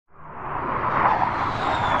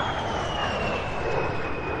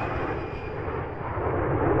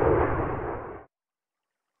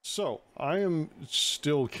So, I am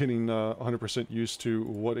still getting 100% used to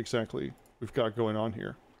what exactly we've got going on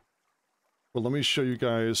here. Well, let me show you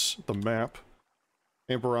guys the map.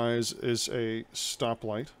 Amber Eyes is a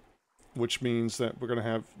stoplight, which means that we're going to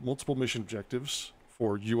have multiple mission objectives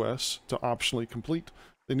for US to optionally complete.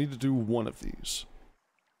 They need to do one of these.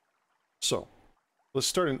 So, let's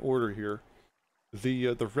start in order here.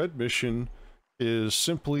 The red mission is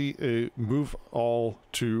simply a move all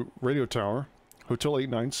to radio tower, Hotel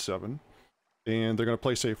 897, and they're going to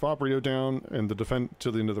place a fob radio down and the defend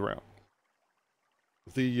to the end of the round.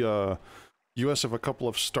 The US have a couple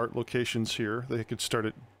of start locations here. They could start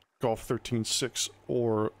at Golf 13-6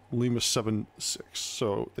 or Lima 7-6.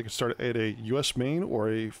 So they can start at a US main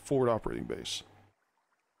or a forward operating base.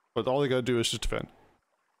 But all they got to do is just defend.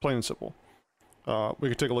 Plain and simple. We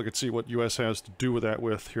can take a look and see what US has to do with that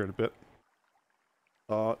here in a bit.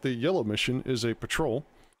 The yellow mission is a patrol.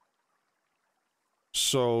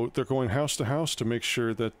 So they're going house to house to make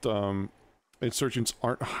sure that insurgents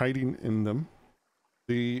aren't hiding in them.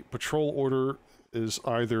 The patrol order is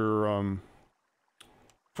either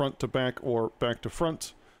front to back or back to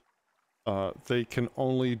front. They can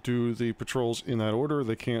only do the patrols in that order.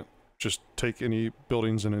 They can't just take any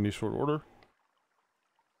buildings in any sort of order.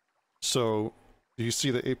 So you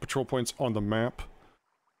see the 8 patrol points on the map.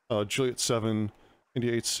 Juliet 7,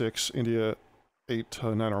 India 8-6, India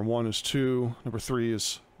 8-9R1 is 2. Number 3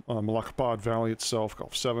 is Malakabad Valley itself,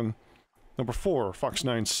 Golf 7. Number 4, Fox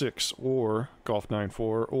 9-6, or Golf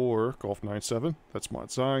 9-4, or Golf 9-7. That's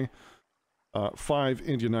Mod Xi. 5,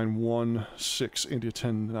 India 9-1, 6, India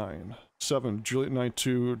 10-9. 7, Juliet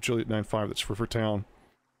 9-2, Juliet 9-5, that's Rivertown.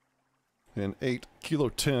 And 8, Kilo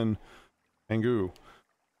 10, Angu.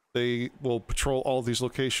 They will patrol all these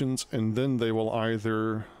locations, and then they will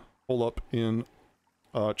either pull up in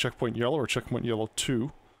Checkpoint Yellow or Checkpoint Yellow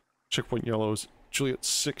 2. Checkpoint Yellow is Juliet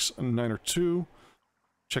 6 and 9 or 2.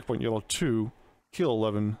 Checkpoint Yellow 2, Kill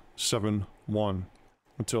 11, 7, 1.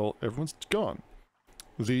 Until everyone's gone.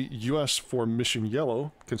 The US for Mission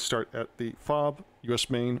Yellow can start at the FOB, US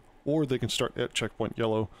main, or they can start at Checkpoint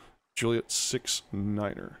Yellow, Juliet 6,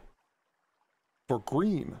 9er. For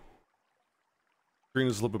green, green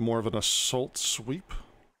is a little bit more of an assault sweep.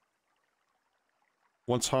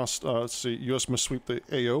 Once let's see, US must sweep the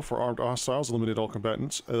AO for armed hostiles, eliminate all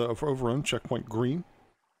combatants. For overrun, Checkpoint Green.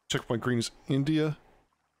 Checkpoint Green is India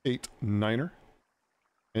 8-9er.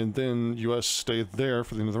 And then US stay there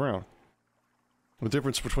for the end of the round. The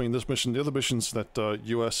difference between this mission and the other missions that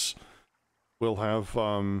US will have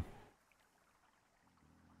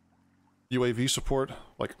UAV support,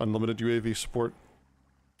 like unlimited UAV support,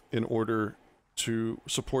 in order to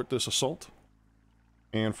support this assault.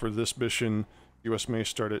 And for this mission, US may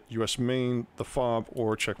start at US main, the FOB,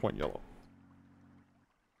 or Checkpoint Yellow.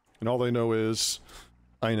 And all they know is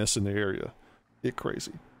INS in the area. Get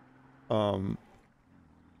crazy.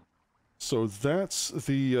 So that's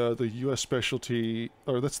the US specialty,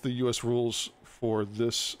 or that's the US rules for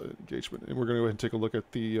this engagement. And we're going to go ahead and take a look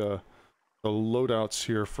at the loadouts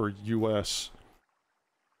here for US.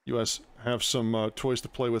 US have some toys to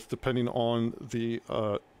play with depending on the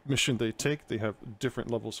mission they take. They have different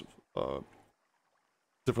levels of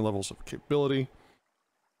capability.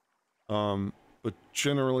 But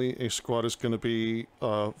generally, a squad is going to be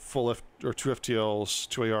full or 2 FTLs,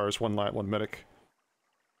 2 ARs, 1 LAT, 1 medic,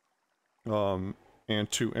 and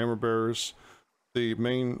 2 armor bearers. The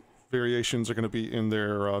main variations are going to be in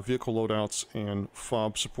their vehicle loadouts and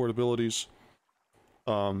FOB support abilities.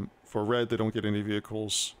 For red, they don't get any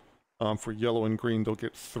vehicles. For yellow and green, they'll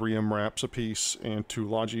get 3 MRAPs apiece and 2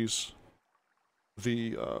 Logis.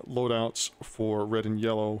 The loadouts for red and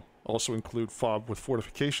yellow also include FOB with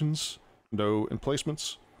fortifications, no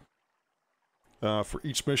emplacements. For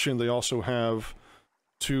each mission, they also have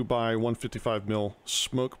 2 by 155mm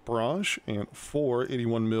smoke barrage and 4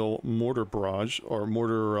 81mm mortar barrage, or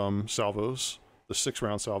mortar salvos, the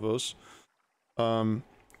 6-round salvos.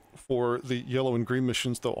 For the yellow and green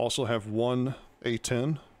missions, they'll also have 1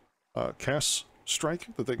 A10 CAS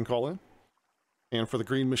strike that they can call in. And for the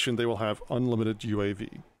green mission, they will have unlimited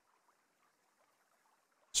UAV.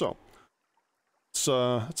 So, it's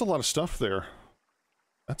a lot of stuff there.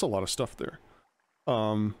 That's a lot of stuff there.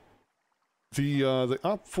 They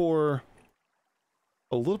opt for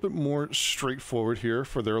a little bit more straightforward here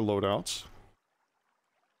for their loadouts.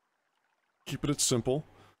 Keeping it simple.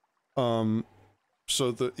 So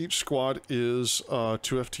each squad is 2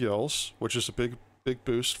 FTLs, which is a big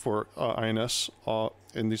boost for INS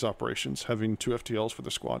in these operations, having 2 FTLs for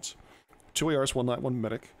the squads. 2 ARs, 1 LAT, 1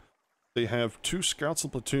 medic. They have 2 scouts in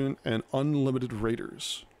platoon and unlimited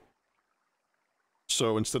raiders.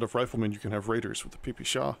 So instead of riflemen, you can have raiders with the PP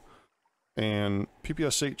Shah. And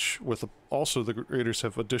PPSH with also the raiders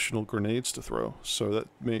have additional grenades to throw, so that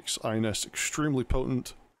makes INS extremely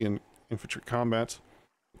potent in infantry combat,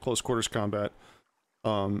 close quarters combat.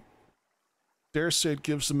 Dare say it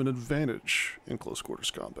gives them an advantage in close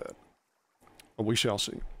quarters combat. We shall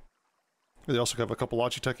see. They also have a couple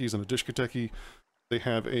Logitechis and a Dishkateki. They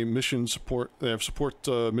have a mission support. They have support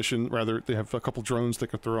mission. Rather, they have a couple drones they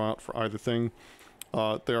can throw out for either thing.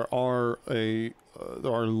 There are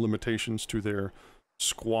limitations to their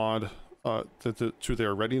squad, to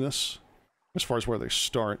their readiness, as far as where they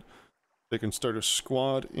start. They can start a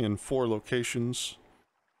squad in 4 locations.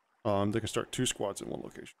 They can start 2 squads in 1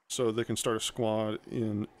 location. So they can start a squad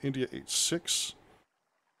in India 8-6,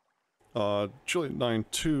 Juliet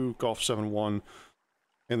 9-2, Golf 7-1,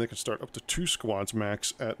 and they can start up to 2 squads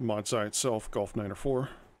max at Modzai itself, Golf 9 or 4.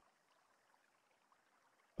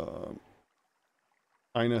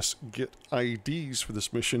 INS get IEDs for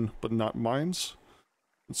this mission, but not mines,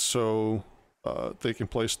 so they can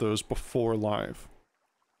place those before live.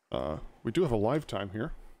 We do have a live time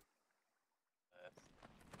here.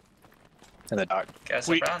 In the dark.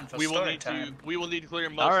 We will need to clear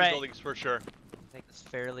most of the buildings for sure. Make this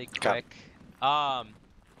fairly quick. All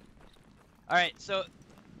right, so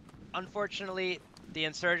unfortunately, the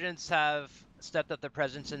insurgents have stepped up their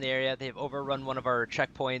presence in the area. They've overrun one of our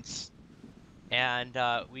checkpoints, and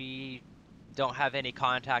we don't have any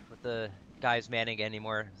contact with the guys manning it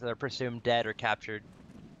anymore. So they're presumed dead or captured.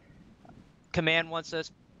 Command wants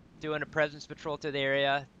us doing a presence patrol through the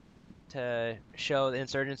area to show the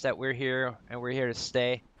insurgents that we're here and we're here to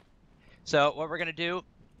stay. So what we're going to do,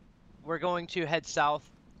 we're going to head south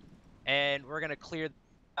and we're going to clear the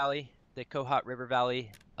valley, the Kohat River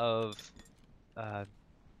Valley of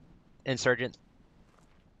insurgents.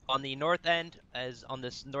 On the north end, as on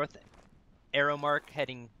this north arrow mark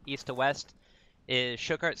heading east to west, is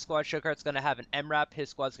Shukart's squad. Shukart's going to have an MRAP. His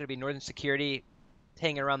squad's going to be Northern Security,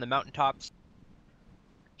 hanging around the mountaintops.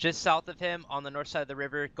 Just south of him, on the north side of the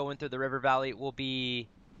river, going through the river valley, will be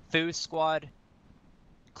Fu's squad,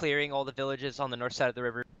 clearing all the villages on the north side of the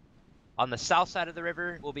river. On the south side of the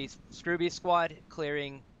river will be Scrooby's squad,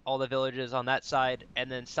 clearing all the villages on that side.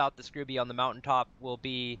 And then south of Scrooby on the mountaintop will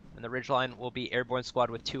be, in the ridgeline, will be Airborne squad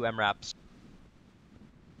with 2 MRAPs,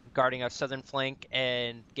 guarding our southern flank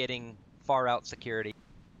and getting far out security.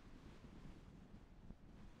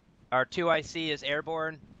 Our 2 IC is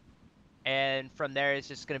Airborne. And from there, it's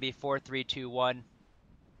just going to be 4, 3, 2, 1.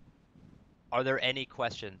 Are there any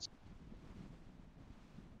questions?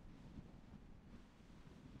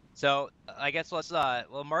 So I guess let's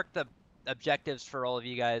we'll mark the objectives for all of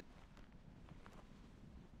you guys.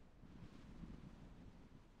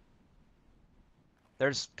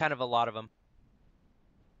 There's kind of a lot of them.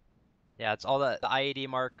 Yeah, it's all the IED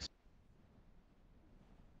marks.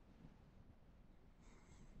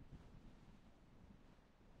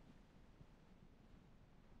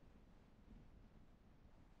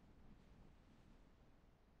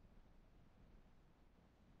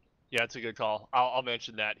 Yeah, it's a good call. I'll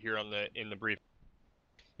mention that here on in the brief.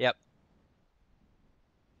 Yep.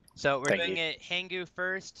 So we're doing it Hangu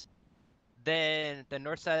first, then the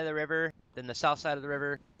north side of the river, then the south side of the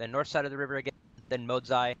river, then north side of the river again, then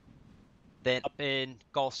Modzai, then up in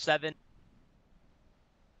Gulf 7,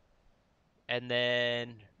 and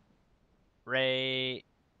then right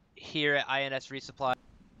here at INS Resupply,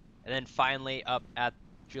 and then finally up at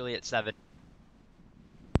Juliet 7.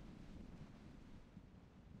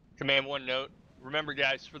 Command 1 note. Remember,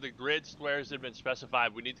 guys, for the grid squares that have been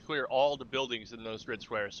specified, we need to clear all the buildings in those grid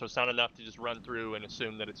squares. So it's not enough to just run through and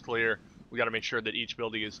assume that it's clear. We got to make sure that each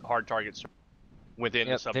building is hard targets within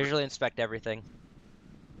the sub. Visually inspect everything.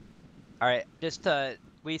 All right,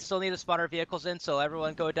 we still need to spot our vehicles in, so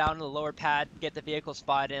everyone go down to the lower pad, get the vehicle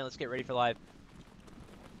spotted in, let's get ready for live.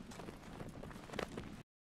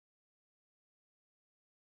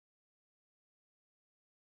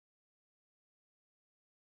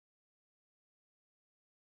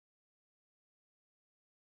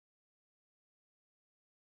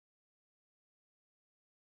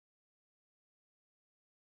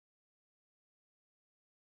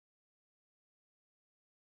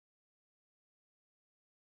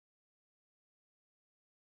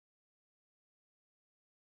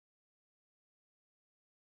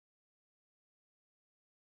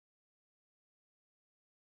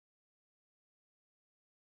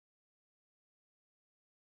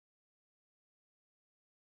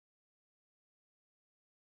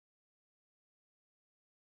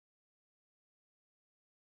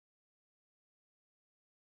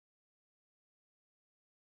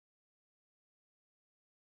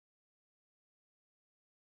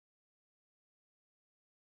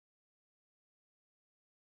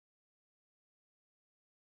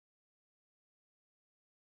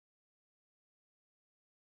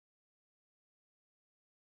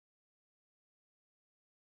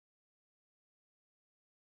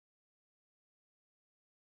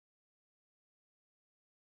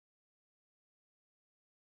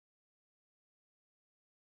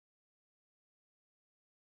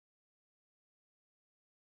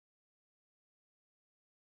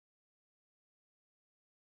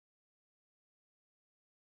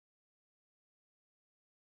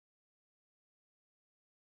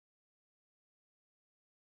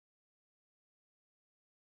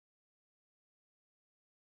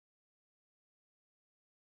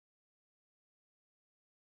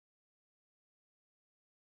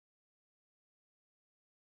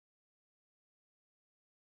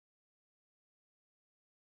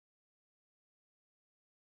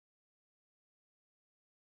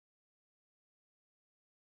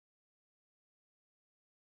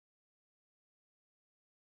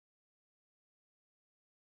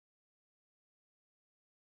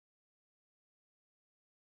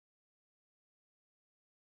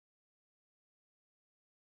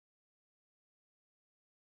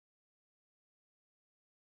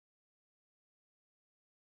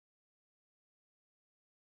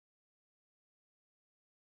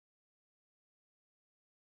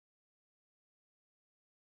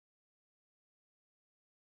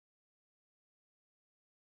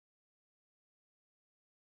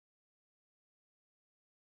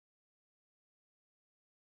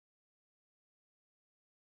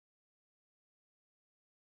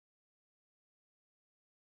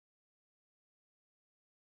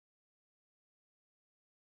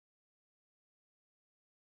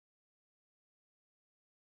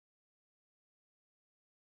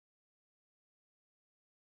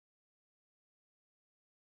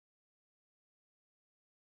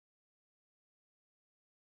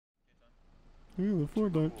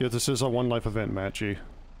 Yeah, this is a one life event, Matt G.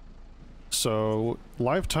 So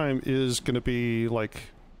live time is going to be like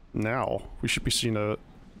now. We should be seeing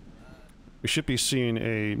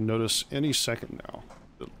a notice any second now.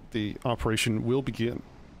 The operation will begin.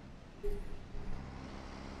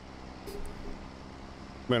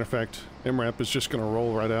 Matter of fact, MRAP is just going to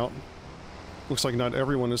roll right out. Looks like not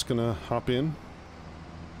everyone is going to hop in.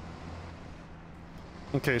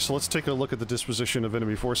 Okay, so let's take a look at the disposition of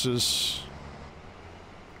enemy forces.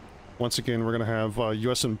 Once again, we're going to have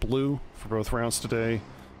US in blue for both rounds today.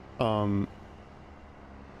 INS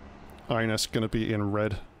going to be in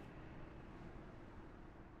red.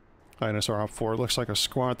 INS are op 4. Looks like a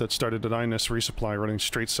squad that started at INS resupply running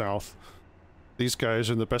straight south. These guys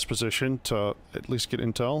are in the best position to at least get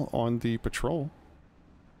intel on the patrol.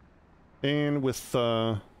 And with,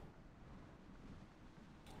 you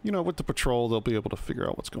know, with the patrol, they'll be able to figure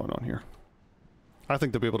out what's going on here. I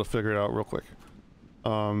think they'll be able to figure it out real quick.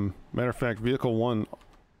 Matter of fact, Vehicle 1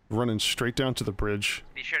 running straight down to the bridge.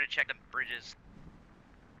 Be sure to check the bridges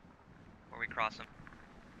before we cross them.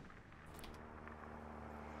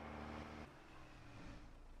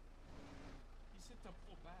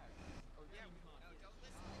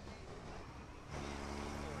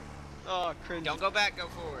 Oh, cringe. Don't go back, go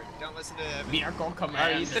forward. Don't listen to Evan. Vehicle command.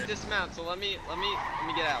 Alright, you said dismount, so let me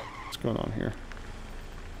get out. What's going on here?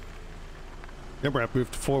 MRAP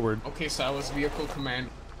moved forward. Okay, Silas, vehicle command.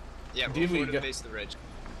 Yeah, Do we're we to the get- base of the ridge.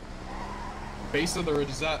 Base of the ridge,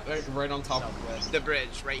 is that like, right on top? The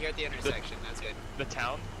bridge, right here at the intersection. That's good. The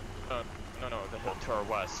town? No, the hill to our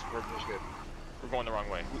west. We're going the wrong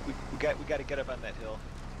way. We got to get up on that hill.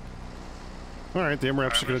 Alright, the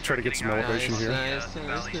MRAPs are going to try to get some elevation here. I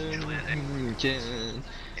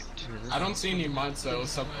don't see any mines,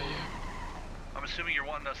 Silas. I'm assuming you're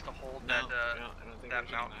wanting us to hold that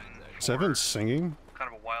mountain. Is Evan singing? Kind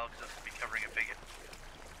of a while because it's be covering a big.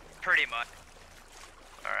 Pretty much.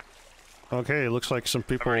 Alright. Okay, looks like some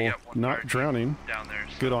people not drowning. Down there.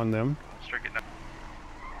 So Good on them. start getting up.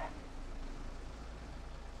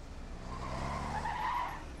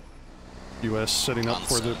 US setting up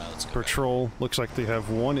for the patrol. Looks like they have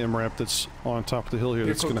one MRAP that's on top of the hill here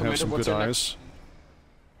that's going to have some good eyes.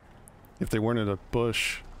 If they weren't in a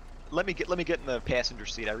bush. Let me get in the passenger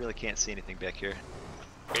seat. I really can't see anything back here.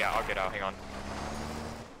 Yeah, I'll get out. Hang on.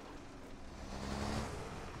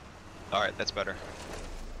 Alright, that's better.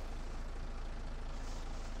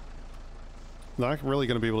 Not really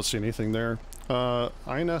going to be able to see anything there.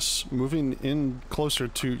 INS moving in closer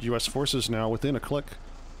to US forces now within a click.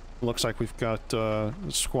 Looks like we've got a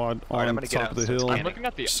squad on top of the hill, I'm looking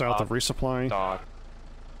at the south of resupply. Dog.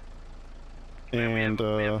 And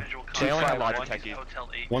They only have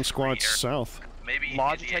Logitech. one squad south. Maybe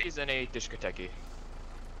Logitech is in a discotheque.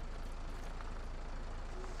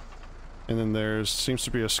 And then there seems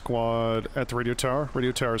to be a squad at the radio tower.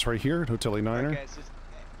 Radio tower is right here at Hotel E9er. Alright, guys, just...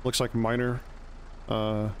 Looks like minor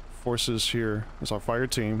forces here. There's our fire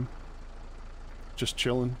team. Just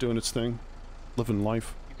chilling, doing its thing. Living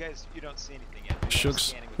life. You guys, you don't see anything yet.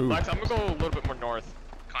 Shugs. Ooh. Lex, I'm gonna go a little bit more north.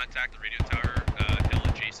 Contact the radio tower, hill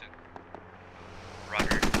adjacent.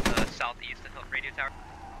 Roger. Southeast of radio tower.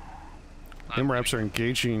 MRAPs are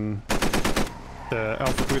engaging the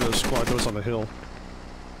Alpha Guido squad goes on the hill.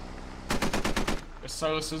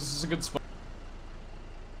 Silas, this is a good spot.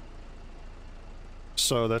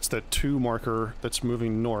 So that's that 2 marker that's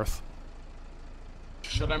moving north.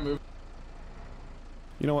 Should I move?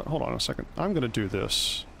 You know what? Hold on a second. I'm gonna do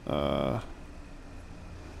this. Map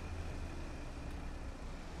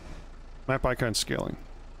icon scaling.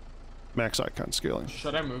 Max icon scaling.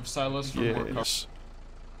 Should I move, Silas? For more cover? Yes.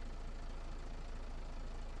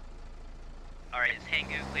 Alright, is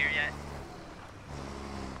Hangu clear yet?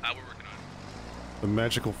 We're working on it. The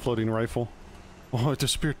magical floating rifle. Oh, it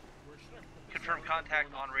disappeared. Confirm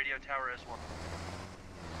contact on radio tower as well.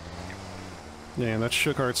 Yeah, and that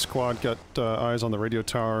Shookart squad got eyes on the radio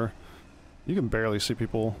tower. You can barely see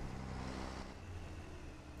people.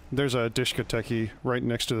 There's a discotheque right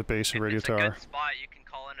next to the base of radio It's a tower. good spot. You can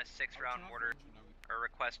call in a 6-round order or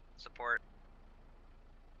request support.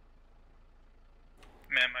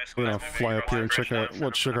 Man, my We're gonna squad's fly moving up here and across check out right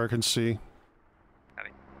what now. Shookart can see. Copy.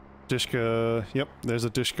 Dishka, yep, there's a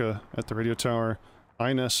Dishka at the radio tower.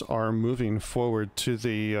 INS are moving forward to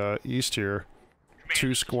the east here. Command, 2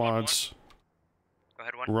 this is 1-1. squads Go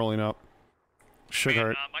ahead, one. rolling up.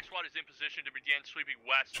 Shookart, My squad is in position to begin sweeping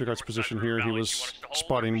west. Shookart's towards position Cyber here. He Valley. was Do you want us to hold or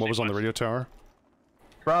spotting what was on the proceed radio west? tower.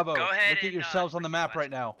 Bravo, Go ahead look at and, yourselves on the map west. right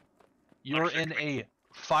now. You're in a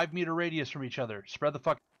 5-meter radius from each other. Spread the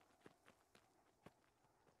fuck.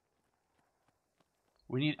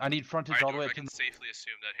 I need frontage all the way up to. Safely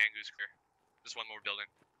assume that Hangu's clear. Just one more building.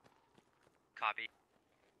 Copy.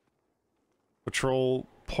 Patrol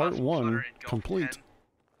part 1 complete.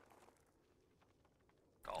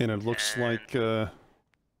 And it looks like we're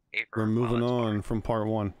moving on from part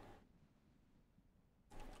 1.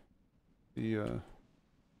 The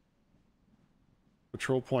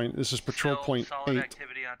patrol point, this is patrol point 8.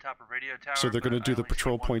 Activity on top of radio tower, So they're going to do the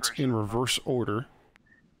patrol points in reverse order.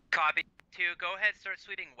 Copy. 2, go ahead, start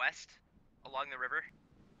sweeping west along the river.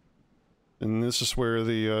 And this is where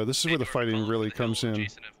the fighting really comes in.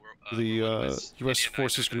 The U.S.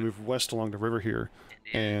 force is going to move west along the river here,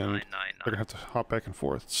 and they're going to have to hop back and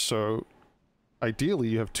forth. So, ideally,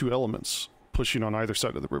 you have 2 elements pushing on either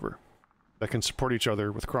side of the river that can support each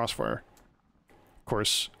other with crossfire. Of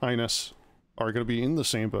course, INS are going to be in the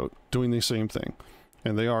same boat, doing the same thing,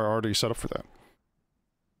 and they are already set up for that.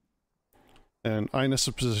 And INS'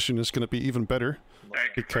 position is going to be even better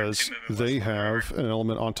because they have an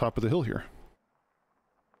element on top of the hill here.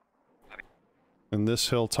 And this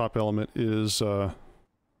hilltop element is, be advised,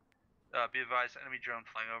 enemy drone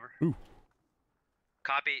flying over. Ooh.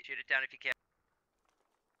 Copy, shoot it down if you can.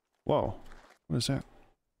 Whoa. What is that?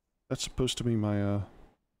 That's supposed to be my,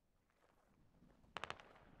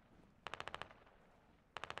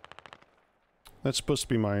 That's supposed to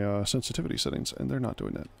be my, sensitivity settings, and they're not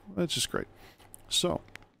doing that. That's just great. So.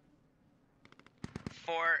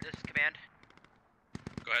 4, this is command.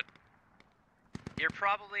 Go ahead. You're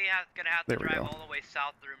probably gonna have to There we drive go. all the way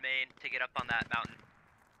south through Maine to get up on that mountain.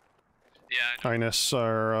 Yeah. INS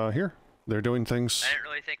are, here. They're doing things. I didn't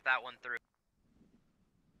really think that one through.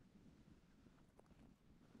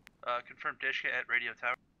 Confirm Dishka at radio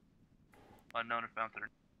tower. Unknown if mounted.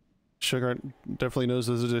 Sugar definitely knows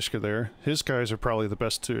there's a Dishka there. His guys are probably the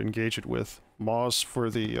best to engage it with. Moz for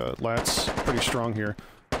the Lats, pretty strong here.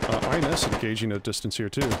 INS engaging a distance here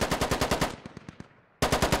too.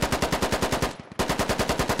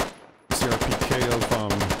 It's the RPK of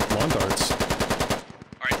lawn darts.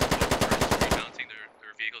 Alright, so we're remounting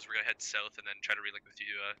their vehicles. We're gonna head south and then try to relink with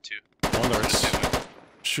you, too. Lawn darts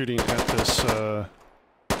shooting at this,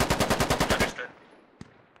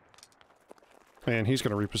 and he's going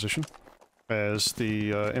to reposition as the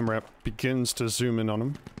MRAP begins to zoom in on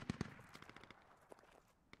him.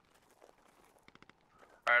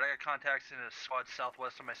 Alright, I got contacts in a squad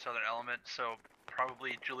southwest of my southern element, so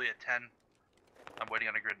probably Juliet 10. I'm waiting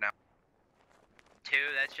on a grid now. 2,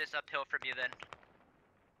 that's just uphill from you then.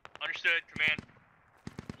 Understood, command.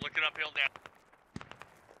 Looking uphill now.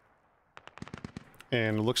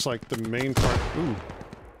 And it looks like the main part... Ooh.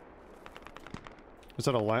 Is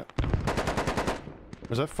that a lat?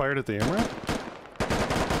 Was that fired at the MRAP?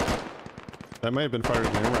 That may have been fired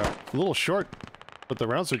at the MRAP. A little short, but the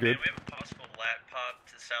rounds are good. We have a possible lat pop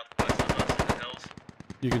to southwest of us in the hills.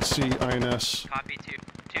 You can see INS Copy 2.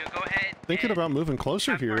 2, go ahead. thinking about moving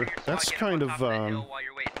closer here. That's kind of, while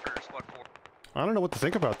you're waiting for squad 4. I don't know what to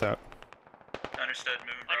think about that. Understood,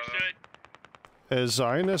 moving Bravo. Understood. As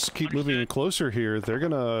INS keep moving closer here, they're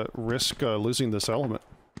gonna risk losing this element.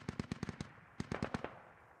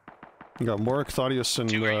 You got Morik, Thaddeus, and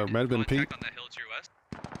Madman Pete. On that hill to your west?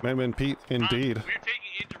 Madman Pete, indeed. We're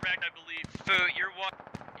taking indirect, I believe. Fu, you're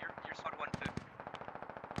squad 1, Fu.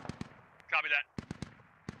 Copy that.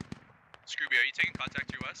 Scrooby, are you taking contact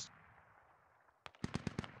to your west?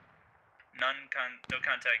 No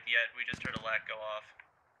contact yet, we just heard a lat go off.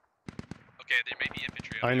 Okay, there may be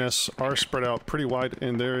infantry out there, INS so are spread out pretty wide,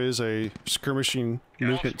 and there is a skirmishing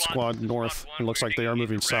movement squad north, and looks like they are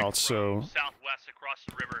moving south, so Southwest across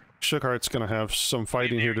the river. Shukart's gonna have some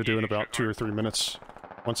fighting here to do in about 2 or 3 minutes.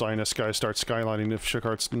 Once INS guys start skylining, if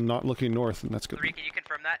Shukart's not looking north, and that's good. 3, can you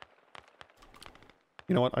confirm that?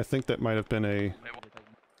 You know what? I think that might have been a...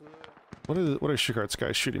 What are Shukart's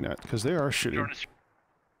guys shooting at? Because they are shooting.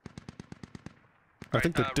 I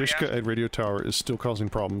think the Dishka at radio tower is still causing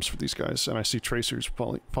problems for these guys, and I see tracers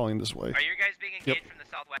falling this way. Are you guys being engaged from the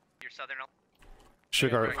southwest? Your southern element?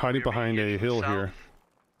 Shukart hiding behind a hill here.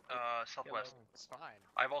 Southwest. It's fine.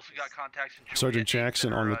 I've also got contacts in Juliet Sergeant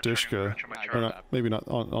Jackson on the Dishka. Or not, maybe not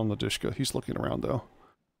on the Dishka. He's looking around though.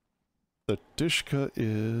 The Dishka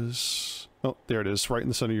is... Oh, there it is, right in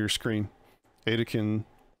the center of your screen. Adakin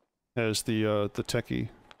has the techie.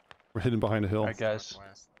 We're hidden behind a hill. Alright, guys.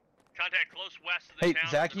 Contact close west of the Hey, town.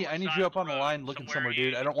 Zachy, I need you up on the line looking somewhere,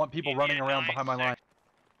 dude. I don't want people running around behind my line.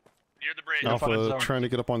 Near the bridge. Alpha trying to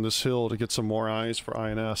get up on this hill to get some more eyes for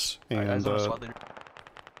INS, and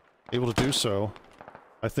able to do so.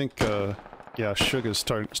 I think, yeah, Suga's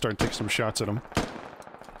starting to take some shots at him.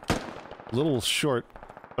 A little short,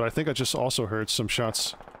 but I think I just also heard some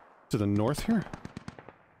shots to the north here.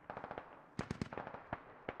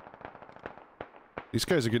 These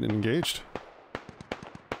guys are getting engaged.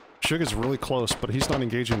 Suge is really close, but he's not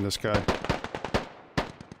engaging this guy.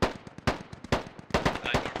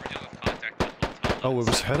 Oh, it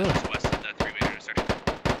was Hedda.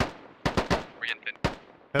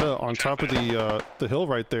 Hedda on top of the hill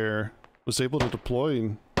right there was able to deploy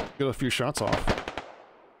and get a few shots off.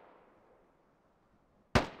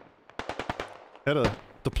 Hedda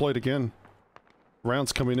deployed again.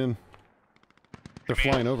 Rounds coming in. They're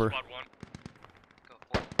flying over.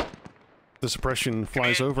 The suppression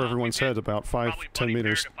flies over everyone's head about 5-10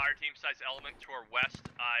 meters. Fire team size element to our west,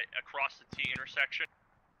 across the T intersection.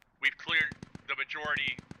 We've cleared the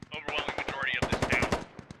majority, overwhelming majority of this town.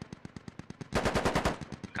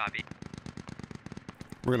 Copy.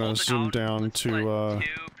 We're gonna zoom down to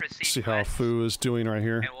see how Fu is doing right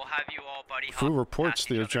here. And we'll have you all buddy hop Fu reports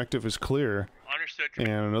the objective is clear. And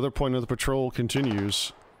another point of the patrol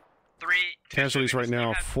continues. Casualties right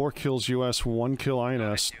now, 4 kills US, 1 kill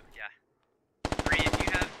INS. Yeah. 3, if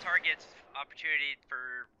you have targets, opportunity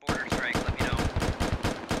for border strike, let me know.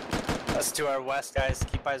 That's to our west, guys.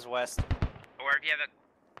 Keep eyes west. Or if you have a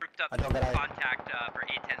grouped up contact for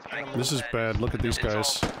 810 strike. This is bad. Look at these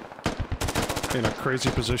guys. In a crazy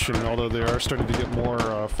position, although they are starting to get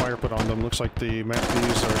more fire put on them. Looks like the map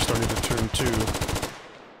views are starting to turn too.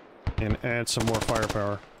 And add some more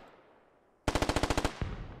firepower.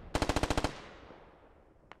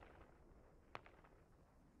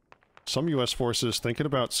 Some U.S. forces thinking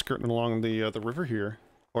about skirting along the river here,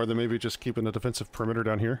 or they may be just keeping a defensive perimeter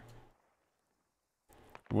down here.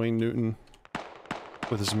 Wayne Newton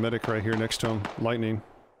with his medic right here next to him, Lightning.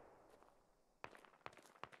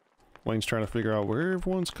 Wayne's trying to figure out where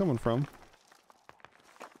everyone's coming from.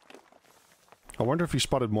 I wonder if he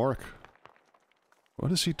spotted Morik.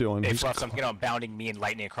 What is he doing? Hey, Fluffs, I'm bounding me and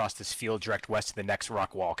Lightning across this field direct west to the next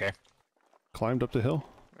rock wall, okay? Climbed up the hill.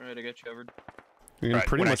 Alright, I got you covered. You're in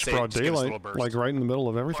pretty much broad daylight, like right in the middle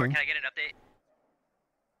of everything. Can I get an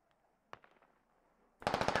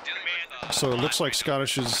update? So it looks like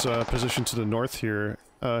Scottish's position to the north here.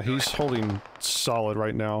 He's holding solid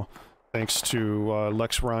right now, thanks to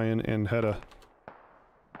Lex Ryan and Hedda.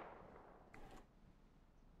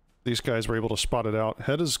 These guys were able to spot it out.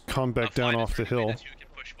 Hedda's come back down off the hill.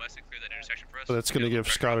 So that's going to give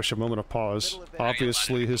Scottish a moment of pause.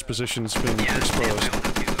 Obviously, his position's been exposed.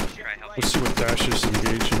 Let's see what Dash is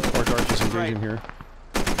engaging, or Dark is engaging here.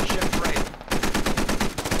 Shift right.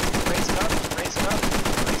 Raise it up, raise it up,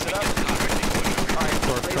 raise it up. Alright,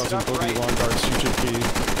 Dark causing both the long guards CJP to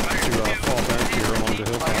fall back here along the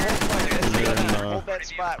hill. And then, hold that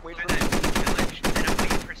spot, wait for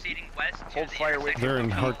hold fire, wait for they're in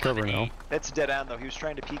hard cover now. That's dead on though, he was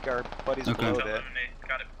trying to peek our buddies below that.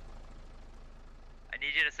 Got it. I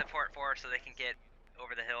need you to support 4 so they can get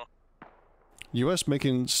over the hill. U.S.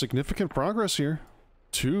 making significant progress here.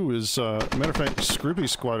 2 is, matter of fact, Scrooby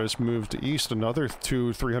Squad has moved east another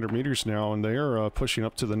 200-300 meters now, and they are pushing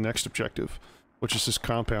up to the next objective, which is this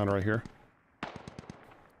compound right here.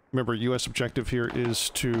 Remember, U.S. objective here is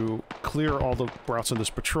to clear all the routes in this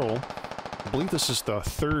patrol. I believe this is the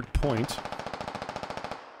 3rd point.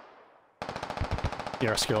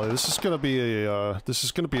 Yeah, Skelly, this is gonna be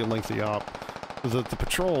a lengthy op. The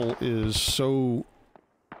patrol is so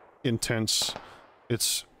intense.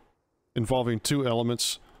 It's involving 2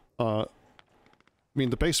 elements. I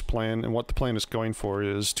mean, the base plan and what the plan is going for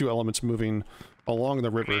is 2 elements moving along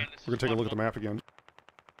the river. We're gonna take a look at the map again.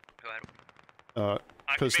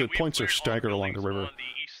 Because the points are staggered along the river.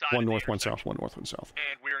 One north, one south, one north, one south.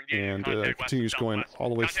 And it continues going all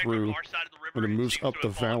the way through, and it moves up the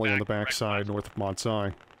valley on the backside north of Mont Si.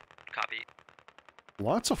 Copy.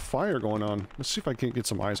 Lots of fire going on. Let's see if I can get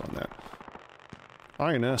some eyes on that.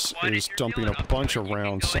 INS is dumping a bunch of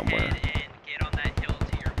rounds somewhere. Get on that hill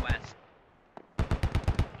to your west.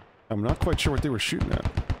 I'm not quite sure what they were shooting at.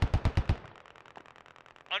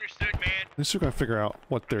 Understood, man. At least we're gonna figure out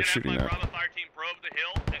what they're shooting at.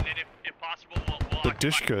 The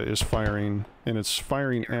Dishka is firing, and it's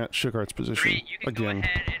firing at Sugart's position you can again. Go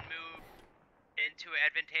ahead and move into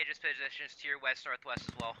advantageous positions to your west-northwest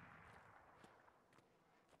as well.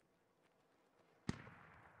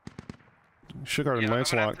 Sugar and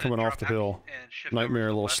Lancelot coming off the hill. Nightmare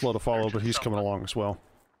a little slow to follow, but he's coming along as well.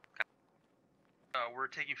 We're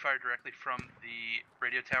taking fire directly from the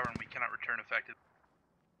radio tower, and we cannot return effective.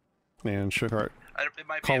 And Sugar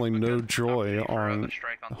calling no joy on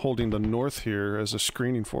holding the north here as a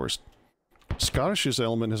screening force. Scottish's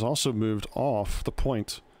element has also moved off the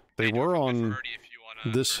point. They were on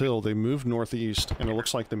this hill, they moved northeast, and it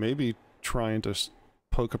looks like they may be trying to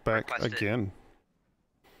poke it back again.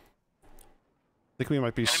 I think we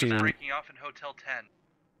might be seeing... breaking off in Hotel 10.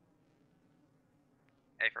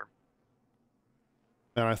 Hey, firm.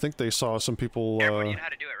 And I think they saw some people Everyone, you know how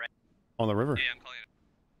to do it, right? on the river. Yeah, I'm calling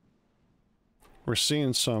it. We're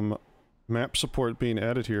seeing some map support being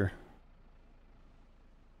added here.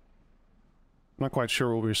 Not quite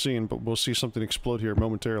sure what we're seeing, but we'll see something explode here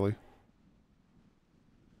momentarily.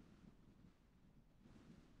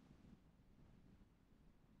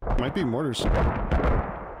 Might be mortars.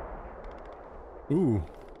 Ooh.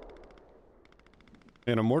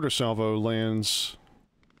 And a mortar salvo lands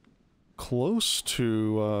close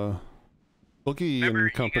to, Boogie Remember,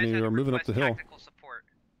 and company you guys are have moving up the hill. tactical support.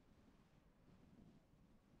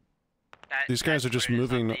 These guys are just that's what it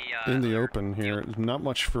is moving on in the other open here. field. Not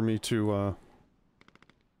much for me to,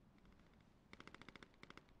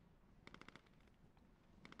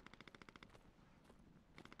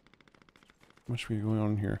 What's going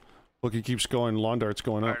on here? Boogie keeps going, lawn dart's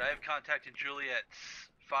going up. Alright, I have contacted Juliet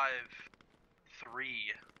 5-3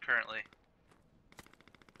 currently.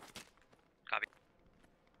 Copy.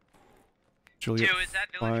 Juliet 2, is that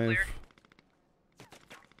village 5... clear?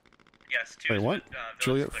 Yes, 2 Wait, is what?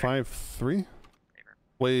 Juliet 5-3?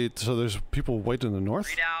 Wait, so there's people waiting in the north?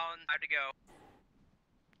 3 down, 5 to go.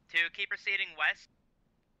 2, keep proceeding west,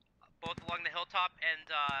 both along the hilltop and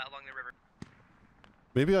along the river.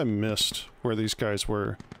 Maybe I missed where these guys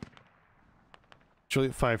were.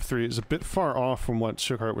 Juliet 5-3 is a bit far off from what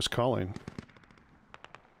Sugarheart was calling.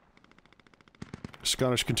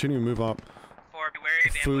 Scottish continue to move up. 4, beware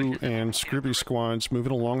of Foo ambushes and Scrooby squads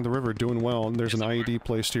moving along the river, doing well, and there's an IED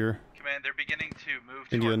placed here. Command, they're beginning to move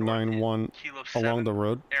to India our north in 9-1 Kilo along 7 the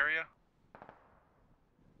road. area.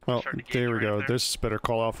 Well, Starting to there gauge we right go. up there. This is a better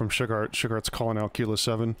call out from Sugarheart. Sugarheart's calling out Kilo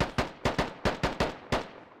 7.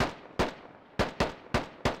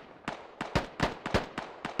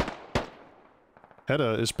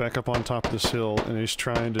 Hedda is back up on top of this hill, and he's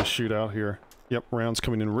trying to shoot out here. Yep, rounds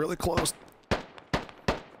coming in really close.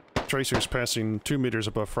 Tracer's passing 2 meters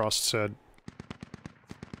above Frost's head.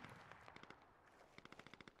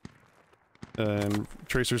 And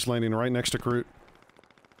Tracer's landing right next to Groot.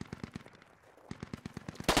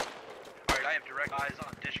 Alright, I have direct eyes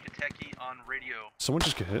on Dishkateki on radio. Someone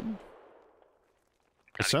just get hit?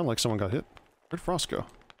 It sounded like someone got hit. Where'd Frost go?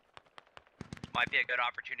 Might be a good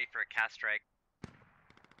opportunity for a cast strike.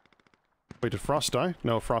 Wait, did Frost die?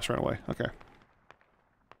 No, Frost ran away. Okay.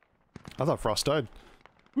 I thought Frost died.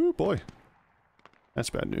 Ooh, boy. That's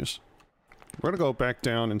bad news. We're gonna go back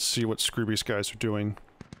down and see what Scrooby's guys are doing.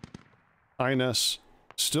 INS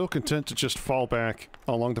still content to just fall back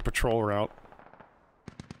along the patrol route.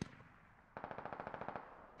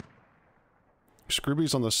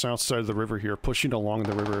 Scrooby's on the south side of the river here, pushing along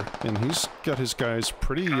the river, and he's got his guys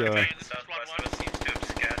pretty, Southwest seems to have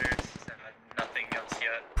scattered and nothing else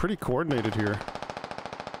yet. pretty coordinated here.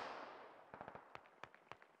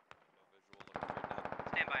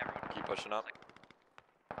 Stand by, everyone. Keep pushing up.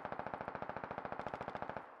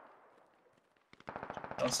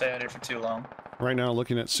 Don't stay out here for too long. Right now,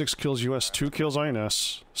 looking at 6 kills US, 2 kills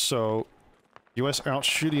INS, so US out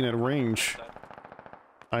shooting at range.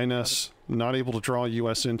 INS not able to draw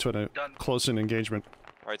US into a close-in engagement.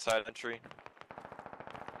 Right side entry.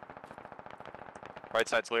 Right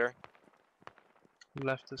side's clear.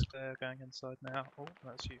 Left is clear, going inside now. Oh,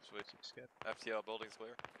 that's you. Switch. Scared. FTL building's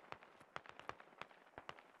clear.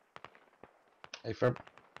 Hey, firm.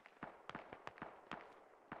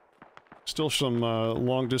 Still some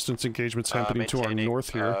long-distance engagements happening to our Maintaining,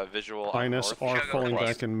 north here. visual on INS north. are falling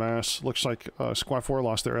back in mass. Looks like Squad 4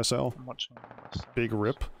 lost their SL. I'm watching on the west side. Big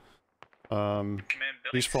rip.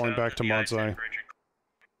 He's falling back to Mod's Eye.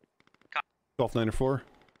 Golf 94.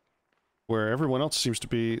 Where everyone else seems to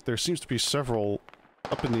be, there seems to be several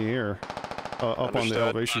up in the air, up on the Understood.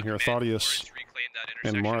 elevation here. Command, Thaddeus Warriors reclaimed that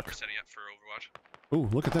and intersection. Mark. We're setting up for Overwatch. Ooh,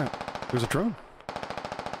 look at that. There's a drone.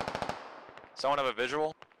 Someone have a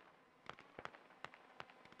visual?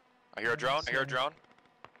 I hear a drone. I hear a drone.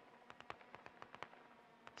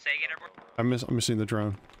 Say again, everyone. I'm missing the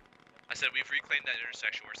drone. I said we've reclaimed that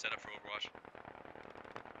intersection. We're set up for Overwatch.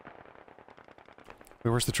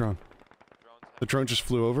 Wait, where's the drone? The drone just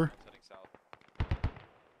flew over?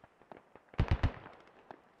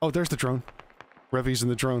 Oh, there's the drone. Revy's in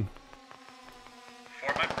the drone.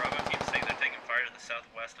 Four my Bravo team saying they're taking fire to the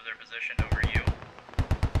southwest of their position over you.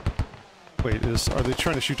 Wait, are they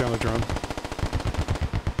trying to shoot down the drone?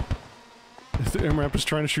 The MRAP is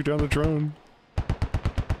trying to shoot down the drone.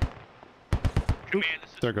 Oop,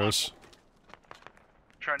 there goes.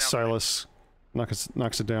 Silas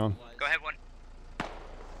knocks it down. Go ahead, one.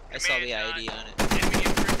 I saw the ID on it.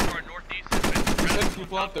 Send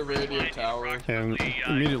people off the radio tower. And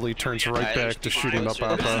immediately turns right back to shooting up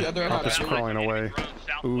Alpha. Alpha's crawling away.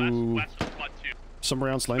 Ooh. Some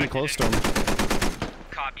rounds landing close to him.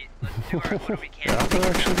 Copy. Let's do our, what we can. Alpha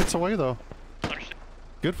actually gets away though.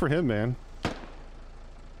 Good for him, man.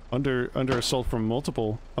 Under assault from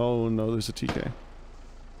multiple. Oh no, there's a TK.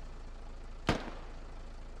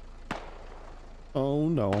 Oh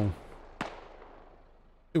no.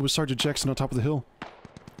 It was Sergeant Jackson on top of the hill.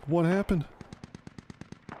 What happened?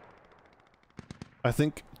 I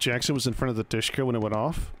think Jackson was in front of the Dishka when it went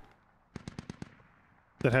off.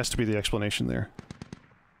 That has to be the explanation there.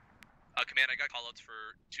 Command, I got call-outs for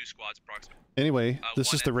 2 squads approximately. Anyway,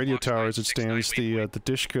 this is the radio tower as it stands, the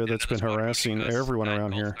Dishka that's been harassing everyone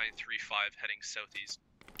around here. 935 heading southeast.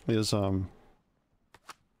 Is, Ooh,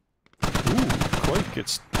 Quake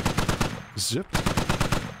gets zipped.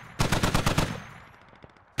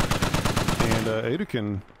 And,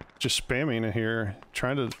 Adukin just spamming it here,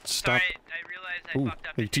 trying to stop... Sorry, I realized I Ooh, fucked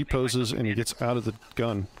up. he T-poses and he gets out of the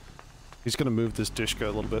gun. He's gonna move this Dishka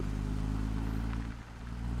a little bit.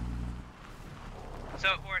 So,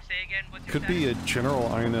 or say again, what's your Could be a general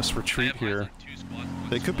INS retreat here.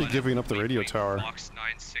 They could be giving up the radio tower. Box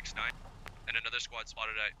 969, and another squad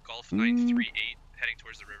spotted at Golf 938, heading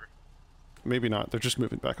towards the river. Maybe not. They're just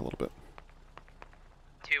moving back a little bit.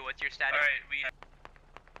 2, what's your status? Alright, we...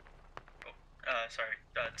 sorry.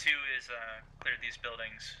 2 is, cleared these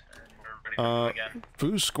buildings, and we're ready to move again.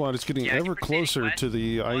 Foo's squad is getting ever closer to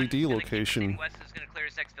the IED location. West is gonna clear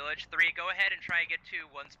his next village. 3, go ahead and try and get to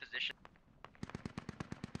 1's position.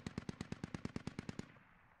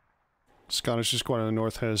 Scottish squad in the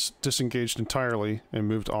north has disengaged entirely and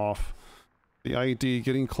moved off. The IED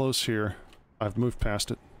getting close here. I've moved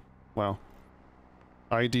past it. Wow.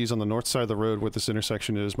 IED's on the north side of the road where this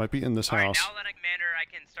intersection is. Might be in this house. Alright, now that I'm commander, I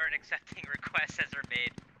can start accepting requests as they're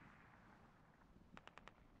made.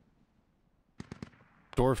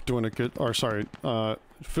 Dorf doing a good... or sorry,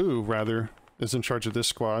 Foo, rather, is in charge of this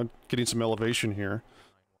squad. Getting some elevation here.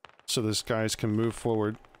 So these guys can move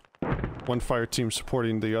forward. One fire team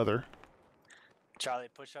supporting the other. Charlie,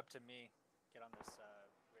 push up to me. Get on this,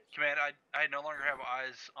 ridge. Command, I no longer have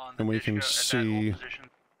eyes on the And we Dishka can at that see old position.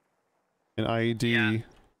 an IED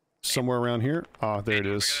somewhere around here. Ah, there it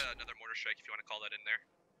is. We got another mortar strike if you want to call that in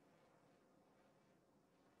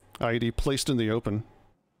there. IED placed in the open.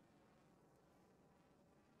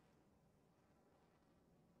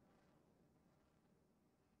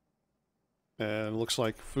 And it looks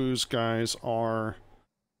like Foo's guys are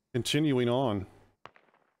continuing on.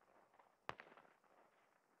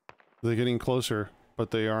 They're getting closer, but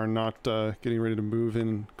they are not getting ready to move in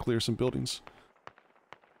and clear some buildings.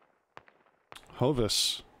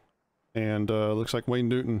 Hovis and looks like Wayne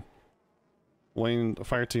Newton, Wayne, the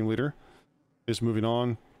fire team leader, is moving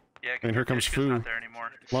on. Yeah, and here comes Foo. Not there anymore.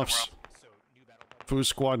 It's Luffs. somewhere else. Foo's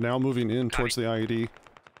squad now moving in towards the IED.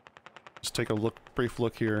 Let's take a brief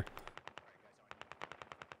look here.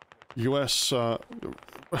 US,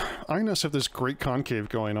 INS have this great concave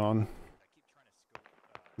going on.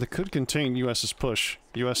 That could contain US's push.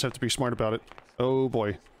 US have to be smart about it. Oh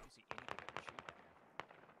boy.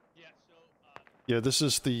 Yeah, this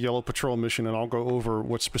is the Yellow Patrol mission, and I'll go over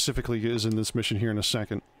what specifically is in this mission here in a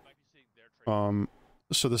second.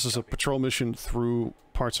 So this is a patrol mission through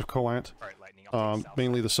parts of Coat,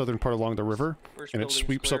 mainly the southern part along the river, and it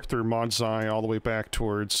sweeps up through Modzai all the way back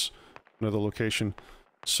towards another location.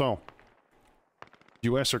 So,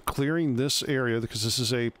 US are clearing this area because this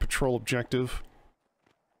is a patrol objective.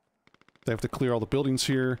 They have to clear all the buildings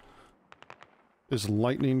here. Is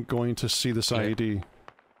Lightning going to see this IED?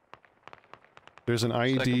 There's an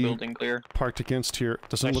IED parked against here.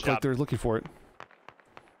 Doesn't look like they're looking for it.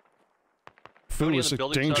 Foo is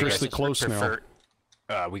dangerously close now.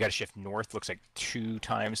 We got to shift north. Looks like 2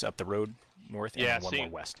 times up the road north and then 1 more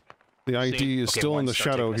west. The IED is still in the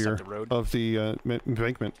shadow here of the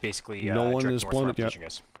embankment. Basically, no one has blown it yet. 3,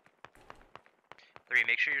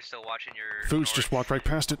 make sure you're still watching your... Foo's just walked right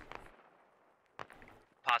past it.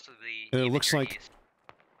 Possibly... And it looks like...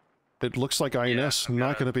 It looks like INS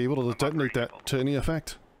not going to be able to detonate that to any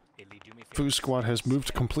effect. Foo's squad has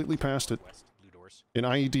moved completely past it. An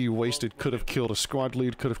IED wasted could have killed a squad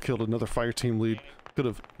lead, could have killed another fire team lead, could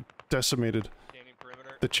have decimated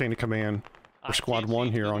the chain of command for Squad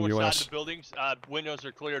 1 here on US. Buildings, windows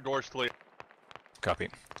are clear, doors clear. Copy.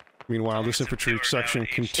 Meanwhile, this infantry section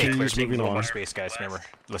continues moving on. Space, guys. Remember,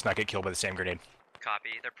 let's not get killed by the same grenade. Copy.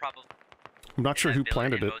 They're probably... I'm not sure who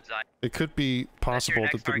planted it. It could be possible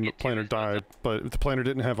that the planter died, but if the planter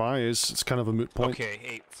didn't have eyes, it's kind of a moot point. Okay,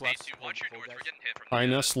 hey, Fluff,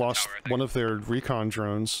 INS lost one of their recon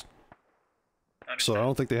drones, so I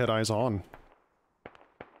don't think they had eyes on.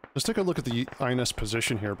 Let's take a look at the INS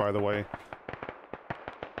position here, by the way.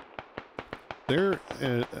 They're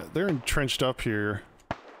entrenched up here.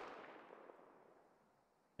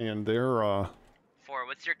 And they're 4,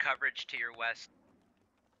 what's your coverage to your west?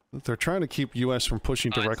 they're trying to keep U.S. from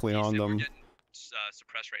pushing directly on them. We're getting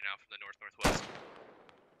suppressed right now from the north-northwest.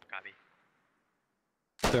 Copy.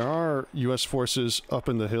 There are U.S. forces up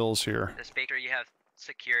in the hills here. Just make sure you have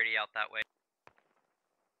security out that way.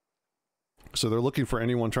 So they're looking for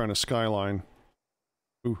anyone trying to skyline.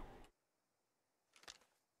 Ooh.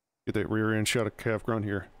 Get that rear end shot of Cav Grunt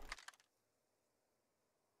here.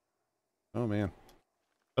 Oh man.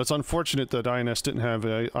 That's unfortunate that INS didn't have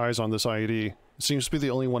eyes on this IED. It seems to be the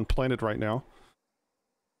only one planted right now.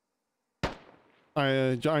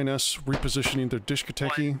 INS repositioning their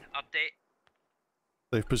Dishkateki. Update.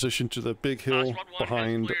 They've positioned to the big hill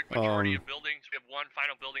behind majority of buildings. We have one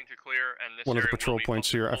final building to clear, and this one of the area patrol will be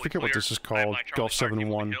points here. I forget what this is called, Gulf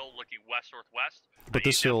 7-1. But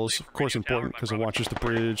this hill is, of course, important because it watches the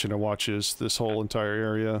bridge and it watches this whole entire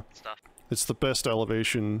area. It's the best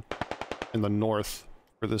elevation in the north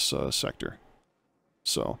for this sector.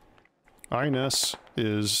 So, INS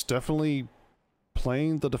is definitely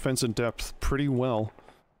playing the defense in depth pretty well.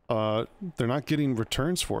 They're not getting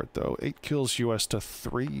returns for it, though. 8 kills US to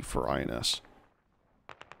 3 for INS.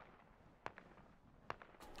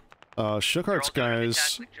 Shuckart's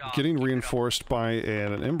guys getting reinforced by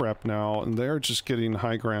an MRAP now, and they're just getting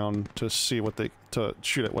high ground to see what they to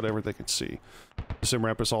shoot at whatever they can see. This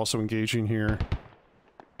MRAP is also engaging here.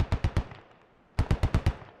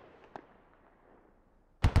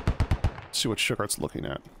 Let's see what Shuckart's looking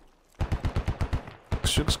at.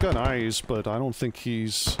 Shook's got eyes, but I don't think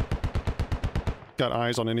he's got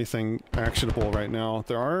eyes on anything actionable right now.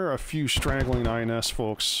 There are a few straggling INS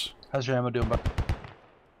folks. How's your ammo doing, bud?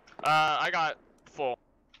 I got full.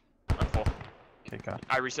 I'm full. Okay, got it.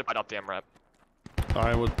 I resupplied up the MRAP.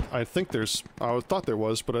 I think there's, I thought there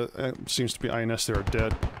was, but it seems to be INS that are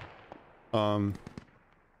dead.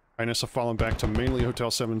 INS have fallen back to mainly Hotel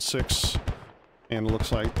 7-6, and it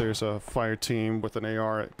looks like there's a fire team with an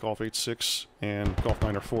AR at Golf 8-6 and Golf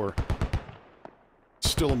 9-4.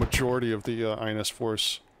 Still a majority of the INS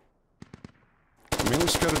force. Mainly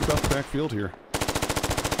scattered about the backfield here.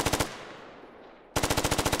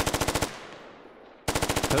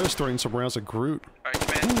 Heather's throwing some rounds at Groot.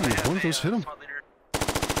 Ooh, one of those hit him.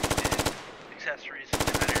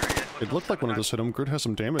 It looked like one of those hit him. Groot has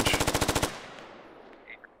some damage.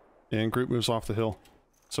 And Groot moves off the hill.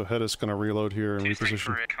 So Hedda's gonna reload here and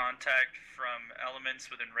reposition. Contact from elements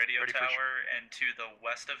within radio tower and to the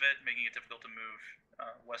west of it, making it difficult to move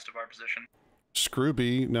west of our position.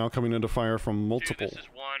 Scrooby now coming into fire from multiple. This is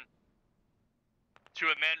 1. To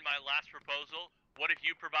amend my last proposal, what if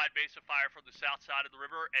you provide base of fire from the south side of the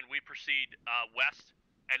river and we proceed west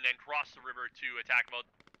and then cross the river to attack mode?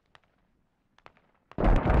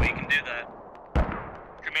 We can do that.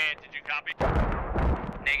 Command, did you copy?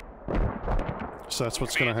 So that's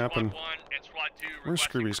what's going to happen. Where's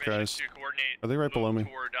Scrooby's guys? Are they right below me?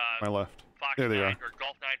 My left. There they are.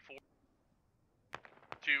 Golf 9-4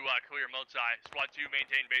 to clear Modzai. Squad 2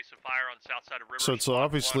 maintain base of fire on the south side of river. So it's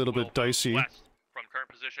obviously a little bit dicey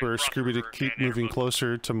for Scrooby to keep moving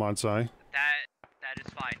closer to Modzai. That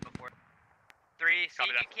is fine before 3. See if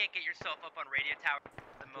you can't get yourself up on radio tower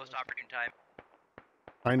at the most opportune time.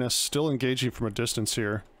 INS still engaging from a distance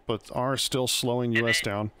here, but are still slowing US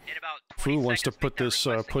down. Fu wants to put this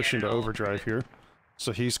push into overdrive here,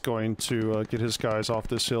 so he's going to get his guys off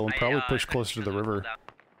this hill and probably push closer to the river.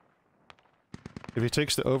 If he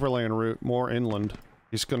takes the overland route more inland,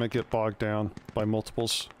 he's going to get bogged down by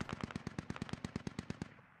multiples.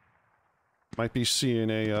 Might be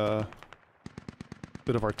seeing a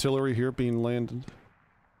bit of artillery here being landed.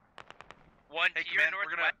 Hey, command,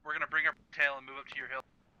 we're gonna bring our tail and move up to your hill.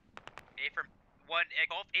 A for 1 at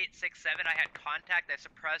Golf 867, I had contact that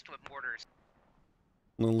suppressed with mortars.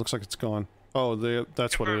 It looks like it's gone. Oh,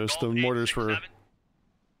 that's what it is. The mortars were...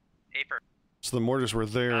 So the mortars were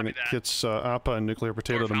there, and it gets Appa and Nuclear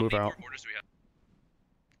Potato to move out.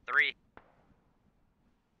 3.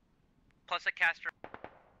 Plus a caster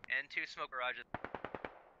and 2 smoke garages.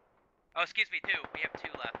 Oh, excuse me, 2. We have 2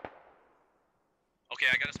 left. Okay,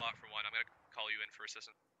 I got a spot for 1. I'm gonna call you in for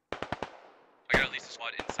assistance. I got at least a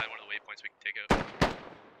spot inside one of the waypoints we can take out.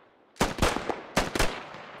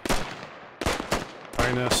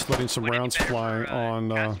 INS letting some rounds fly on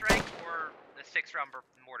strike or the 6-round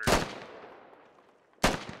mortars.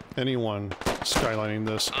 Anyone skylining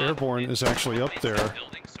this. Airborne is actually up there.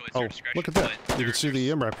 Oh, look at that. You can see the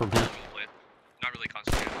MRAP from here. Not really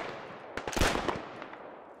concentrated.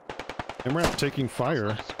 MRAP taking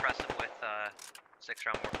fire. Suppressive with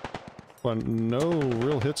 6-round mortar. But no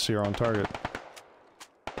real hits here on target.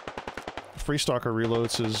 Freestalker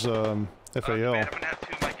reloads his FAL. Man, I'm gonna have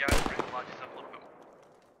 2 of my guys bring the lodges up a little bit.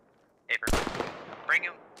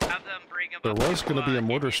 them, bring them There up was going to be a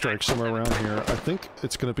mortar strike somewhere around here. I think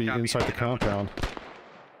it's going to be inside the compound.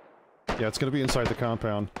 Yeah, it's going to be inside the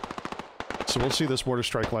compound. So we'll see this mortar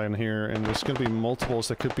strike line here, and there's going to be multiples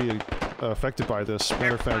that could be affected by this.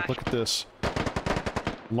 Matter of fact, look at this.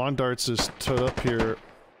 Lawn Darts is towed up here,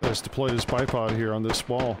 has deployed his bipod here on this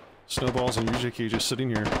wall. Snowballs and Yujiki just sitting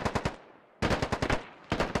here.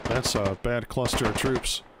 That's a bad cluster of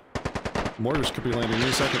troops. Mortars could be landing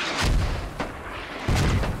any second.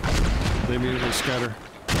 They immediately scatter.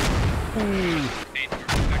 Ooh.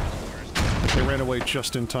 They ran away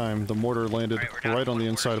just in time. The mortar landed right on the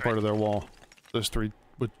inside part of their wall. Those three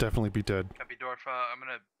would definitely be dead. Copy, Dorf. I'm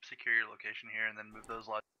gonna secure your location here and then move those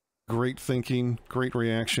lots. Great thinking, great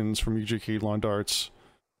reactions from UGK, Lawn Darts,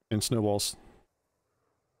 and Snowballs.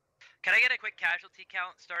 Can I get a quick casualty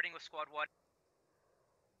count, starting with Squad 1?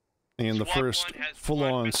 And the first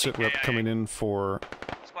full-on sit-rep coming in for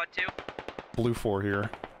Squad 2? Blue 4 here.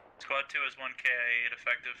 Squad 2 is 1 KIA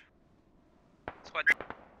effective. Squad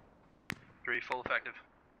 3 full effective.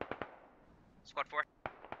 Squad 4?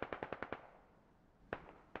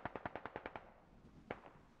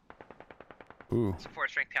 Ooh. So 4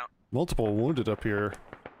 strength count. Multiple wounded up here.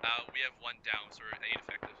 We have 1 down, so we're 8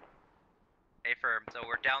 effective. Affirm. So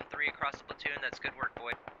we're down 3 across the platoon. That's good work,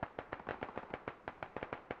 boy.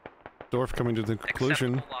 Dorf coming to the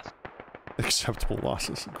conclusion... Acceptable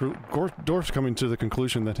losses. Dorf's coming to the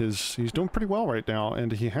conclusion that he's doing pretty well right now,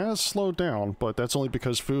 and he has slowed down, but that's only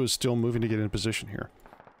because Fu is still moving to get in position here.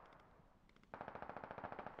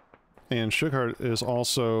 And Shughart is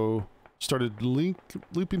also started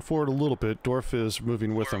leaping forward a little bit. Dorf is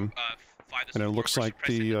moving with him. And it looks like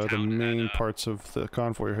the main parts of the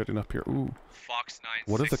convoy are heading up here. Ooh.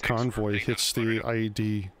 What if the convoy hits the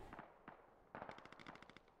IED?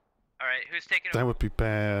 Alright, who's taking That would be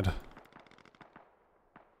bad.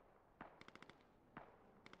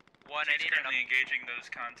 He's currently engaging those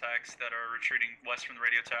contacts that are retreating west from the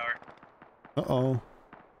radio tower. Uh-oh.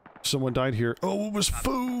 Someone died here. Oh, it was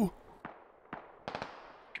Fu!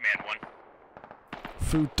 Command 1.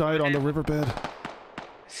 Fu died on the riverbed.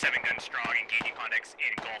 7 gun strong, engaging contacts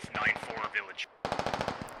in Gulf 9-4 village.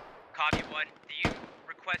 Copy 1. Do you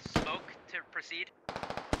request smoke to proceed?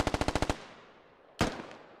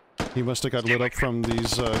 He must have got lit up from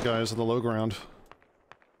these guys on the low ground.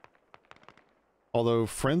 Although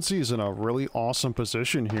Frenzy's in a really awesome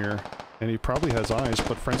position here, and he probably has eyes,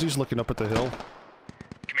 but Frenzy's looking up at the hill.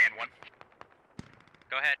 Command 1.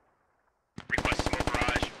 Go ahead. Request smoke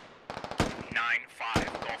barrage. 9-5,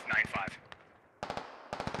 Gulf 9-5.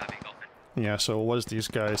 Copy, Gulf. Yeah, so it was these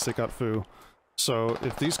guys, they got Fu. So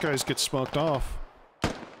if these guys get smoked off,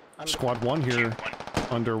 Squad 1 here,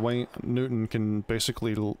 under Wayne Newton, can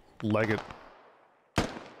basically leg it.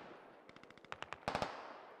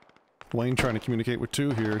 Wayne trying to communicate with 2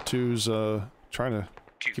 here. 2's trying to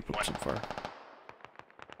keep up some fire.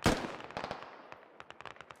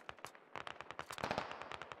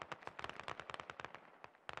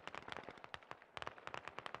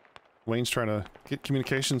 Wayne's trying to get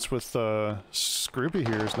communications with Scrooby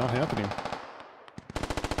here. It's not happening.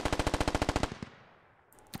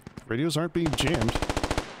 Radios aren't being jammed.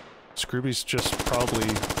 Scrooby's just probably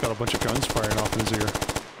got a bunch of guns firing off in his ear.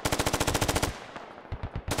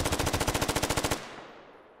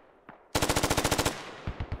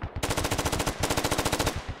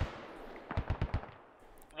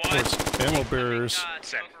 Ammo bearers.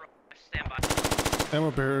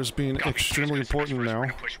 Ammo bearers being extremely important now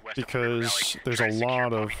because there's a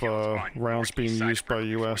lot of rounds being used by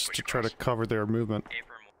US to try to cover their movement.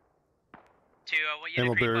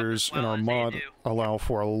 Ammo bearers in our mod allow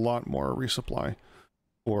for a lot more resupply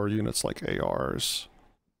for units like ARs.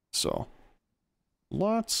 So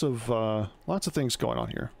lots of things going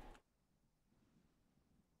on here.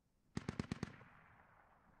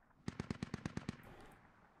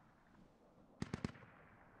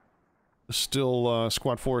 Still,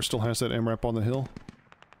 Squad 4 still has that MRAP on the hill.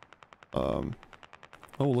 Oh,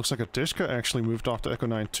 looks like a Dishka actually moved off to Echo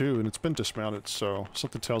 9 too, and it's been dismounted, so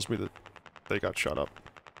something tells me that they got shot up.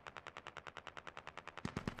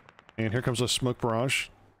 And here comes a smoke barrage.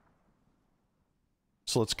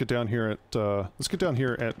 So let's get down here at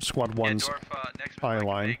Squad 1's eye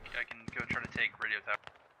line. I can go try to take radio tower.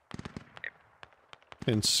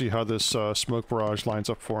 And see how this smoke barrage lines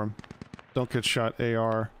up for him. Don't get shot,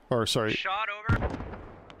 AR. Or, sorry. Shot over.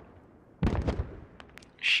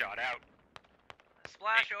 Shot out.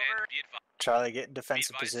 Splash over. Charlie, get in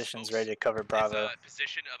defensive positions, ready to cover Bravo.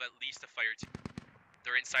 Position of at least a fire team.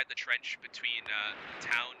 They're inside the trench between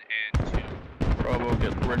town and 2. Bravo,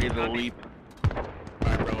 get ready to leap.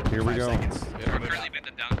 Alright, Bravo, here we go. We're currently been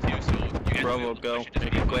down 2, so Bravo, go.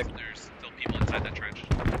 Make it quick. There's still people inside that trench.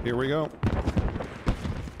 Here we go.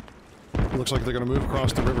 Looks like they're going to move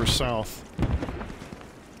across the river south.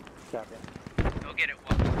 Go get it.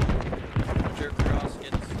 One. Jerk across,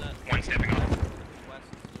 get set. One stepping off.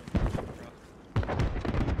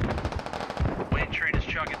 Wayne train is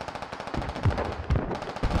chugging.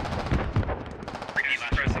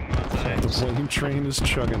 The Wayne train is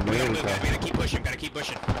chugging. There we go. Gotta keep pushing, gotta keep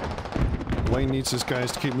pushing. Wayne needs his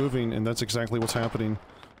guys to keep moving, and that's exactly what's happening.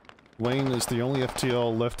 Wayne is the only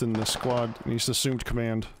FTL left in the squad, and he's assumed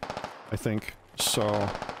command, I think. So...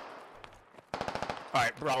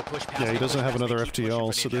 Alright, Bravo, push past. Yeah, he doesn't have another keep pushing FTL,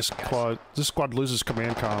 for so the this squad loses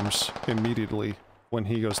command comms immediately when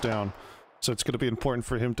he goes down. So it's going to be important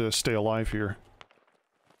for him to stay alive here.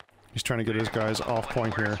 He's trying to get his guys off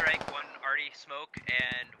point here. Strike, one arty smoke,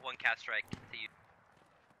 and one cast strike to you.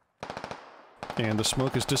 And the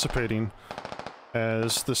smoke is dissipating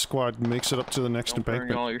as the squad makes it up to the next Don't burn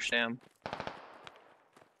embankment. all your SAM.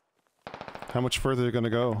 How much further they're going to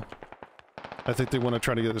go? I think they want to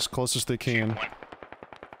try to get as close as they can.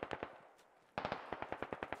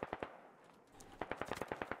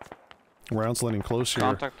 Rounds landing close here.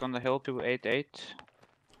 Contact on the hill to 88.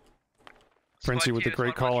 Frenzy with the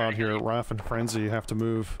great call out here. Raph and Frenzy have to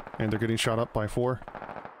move, and they're getting shot up by 4.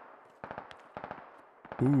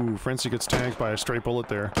 Ooh, Frenzy gets tagged by a stray bullet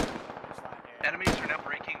there. Enemies are now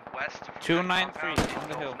breaking west. 293 on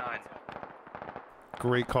the hill.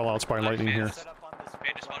 Great call outs by Lightning here. Man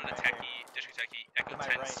just wanted a techie, district techie, Echo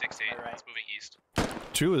 1068. It's moving east.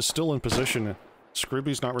 2 is still in position.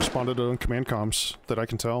 Scribby's not responded to command comms, that I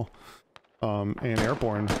can tell. And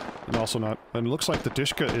Airborne, and also not. And it looks like the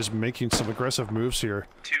Dishka is making some aggressive moves here.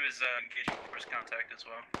 2 is engaging force contact as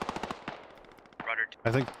well. Rudder.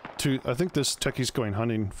 I think this techie's going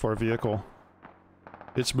hunting for a vehicle.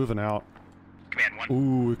 It's moving out. Command 1.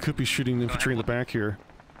 Ooh, it could be shooting infantry in the back here.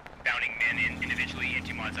 Bounding men in individually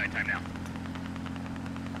into mod side time now.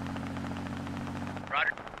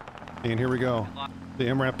 Rudder. And here we go. The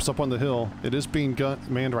MRAP's up on the hill. It is being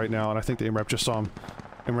manned right now, and I think the MRAP just saw him.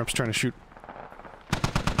 MRAP's trying to shoot.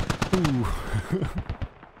 Ooh.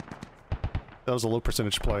 That was a low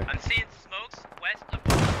percentage play. I'm seeing smokes west of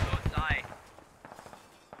both eye.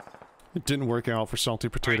 It didn't work out for Salty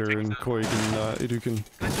Potato and Koig and Idukin.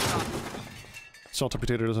 Salty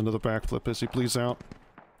Potato does another backflip as he bleeds out.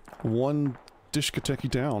 1 Dishkateki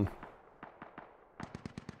down.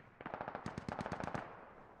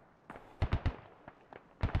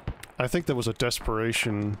 I think that was a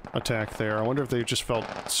desperation attack there. I wonder if they just felt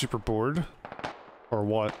super bored, or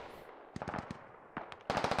what.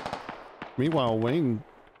 Meanwhile, Wayne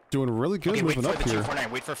doing really good Okay, moving wait up for the here.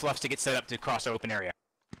 249. Wait for Fluffs to get set up to cross the open area.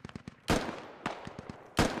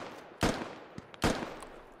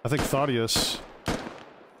 I think Thaddeus...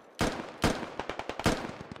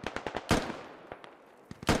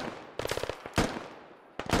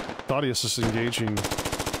 Thaddeus is engaging.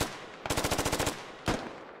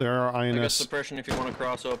 There are I got INS suppression if you want to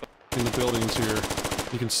cross open. in the buildings here.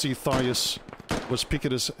 You can see Thaddeus was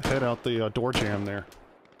peeking his head out the door jamb there.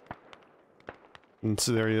 And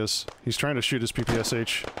so there he is. He's trying to shoot his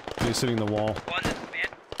PPSH, and he's hitting the wall. One, this is man.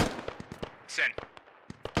 Send.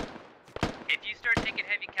 If you start taking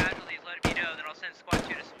heavy casualties, let me know, then I'll send squad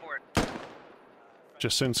 2 to support.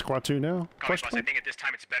 Just send Squad 2 now? Copy, boss. I think at this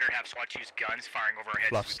time it's better to have SWAT 2's guns firing over our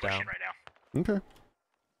heads as we push in right now. Okay.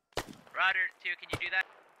 Roger, 2, can you do that?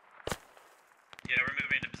 Yeah, we're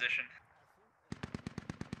moving into position.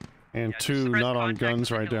 And Yeah, 2 suppress not on contact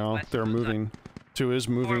guns with right the now. west They're of the moving. 2 is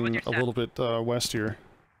moving your a little bit west here.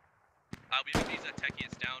 We think these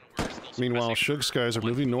techie is down. We're still Meanwhile, Shug's guys are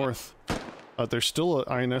moving north. There's still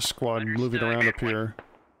an INS squad moving around up here.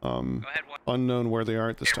 Unknown where they are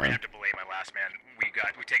at this We're gonna time. have to belay my last man.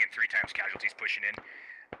 We've taken 3 times casualties pushing in.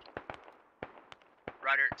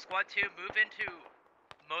 Roger, squad 2, move into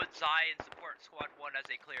mode Xi and support squad 1 as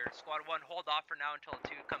they clear. Squad 1, hold off for now until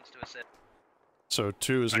 2 comes to assist. So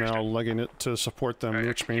 2 is now legging it to support them,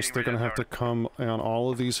 which means they're going to have to come on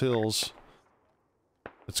all of these hills.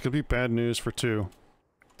 It's going to be bad news for 2.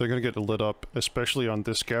 They're going to get lit up, especially on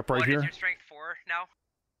this gap right here. What is your strength 4 now?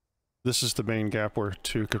 This is the main gap where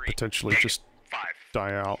 2 could potentially just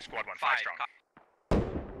die out. Squad 1, 5 strong.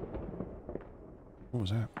 What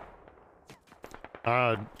was that?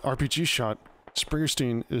 RPG shot.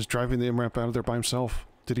 Springerstein is driving the MRAP out of there by himself.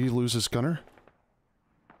 Did he lose his gunner?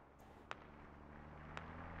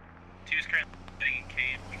 2's currently getting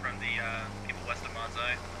engaged from the people west of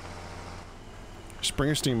Monzai.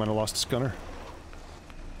 Springerstein might have lost his gunner.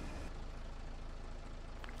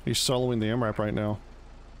 He's soloing the MRAP right now.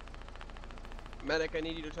 Medic, I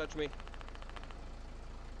need you to touch me.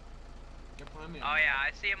 behind me. Oh yeah,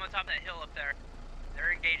 I see him on top of that hill up there.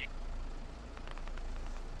 They're engaging.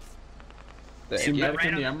 See, Yeah, medic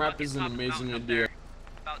in the right on the MRAP is an fucking amazing mountain up idea. there.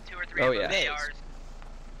 About 2 or 3 Oh, of yeah. those It is. ARs.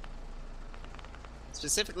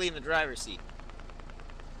 Specifically in the driver's seat.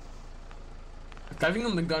 Diving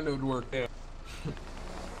on the gun would work there.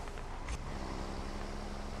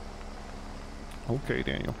 Okay,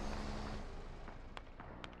 Daniel.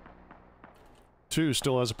 2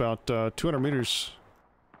 still has about 200 meters,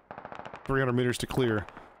 300 meters to clear.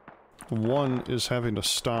 1 is having to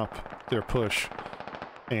stop their push.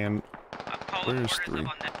 And where's 3?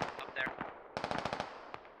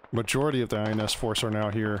 Majority of the INS force are now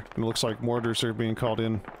here, and it looks like mortars are being called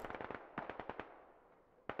in.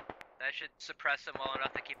 That should suppress them well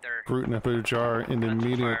enough to keep their... Groot and Abujar in the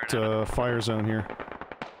immediate fire zone here.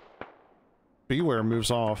 Beware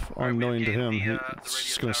moves off, unknowing to him.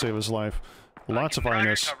 He's going to save his life. Lots of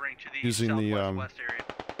INS using the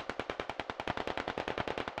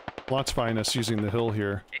lots of INS using the hill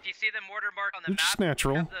here. If you see the mortar mark on the Which is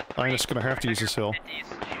natural. INS going to have to use this hill.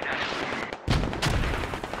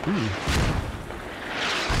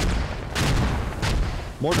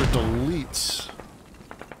 Mortar deletes.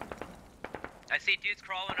 I see dudes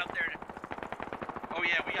crawling up there. Oh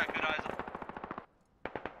yeah, we got good eyes.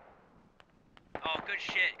 Oh, good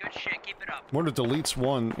shit, keep it up. Mortar deletes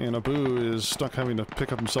 1, and Abu is stuck having to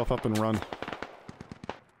pick up himself up and run.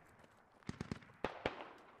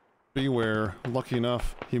 Beware, lucky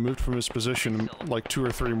enough, he moved from his position, like 2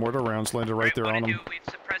 or 3 mortar rounds landed right there on him. We've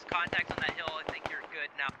suppressed contacts on that hill, I think you're good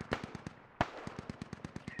now.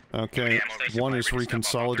 Okay, 1 is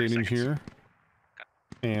reconsolidating here,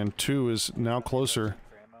 and 2 is now closer.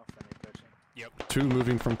 2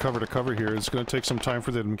 moving from cover to cover here. It's going to take some time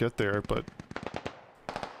for them to get there, but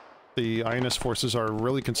the INS forces are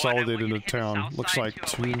really consolidated into town. Looks like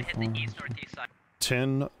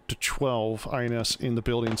 10 to 12 INS in the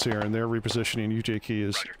buildings here, and they're repositioning. UJ Key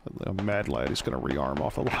is a mad lad. He's going to rearm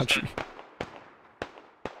off of Logi.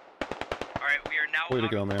 Alright, we are now Way to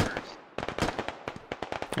go, man.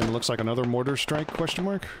 And it looks like another mortar strike, question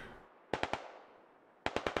mark?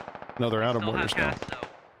 No, they're out of mortars now.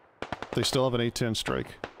 They still have an A-10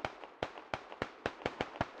 strike.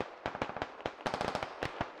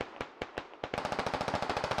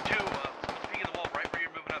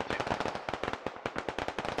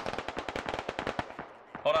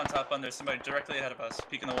 Hold on, top one. There's somebody directly ahead of us,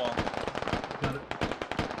 peeking the wall. Got it.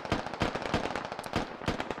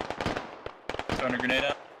 Throwing a grenade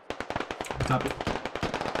out. Copy.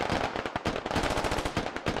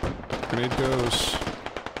 Grenade goes.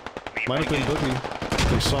 Might have been Boogie.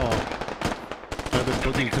 They saw. Might have been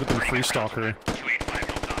Boogie, could have been Freestalker.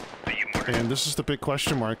 And this is the big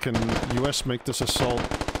question mark. Can US make this assault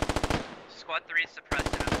Squad 3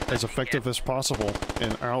 suppressed as effective as possible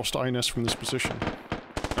and oust INS from this position?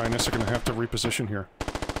 INS are going to have to reposition here.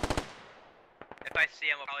 If I see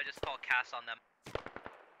him, I'll probably just call CAS on them.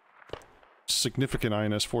 Significant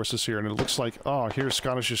INS forces here, and it looks like, oh, here's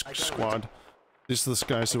Scottish's squad. These are the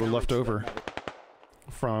guys that were left over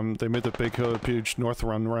from, they made the big, huge north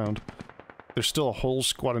run round. There's still a whole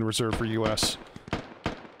squad in reserve for US.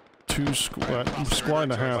 Squad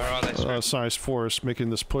and a half size force making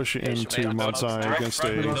this push into Modzai against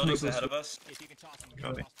a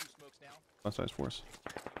size force.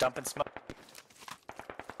 Dumping smoke.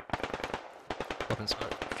 Dumping smoke.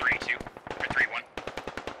 3-2 or 3-1.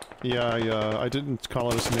 Yeah, I didn't call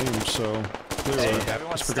out his name, so clearly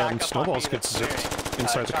he's forgotten Snowballs gets zipped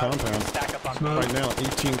inside the compound. Right now,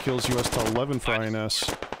 18 kills US to 11 for INS.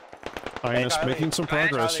 INS making some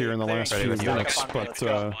progress here in the last few minutes, but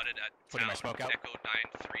putting my smoke out.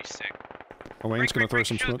 Wayne's gonna throw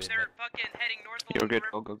some smokes. They're fucking heading north. You're good.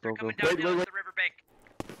 Go, go, go, go. Coming down the riverbank.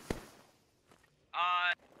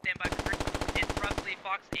 Stand by for three. It's roughly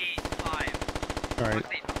Fox 8-5. Alright,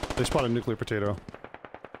 they spotted nuclear potato.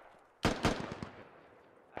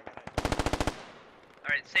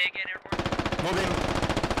 Alright, say again,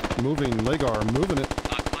 airborne. Moving, Legar, moving it.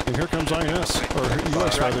 And here comes INS, or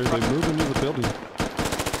US rather, they move into the building. 9-6.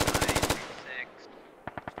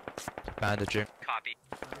 Bandager. Copy.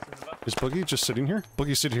 Is Boogie just sitting here?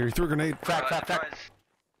 Boogie's sitting here, he threw a grenade.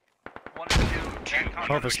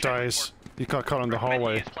 Harvest dies. He got caught in the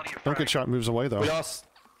hallway. Don't get shot, moves away though. We lost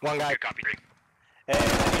one guy. Copy. Hey, I need a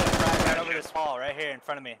frag right over this wall, right here in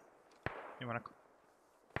front of me. You wanna?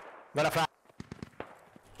 Got a frag.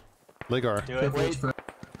 Legar. Do it. Wait.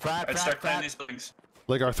 Frag, I'd start planting these buildings.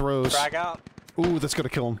 Legar throws. Frag out. Ooh, that's gonna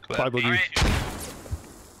kill him. Bye, Boogie.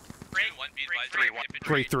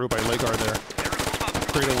 Great throw by Legar there.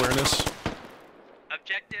 Great awareness.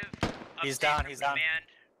 Objective. He's down, he's down. Command,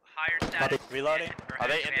 higher status. Reloading. Are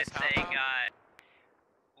they in this compound?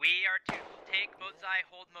 are to take Mozai,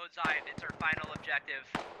 hold Mozai. It's our final objective.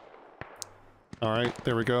 Alright,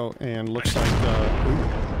 there we go. And looks like,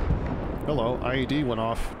 hello, IED went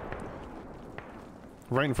off.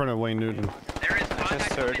 Right in front of Wayne Newton. There is I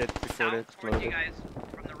just heard it before it exploded. you guys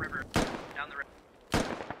from the river, down the river.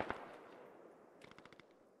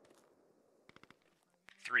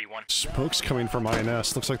 3-1. Smoke's coming from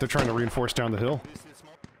INS. Looks like they're trying to reinforce down the hill.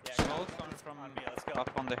 Smoke coming from up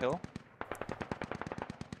on the hill.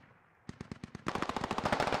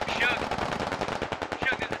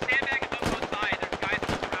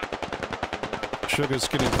 Sugar's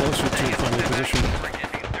getting closer to finding position. There's a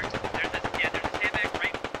sandbag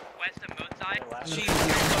right west of Mozai.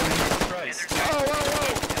 Jesus Christ. I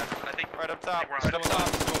think right up top. Right up top.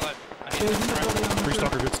 Still alive. Free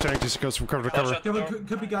Stalker gets tagged as he goes from cover to cover.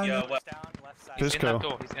 Could be guy in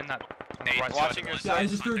Disco. He's in that door. On the Hey, right watching side. your I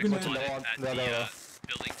just threw a grenade. building to the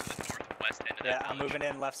northwest end of Yeah, that I'm moving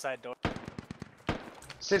in left side door.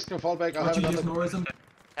 Cisco, fall back. I'll have another.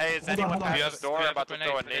 Hey, is Hold on, anyone hold on. at the door? I'm about to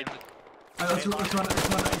throw a nade. Let's run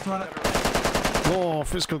it. Oh,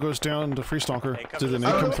 Fisco goes down to Free Stalker. Did the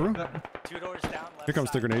nade come through? 2 doors down. Here comes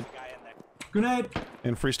the grenade. Grenade.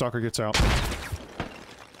 And Free Stalker gets out. I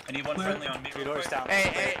need one friendly on me. 2 doors down.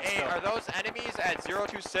 Hey, are those enemies at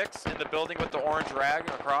 026 in the building with the orange rag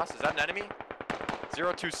across? Is that an enemy?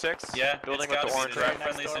 026? Yeah, building it's with the orange There's rag.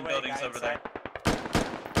 friendlies in buildings over there.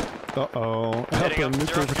 Uh-oh. Help Hitting a him.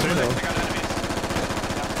 nuclear 026, potato. I got enemies.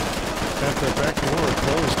 At the back door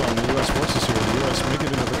closed on the U.S. forces here. The U.S. make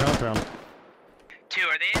it into the compound. 2,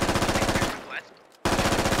 are they in the west?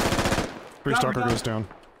 Free Stalker goes down.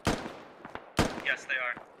 Yes, they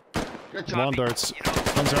are. Lawn darts.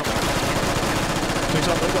 Comes out. Takes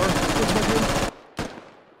out radar.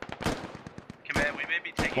 Command, we may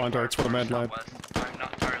be taking Lawn darts, what a mad lad. I'm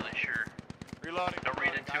not entirely sure. Reloading. Don't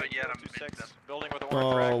read into it yet. I'm 026. Building with the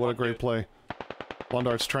orange rag. Oh, what a great play. Lawn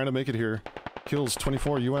darts trying to make it here. Kills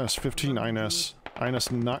 24 U.S., 15 INS.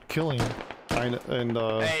 INS not killing. And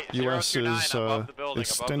U.S. is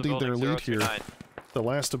extending their lead here. The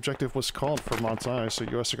last objective was called for Monsai, so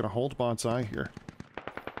U.S. are going to hold Monsai here.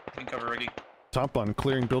 Can cover Riggy. Top Bun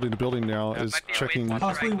clearing building to building now is checking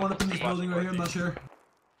Possibly one up in this building right here. I'm not sure.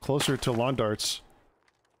 closer to lawn darts.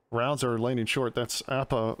 Rounds are landing short. That's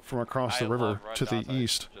Appa from across the river to the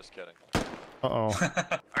east. Just kidding. Uh-oh.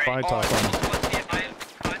 Bye, Top Bun.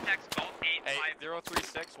 Hey,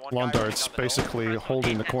 036, one Lawn guy darts down the hill. basically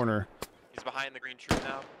holding the corner. He's behind the green tree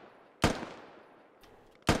now.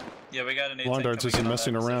 Yeah, we got an 8 Lawn darts isn't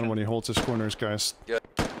messing around when he holds his corners, guys. Good.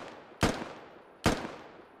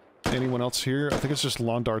 Anyone else here? I think it's just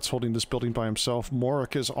Lawn darts holding this building by himself.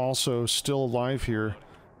 Morik is also still alive here.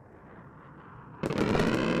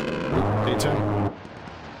 A10.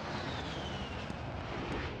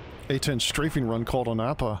 A10 strafing run called on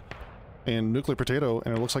Appa and Nuclear Potato,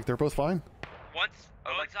 and it looks like they're both fine. Once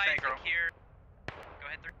Mozai is secure, go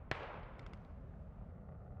ahead through.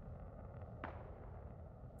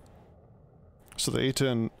 So the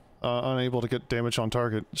A10 unable to get damage on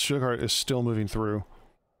target. Sugarheart is still moving through,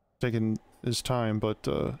 taking his time, but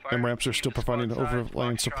MRAPs are still providing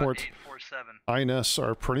overlaying support. INS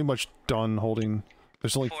are pretty much done holding.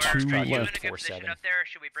 There's only 2 left.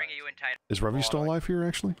 Is Revy still alive here,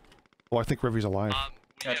 actually? Oh, I think Revy's alive.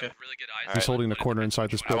 Gotcha. He's holding a corner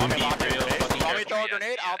inside this building. Want me to throw a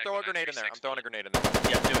grenade? I'll throw a grenade in there. I'm throwing a grenade in there.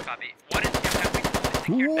 Yeah, do it. Copy. What is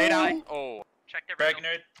your Nade out. Oh. Check their Frag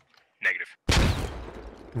grenade. Negative.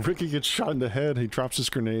 Ricky gets shot in the head. He drops his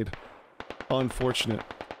grenade. Unfortunate.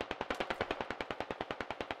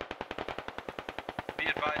 Be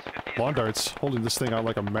advised, 50 Lawn darts holding this thing out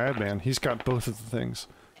like a madman. He's got both of the things.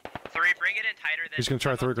 3, bring it in tighter than. He's gonna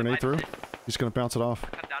try to throw a grenade through. He's gonna bounce it off.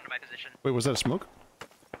 Come down to my position. Wait, was that a smoke?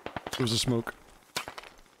 It was a smoke.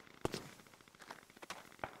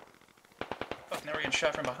 Fuck, now we're getting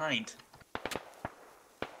shot from behind.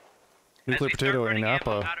 Nuclear Potato and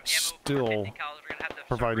Appa still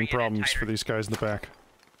providing problems for these guys in the back.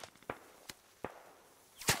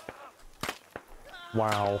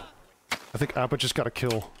 Wow. I think Appa just got a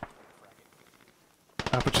kill.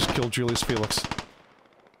 Appa just killed Julius Felix.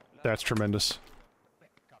 That's tremendous.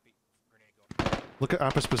 Look at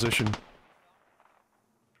Appa's position.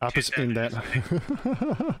 Appa's in that.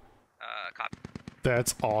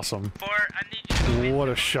 That's awesome. What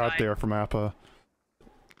a shot there from Appa.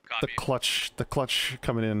 The clutch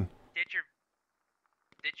coming in. Ditch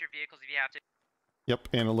your vehicles if you have to. Yep,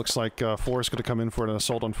 and it looks like 4 is going to come in for an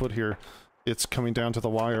assault on foot here. It's coming down to the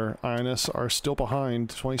wire. INS are still behind.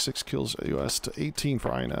 26 kills US to 18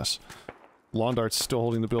 for INS. Lawn darts still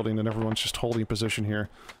holding the building, and everyone's just holding position here.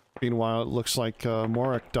 Meanwhile, it looks like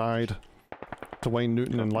Morik died to Wayne,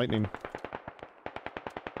 Newton, and Lightning.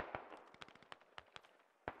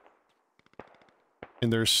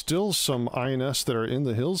 And there's still some INS that are in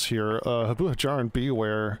the hills here. Habu Hajar and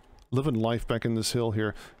Beware living life back in this hill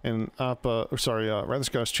here. And Rather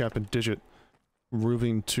Scott's Chap and Digit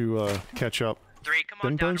moving to catch up.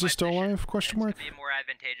 Ben Burns is still alive? Question mark? Be more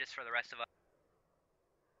advantageous for the rest of us.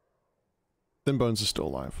 Then Bones is still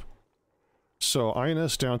alive. So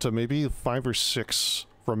INS down to maybe 5 or 6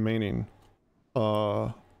 remaining.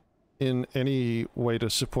 In any way to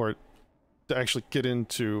support, to actually get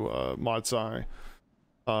into Mod's Eye.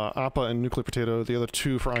 Appa and Nuclear Potato, the other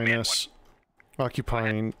 2 for INS,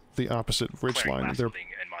 occupying the opposite ridge line. They're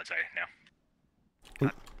in Mod's Eye now.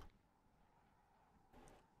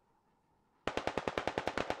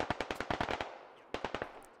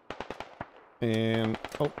 And,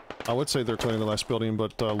 oh, I would say they're clearing the last building,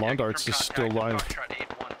 but Lawn Darts is still live. On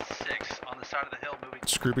the side of the hill, moving.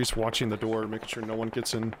 Scrooby's watching the door, making sure no one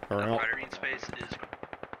gets in or out. Green space is.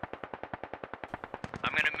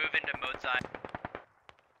 I'm gonna move into Mode's Eye.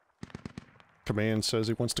 Command says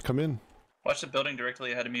he wants to come in. Watch the building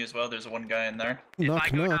directly ahead of me as well. There's one guy in there. Knock,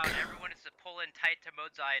 if I go knock. down, everyone is to pull in tight to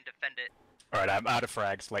Mode's Eye and defend it. Alright, I'm out of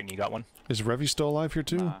frags. Lightning, you got one? Is Revy still alive here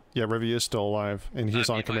too? Yeah, Revy is still alive, and he's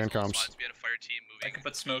on command comms. We had a fire team moving. I can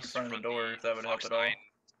put smoke in front of the door if that would help at all.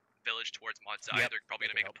 Village towards Mod's Eye. They're probably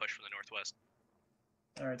gonna make a push from the northwest.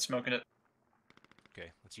 Alright, smoking it.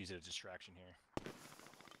 Okay, let's use it as a distraction here.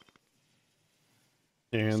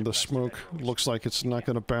 And the smoke looks like it's not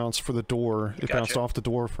going to bounce for the door. It bounced off the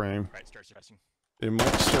door frame. Right, start suppressing. It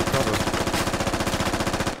might still cover.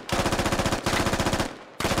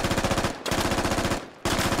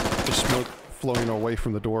 The smoke flowing away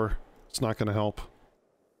from the door. It's not going to help.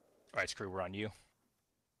 Alright, Screw, we're on you.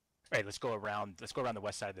 Alright, let's go around the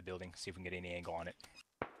west side of the building, see if we can get any angle on it.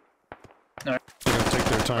 Alright. They're going to take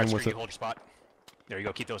their time Screw, with you it. hold your spot. There you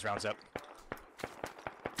go, keep those rounds up.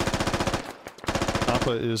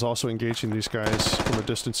 Appa is also engaging these guys from a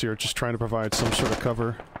distance here, just trying to provide some sort of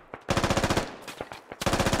cover.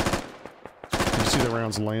 You see the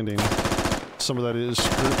rounds landing. Some of that is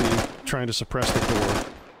Scrooby trying to suppress the door.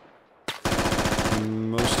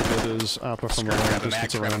 Most of it is Appa from a long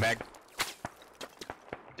distance around.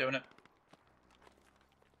 Doing it.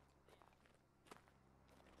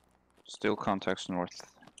 Still contacts north,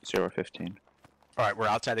 015. Alright, we're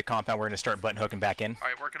outside the compound. We're going to start button hooking back in.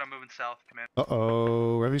 Alright, working on moving south, command.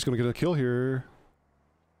 Uh-oh, Revy's going to get a kill here.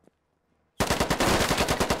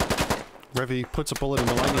 Revy puts a bullet in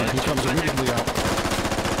the lightning. He comes immediately out.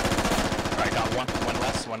 Alright, got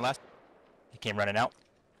one less. He came running out.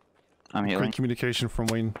 I'm healing. Great communication from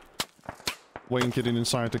Wayne. Wayne getting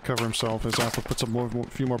inside to cover himself as Appa puts up a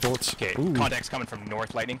few more bullets. Okay, Ooh. contact's coming from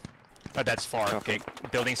north, Lightning. Oh, that's far. Okay,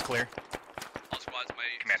 building's clear. All squads,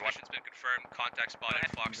 my position's been confirmed. Contact spotted,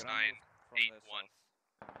 Fox 9,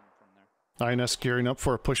 8-1. INS gearing up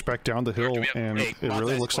for a push back down the hill, and it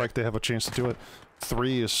really looks like they have a chance to do it.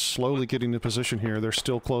 3 is slowly getting into position here. They're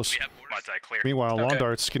still close. Meanwhile, Lawn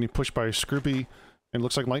Dart's getting pushed by Scrooby, and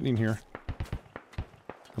looks like Lightning here.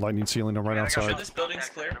 Lightning sealing them right outside. This building's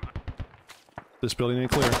clear. This building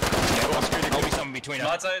ain't clear. Yeah, well, Screw, there could be something between us.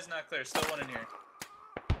 Mod's Eye is not clear. Still one in here.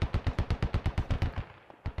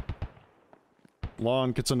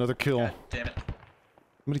 Lawn gets another kill. God damn it. How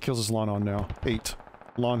many kills is Lawn on now? 8.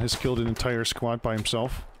 Lawn has killed an entire squad by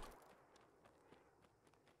himself.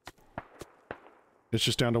 It's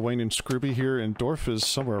just down to Wayne and Scrooby here, and Dorf is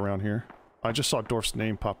somewhere around here. I just saw Dorf's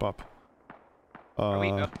name pop up. So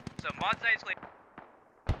Mod's Eye is clear.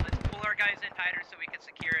 Let's pull our guys in tighter so we can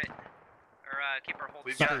secure it. Or keep our hold.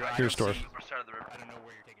 Here's Dorf. I don't know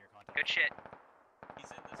where you're taking your contact. Good shit.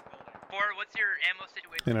 He's in this building. Ford, what's your ammo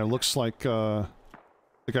situation? And it looks like the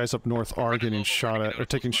guys up north are getting shot at, or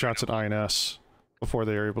taking shots at INS before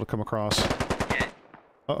they are able to come across.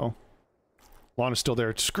 Uh-oh. Lawn is still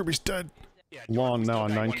there. Scrooby's dead. Yeah, Lawn now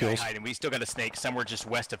on 9 kills. Hiding. We still got a snake somewhere just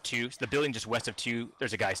west of 2. So the building just west of 2,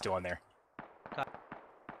 there's a guy still in there.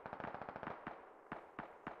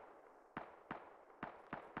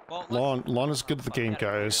 Well, Lawn is good at the game,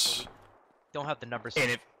 guys. Don't have the numbers.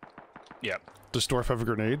 And yeah. Does Dorf have a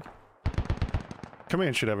grenade?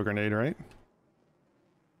 Command should have a grenade, right?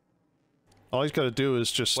 All he's got to do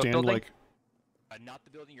is just stand like... Not the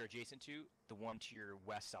building you're adjacent to, the one to your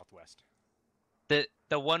west-southwest.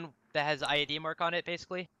 The one that has the IED mark on it,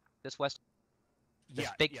 basically? This west? This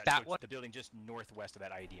big fat one? The building just northwest of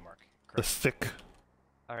that IED mark. Correct. The thick...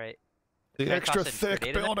 Alright. The extra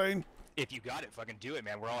thick building! If you got it, fucking do it,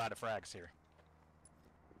 man. We're all out of frags here.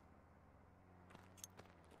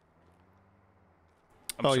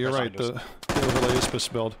 Oh, you're right. The overlay is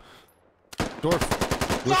misspelled.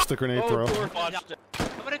 Dorf. Whips the grenade throw. I'm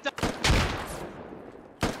gonna die.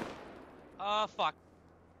 Oh fuck.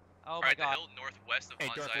 Oh my god. The hill northwest of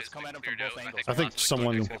Bonsai is come at him cleared from out. both angles. I think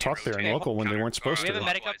someone talked there in local when they weren't supposed We have a to.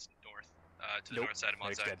 medic up. North, to the north side of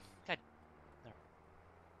Bonsai.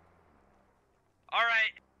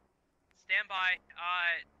 Alright. Stand by.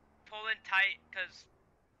 Pull in tight, because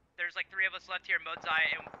there's like 3 of us left here in Mode's Eye,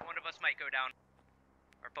 and one of us might go down.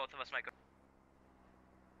 Or both of us might go.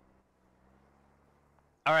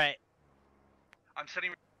 Alright. I'm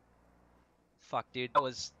setting. Fuck, dude. That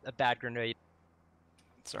was a bad grenade.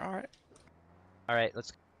 It's alright. Alright,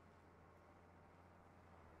 let's.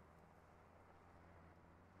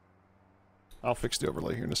 I'll fix the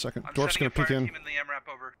overlay here in a second. I'm Dorf's sending gonna a peek fire in. team in the MRAP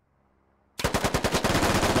over.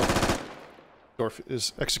 Dorf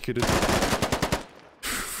is executed.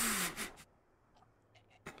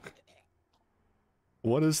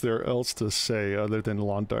 What is there else to say other than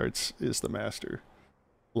Londarts is the master?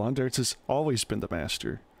 Londarts has always been the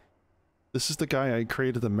master. This is the guy I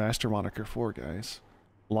created the master moniker for, guys.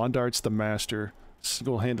 Londarts the master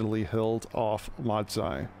single-handedly held off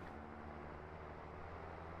Modzai.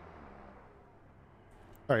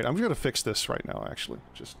 Alright, I'm gonna fix this right now, actually.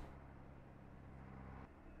 Just...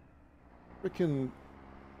 Frickin'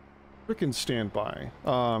 stand by.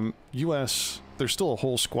 US, there's still a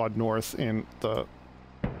whole squad north, and the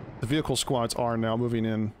vehicle squads are now moving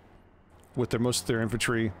in with most of their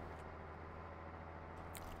infantry.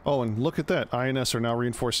 Oh, and look at that. INS are now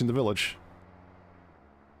reinforcing the village.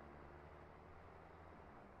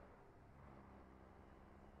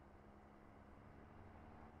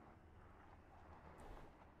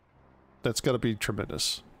 That's got to be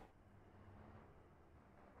tremendous.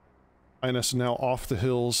 INS is now off the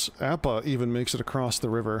hills. Appa even makes it across the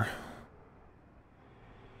river.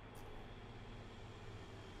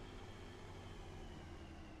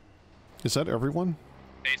 Is that everyone?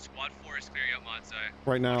 Hey, squad 4 is clearing out Modzai.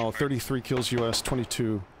 Right now, 33 kills US,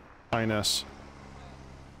 22 INS.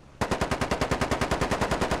 Did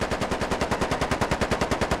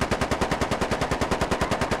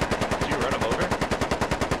you run him over?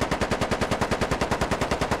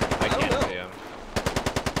 I can't see him.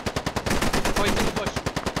 Oh, he's in the bush.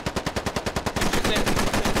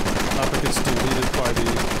 Appa gets deleted by the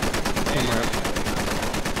MRAP.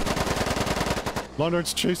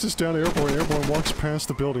 Londarts chases down Airborne. Airborne walks past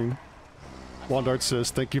the building. Londart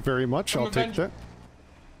says, "Thank you very much. I'll take that."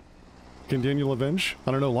 Can Daniel avenge?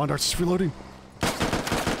 I don't know. Londarts is reloading.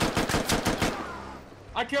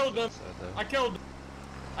 I killed him. I killed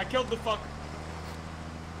the fuck.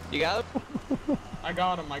 You got him? I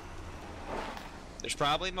got him, Mike. There's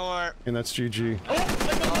probably more. And that's GG.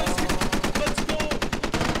 Let's go.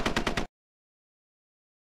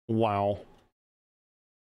 Wow.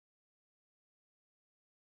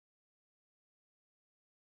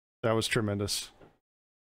 That was tremendous.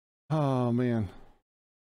 Oh, man.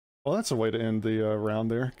 Well, that's a way to end the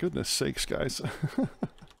round there. Goodness sakes, guys.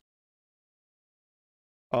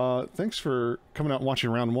 Thanks for coming out and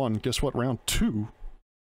watching round 1. Guess what? Round 2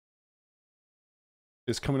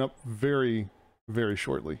 is coming up very, very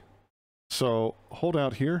shortly. So hold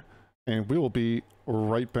out here, and we will be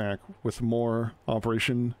right back with more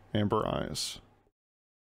Operation Amber Eyes.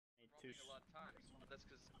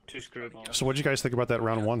 So what did you guys think about that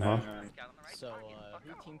round 1, huh?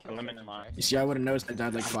 You see, I would have noticed I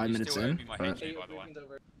died like 5 minutes in. But...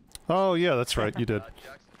 Oh yeah, that's right, you did.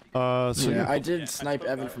 So yeah, I did snipe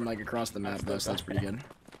Evan from like across the map though, so that's pretty good.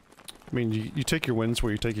 I mean, you take your wins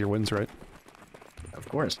where you take your wins, right? Of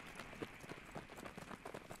course.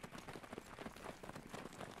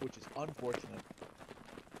 Which is unfortunate.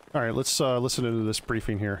 Alright, let's listen into this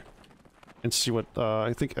briefing here. And see what,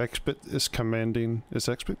 I think Expit is commanding. Is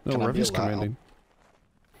Expit? No, Revy's commanding.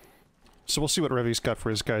 So we'll see what Revy's got for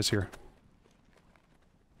his guys here.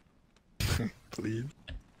 Please.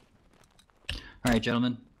 Alright,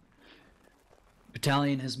 gentlemen.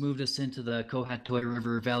 Battalion has moved us into the Kohat-Toy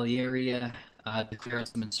River Valley area to clear out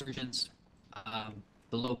some insurgents.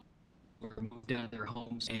 The locals were moved out of their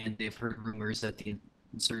homes, and they've heard rumors that the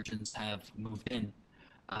insurgents have moved in.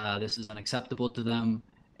 This is unacceptable to them,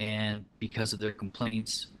 and because of their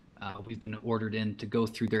complaints, we've been ordered in to go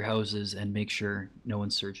through their houses and make sure no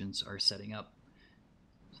insurgents are setting up.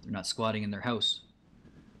 So they're not squatting in their house.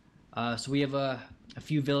 So we have a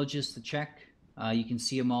few villages to check. You can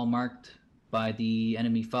see them all marked by the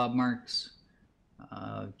enemy fob marks.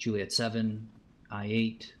 Juliet 7,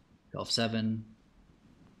 I-8, Golf 7,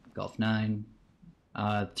 Golf 9,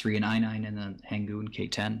 3 and I-9, and then Hangu and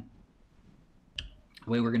K-10. The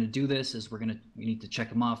way we're going to do this is we need to check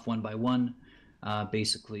them off one by one,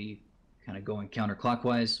 basically kind of going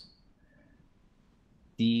counterclockwise.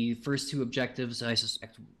 The first two objectives, I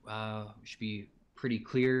suspect, should be pretty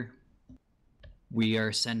clear. We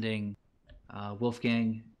are sending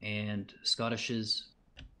Wolfgang and Scottish's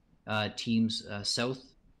teams south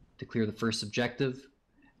to clear the first objective,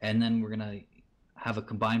 and then we're going to have a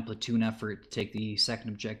combined platoon effort to take the second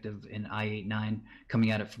objective in I-89,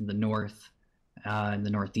 coming at it from the north and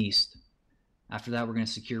the northeast. After that, we're going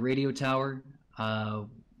to secure radio tower. We're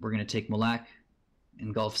going to take Malak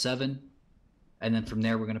and Gulf 7, and then from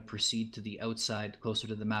there we're going to proceed to the outside, closer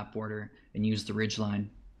to the map border, and use the ridgeline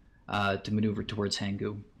to maneuver towards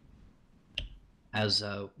Hanggu. As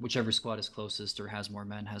whichever squad is closest or has more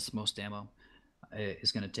men, has the most ammo,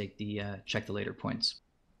 is going to take the check the later points.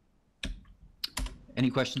 Any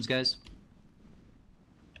questions, guys?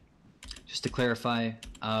 Just to clarify,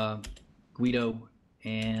 Guido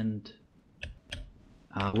and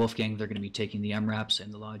Wolfgang, they're going to be taking the MRAPs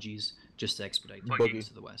and the Lodgies just to expedite the gains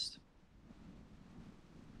to the west.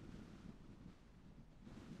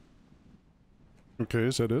 Okay,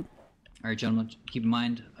 is that it? All right, gentlemen, keep in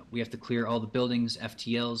mind, we have to clear all the buildings,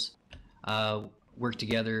 FTLs, work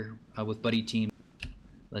together with buddy team.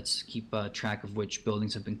 Let's keep track of which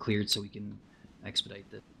buildings have been cleared so we can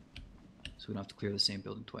expedite this, so we don't have to clear the same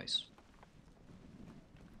building twice.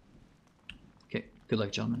 Okay, good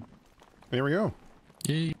luck, gentlemen. There we go.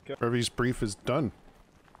 Yay. Revy's brief is done.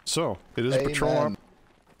 So, it is a patrol op.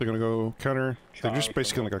 They're gonna go counter. They're just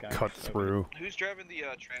basically gonna cut through. Who's driving the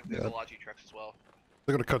the Logi trucks as well?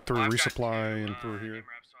 They're gonna cut through, resupply, and through here.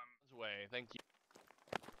 Way. Thank you.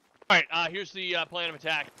 All right, here's the plan of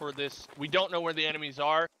attack for this. We don't know where the enemies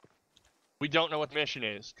are. We don't know what the mission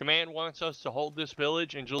is. Command wants us to hold this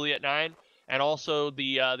village in Juliet 9, and also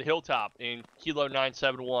the hilltop in Kilo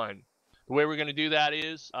 971. The way we're going to do that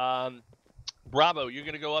is, Bravo, you're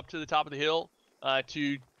going to go up to the top of the hill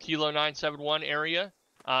to Kilo 971 area,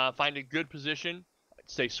 find a good position,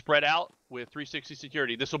 stay spread out with 360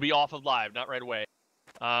 security. This will be off of live, not right away.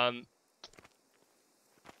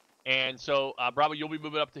 And so, Bravo, you'll be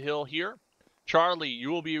moving up the hill here. Charlie,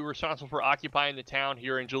 you will be responsible for occupying the town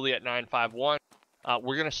here in Juliet 951.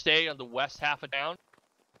 We're going to stay on the west half of town.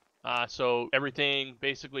 So everything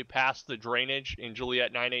basically past the drainage in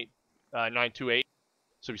Juliet 928.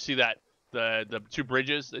 So you see that the two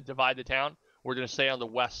bridges that divide the town. We're going to stay on the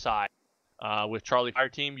west side. With Charlie Fire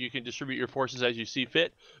Team, you can distribute your forces as you see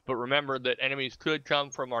fit. But remember that enemies could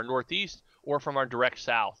come from our northeast or from our direct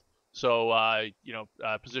south. So,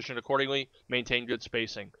 position accordingly, maintain good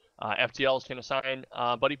spacing. FTLs can assign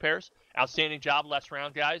buddy pairs. Outstanding job last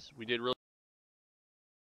round, guys. We did really.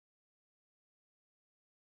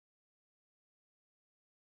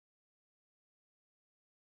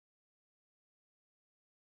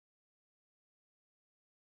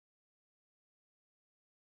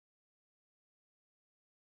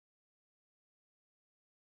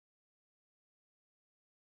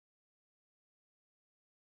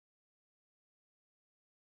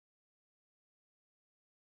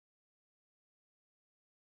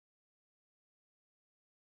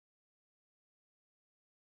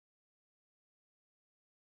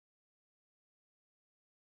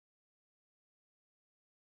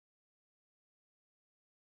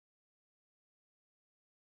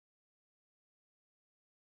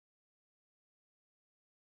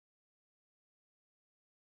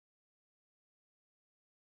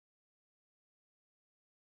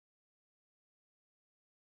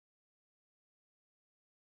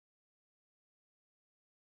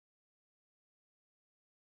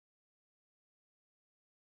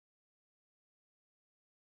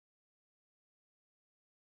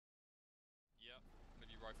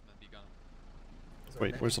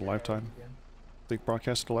 Wait, where's the live time? They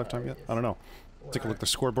broadcasted the live time yet? I don't know. Take a look at the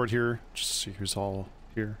scoreboard here, just to see who's all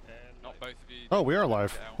here. Not both of you. Oh, we are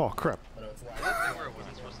live. Oh, crap.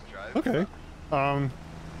 Okay.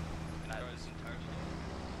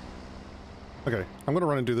 Okay, I'm gonna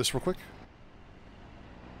run and do this real quick.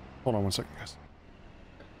 Hold on one second, guys.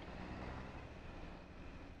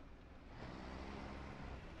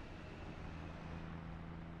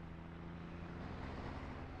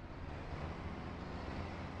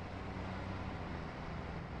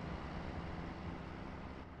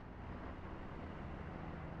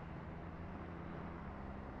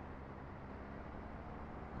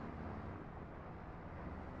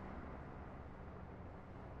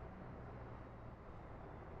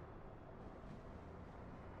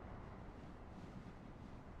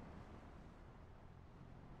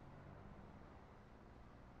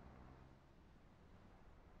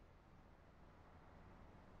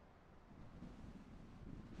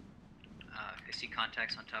 I see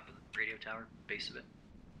contacts on top of the radio tower, base of it.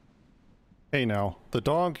 Hey now, the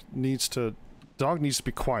dog needs to Dog needs to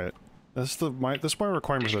be quiet. That's my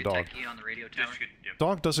requirement for the dog. On the radio tower.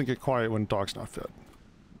 Dog doesn't get quiet when dog's not fed.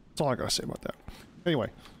 That's all I gotta say about that. Anyway,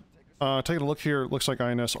 taking a look here, it looks like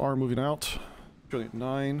INS are moving out. Juliet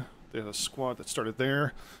 9, they have a squad that started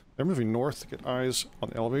there. They're moving north to get eyes on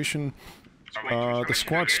the elevation. The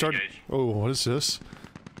squad started... Oh, what is this?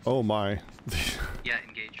 Oh my. Yeah,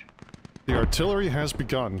 engage. The artillery has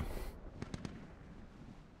begun.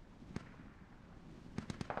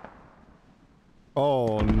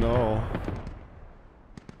 Oh no.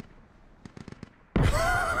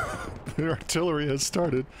 The artillery has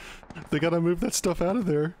started. They gotta move that stuff out of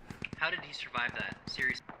there. How did he survive that?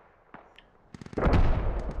 Seriously.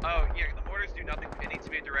 Oh, yeah, the mortars do nothing. It needs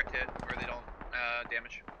to be a direct hit, or they don't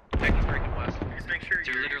damage. Technically breaking west. Just make sure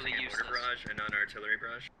They're you're literally using a mortar useless. barrage and not an artillery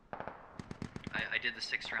barrage. I did the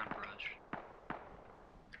 6-round barrage.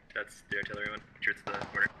 That's the artillery one. Sure, it's the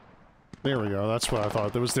mortar. There we go, that's what I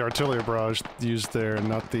thought. There was the artillery barrage used there, and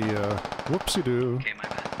not the, whoopsie-doo. Okay, my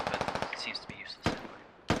bad, but it seems to be useless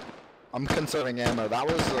anyway. I'm conserving ammo. That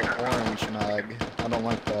was an orange mag. I don't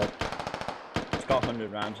like that. It's got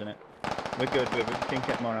 100 rounds in it. We're good, we can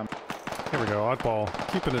get more ammo. Here we go, oddball.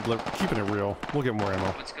 Keeping it real. We'll get more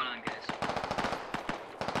ammo. What's going on, guys?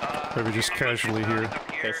 Maybe just casually here.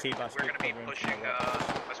 They see us. We're gonna be pushing,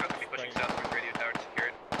 let's go be pushing south towards radio tower to secure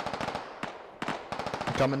it.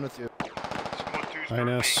 I'm coming with you.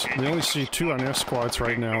 INS. We only see 2 INS squads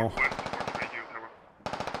right now.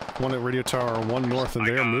 One at radio tower, one north, and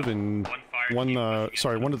they're moving. One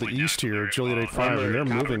to the east here, Juliet 85, and they're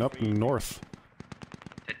moving up north.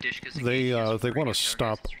 They want to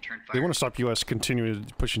stop. They want to stop U.S. continuing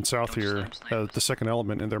pushing south here at the second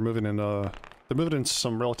element, and they're moving in. They're moving in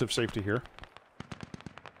some relative safety here.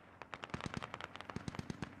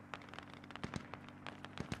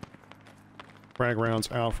 Frag rounds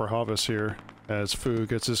out for Havas here as Fu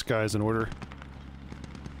gets his guys in order.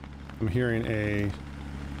 I'm hearing a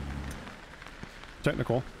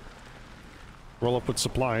technical roll up with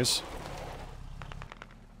supplies.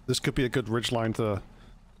 This could be a good ridgeline to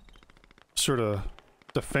sort of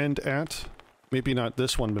defend at. Maybe not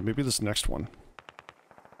this one, but maybe this next one.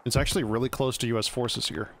 It's actually really close to U.S. forces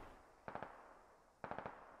here.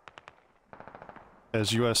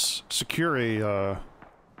 As U.S. secure a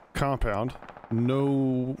compound,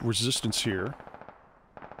 no resistance here.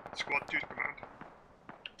 Squad 2 to command.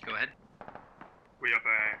 Go ahead. We have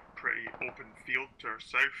a pretty open field to our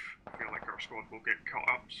south. I feel like our squad will get caught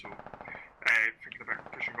up, so thinking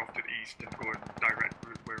about pushing off to the east and going direct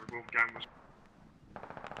route where Wolfgang was.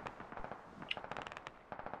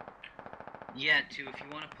 Yeah, if you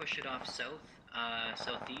want to push it off south,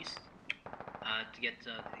 southeast, to get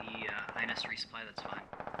the INS resupply, that's fine.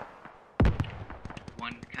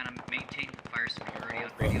 One, kind of maintain the fire superiority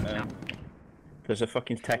on radio tower. There's a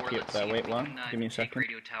fucking techie up there. Wait, one. Give me a take second.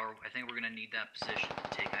 radio tower. I think we're gonna need that position to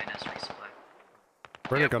take INS resupply.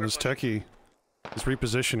 Reddick on his techie is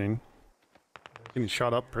repositioning. Getting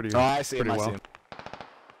shot up pretty, I see him, pretty I well. see him.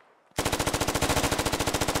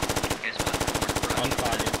 On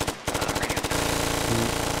target.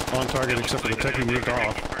 On target, except for the techie moved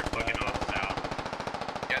off.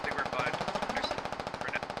 Yeah, I think we're fine.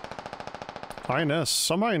 INS,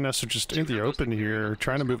 some INS are just in the open here,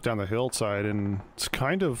 trying to move down the hillside, and it's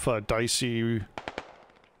kind of dicey.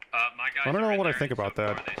 I don't know what I think about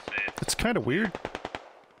that. It's kind of weird.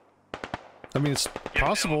 I mean, it's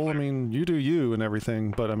possible, I mean, you do you and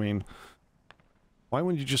everything, but I mean, why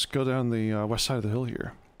wouldn't you just go down the west side of the hill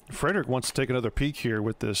here? Frederick wants to take another peek here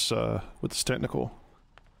with this technical.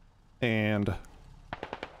 And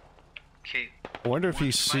okay, I wonder if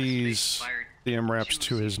he sees the MRAPs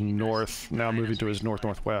to his north, now moving to his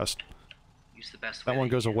north-northwest. That one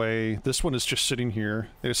goes away. This one is just sitting here.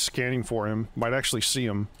 They're scanning for him. Might actually see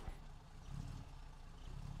him.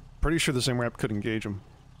 Pretty sure this MRAP could engage him.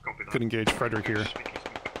 Could engage Frederick here.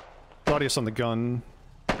 Thaddeus on the gun,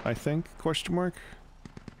 I think, question mark?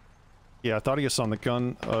 Yeah, Thaddeus on the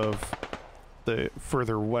gun of the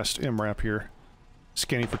further west MRAP here.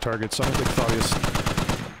 Scanning for targets. I don't think Thaddeus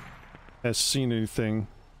has seen anything.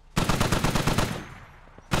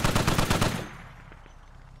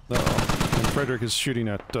 Uh-oh. And Frederick is shooting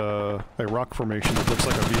at a rock formation that looks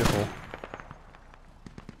like a vehicle.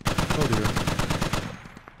 Oh dear.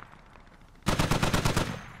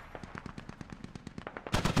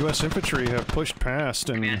 U.S. infantry have pushed past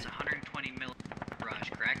and... Command, it's 120 mil barrage,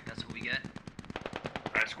 correct? That's what we get?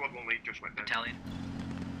 Squad 1 lead just went down. Battalion.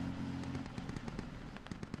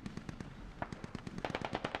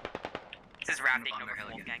 This is Rafting over for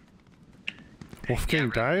Wolfgang. Wolfgang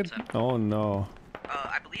died? Oh no.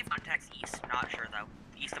 I believe contacts east, not sure though.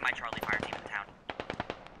 East of my Charlie fire team in town.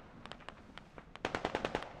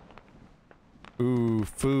 Ooh,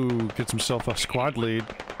 Foo gets himself a squad lead.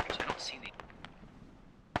 I don't see the.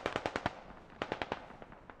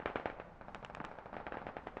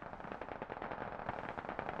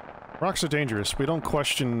 Rocks are dangerous. We don't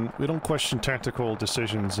question tactical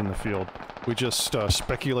decisions in the field. We just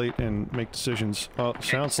speculate and make decisions.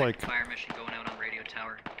 Sounds like Fire mission going out on radio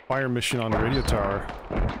tower. fire mission on the radio tower.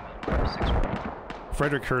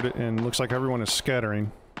 Frederick heard it and looks like everyone is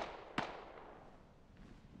scattering.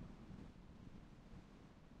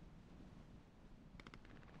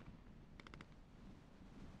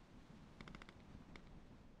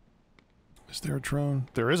 Is there a drone?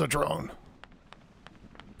 There is a drone!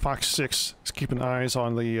 Fox 6 is keeping eyes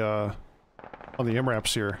on the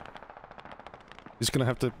MRAPs here. He's gonna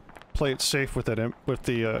have to play it safe with that with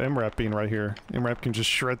the MRAP being right here. MRAP can just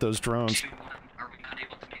shred those drones. Are we not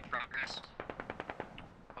able to make progress?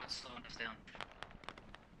 What's slowing us down?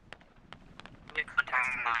 We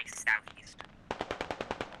contact my southeast.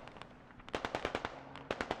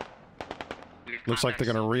 Looks like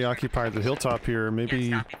they're gonna reoccupy the hilltop here.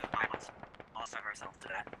 Maybe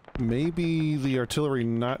the artillery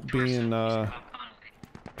not being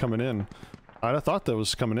coming in. I'd have thought that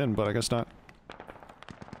was coming in, but I guess not.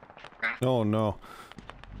 Oh no.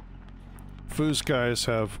 Foo's guys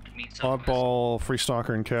have Oddball,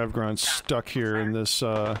 Freestalker, and Cavgrunt stuck here in this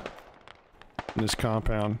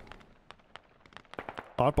compound.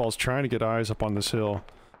 Oddball's trying to get eyes up on this hill.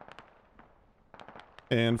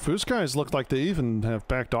 And Foo's guys look like they even have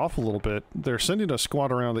backed off a little bit. They're sending a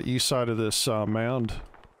squad around the east side of this mound.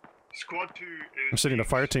 Squad 2 is... I'm sending a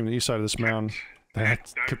fire team to the east side of this mound.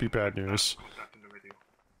 That could be bad news.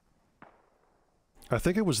 I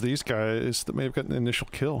think it was these guys that may have gotten the initial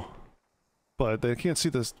kill. But they can't see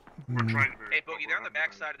this... Hey Boogie, they're on the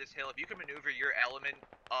back side of this hill. If you can maneuver your element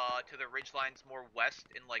to the ridge lines more west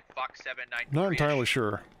in like Fox 7, 9, Not entirely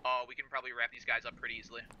sure. we can probably wrap these guys up pretty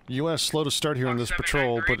easily. U.S. slow to start here on this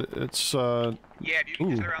patrol, but it's Yeah, if you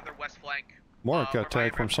can get around their west flank. Mark got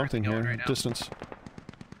tagged from something here, right now. distance.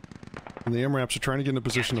 And the MRAPs are trying to get in a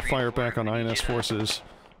position to fire back on INS forces.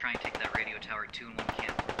 Try and take that radio tower 2 and 1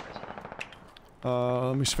 camp.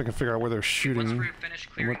 Let me see if I can figure out where they're shooting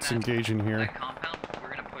and what's engaging here. Compound, we're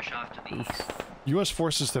gonna push off to the east. U.S.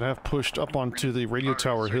 forces that have pushed up onto the radio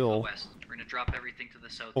tower hill, We're gonna drop everything to the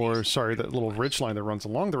southeast. or sorry, that little ridge line that runs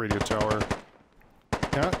along the radio tower,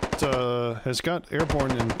 has got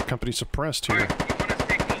Airborne and company suppressed here.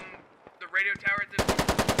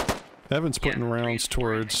 Evan's putting rounds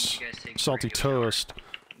towards Salty Toast.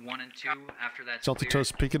 1 and 2 after that. Salty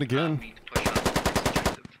Toast peeking again.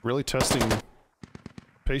 Really testing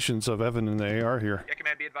patience of Evan and the AR here. Yeah,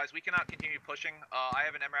 Command, be advised, we cannot continue pushing. I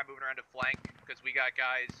have an MRAP moving around to flank, because we got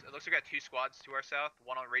guys, it looks like we got 2 squads to our south,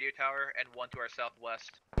 1 on radio tower, and 1 to our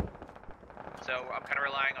southwest. So I'm kind of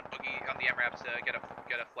relying on Boogie, on the MRAPs to get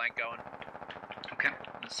a flank going. Okay,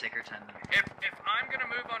 let's take our time then. If I'm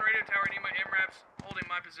gonna move on radio tower, I need my MRAPs holding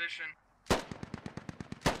my position.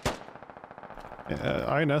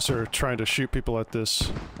 INS are trying to shoot people at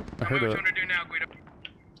this. I heard a...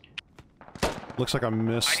 Looks like a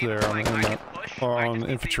miss there on the on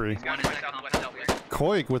infantry.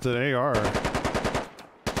 Koig with an AR.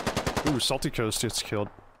 Ooh, Salty Coast gets killed.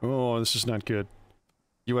 Oh, this is not good.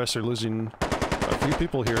 US are losing a few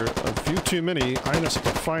people here. A few too many. INS up to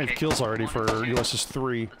 5 kills already for US's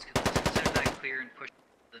 3.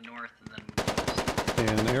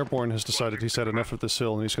 And Airborne has decided he's had enough of this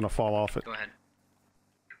hill and he's going to fall off it. Go ahead.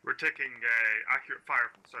 We're taking accurate fire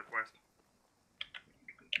from the southwest.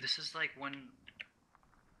 This is like one...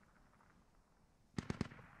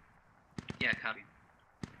 Yeah, copy.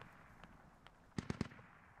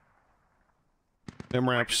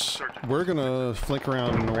 MRAPs, we're gonna flank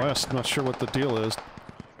around in the west. I'm not sure what the deal is.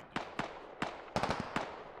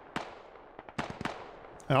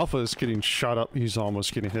 Alpha is getting shot up. He's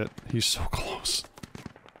almost getting hit. He's so close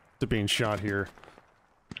to being shot here.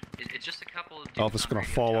 It's just a couple of Alpha's gonna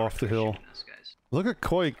fall off the hill. Look at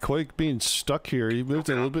Koig. Koig being stuck here. He moved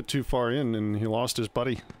a little bit too far in and he lost his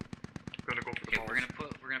buddy. We're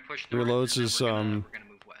gonna push Reloads his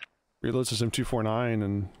reloads his M249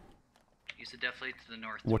 and use the deflate to the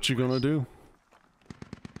north. what you gonna do?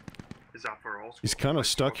 Is that for all? He's kind of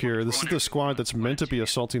stuck here. This is the squad that's meant to be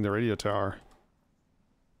assaulting the radio tower.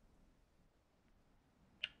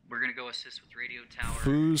 We're gonna go assist with radio tower.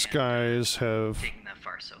 Foo's guys have taking that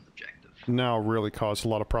far south objective. now really caused a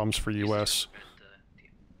lot of problems for US.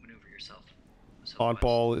 Maneuver yourself.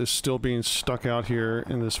 Oddball is still being stuck out here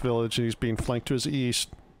in this village and he's being flanked to his east.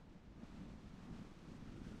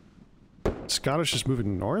 Scottish is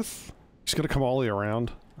moving north? He's gonna come all the way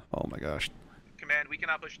around? Oh my gosh. Command, and we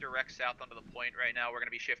cannot push direct south onto the point right now. We're going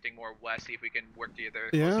to be shifting more west, see if we can work together.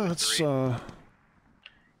 Yeah, it's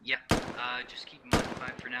Yeah, just keep in mind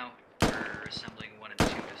 5 for now. We're assembling 1 and 2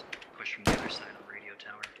 to push from the other side on radio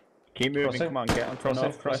tower. Keep moving, come on, get on to the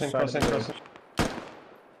northwest side of the building.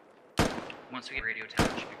 Once we get radio tower,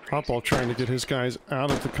 it should be pretty Hopball trying to get his guys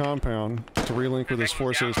out of the compound to relink with his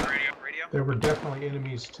forces. There were definitely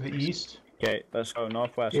enemies to the east. Okay, let's go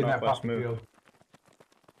northwest, in that northwest, poppy move. field.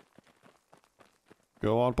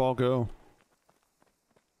 Go, Oddball, go.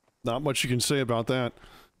 Not much you can say about that.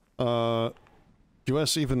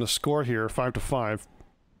 US even the score here, 5-5.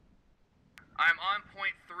 I'm on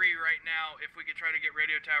point 3 right now. If we could try to get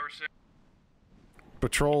radio tower soon.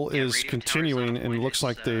 Patrol is continuing, and looks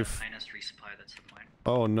like they've... resupply, that's the point.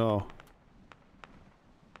 Oh no.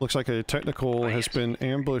 Looks like a technical has been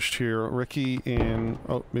ambushed here. Ricky and...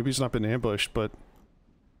 Oh, maybe he's not been ambushed, but...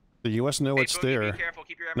 The US know it's there.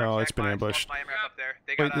 No, it's been ambushed.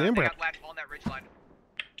 Wait, the MRAP.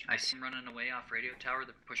 I see him running away off radio tower.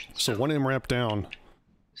 They're pushing So south. one MRAP down.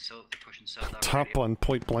 So they're pushing south. Top Bun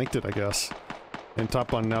point blanked it, I guess. And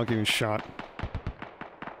Top Bun now getting shot.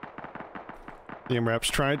 The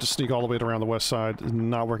MRAPs tried to sneak all the way around the west side.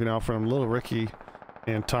 Not working out for him. Little Ricky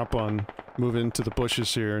and Top Bun move into the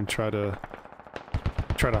bushes here and try to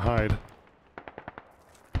hide.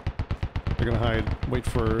 They're gonna hide, wait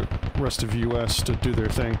for rest of US to do their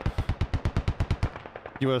thing.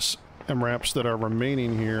 US MRAPs that are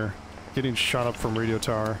remaining here, getting shot up from radio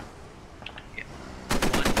tower.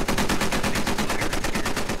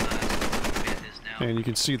 And you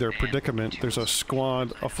can see their predicament. There's a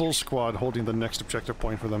squad, a full squad holding the next objective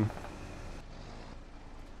point for them.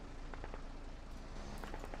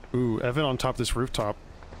 Ooh, Evan on top of this rooftop.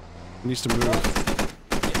 Needs to move.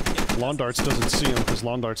 Lawn Darts doesn't see him because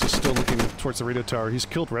Lawn Darts is still looking towards the radio tower. He's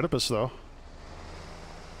killed Redipus though.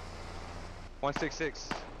 166.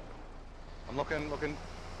 I'm looking. I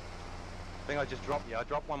think I just dropped. Yeah, I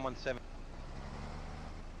dropped 117.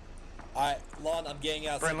 Alright, Lon, I'm getting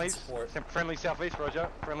out Friendlies. support. Friendly southeast, Roger.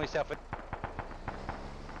 Friendly southeast.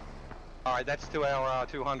 Alright, that's to our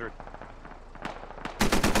 200.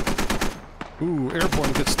 Ooh,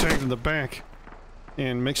 Airborne gets tagged in the back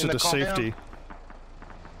and makes In it the to compound? safety.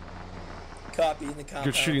 Copy in the compound.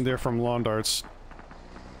 Good shooting there from Lawn Darts.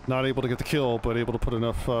 Not able to get the kill, but able to put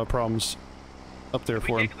enough problems up there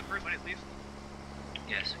for him. The first one at least?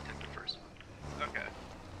 Yes, we took the first one. Okay.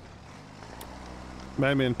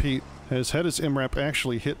 Madman Pete has had his MRAP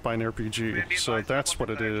actually hit by an RPG, so that's what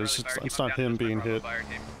it is. It's not him being hit.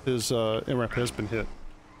 His MRAP has been hit.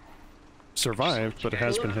 Survived, but it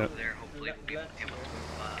has been hit.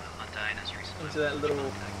 Into that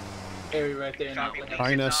little area right there.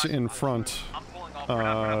 INS in front.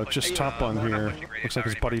 Just Top Bun here. Looks like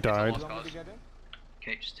his buddy died.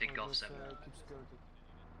 Okay, just take Golf 7.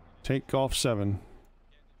 Take Golf 7.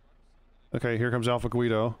 Okay, here comes Alpha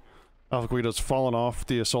Guido. Alpha Guido's fallen off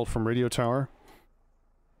the assault from radio tower.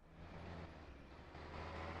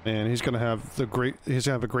 And he's gonna have a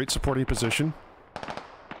great supporting position.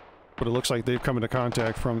 But it looks like they've come into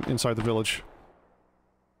contact from inside the village.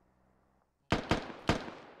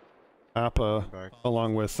 Appa,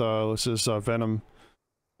 along with this is Venom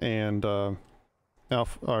and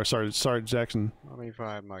Sergeant Jackson,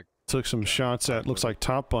 took some shots at looks like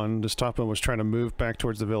Top Bun. This Top Bun was trying to move back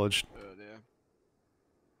towards the village.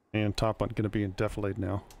 And Top Bun gonna be indefilated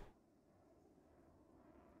now.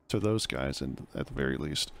 To those guys, and at the very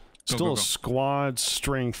least. Still a squad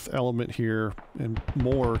strength element here, and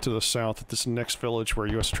more to the south at this next village where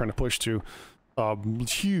US is trying to push to.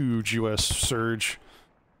 Huge US surge.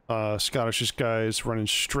 Scottish guys running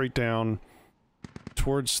straight down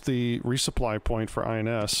towards the resupply point for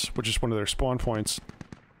INS, which is one of their spawn points.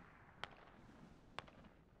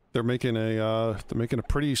 They're making a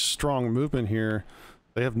pretty strong movement here.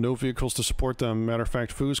 They have no vehicles to support them. Matter of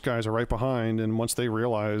fact, Foo's guys are right behind, and once they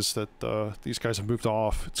realize that these guys have moved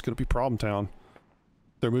off, it's going to be Problem Town.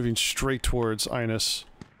 They're moving straight towards INS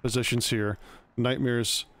positions here.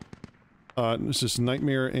 Nightmares. This is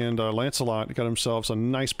Nightmare and Lancelot got themselves a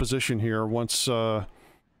nice position here once Bob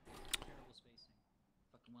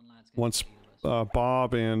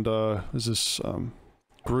and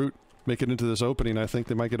Groot make it into this opening. I think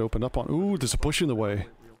they might get opened up on. Ooh, there's a bush in the way.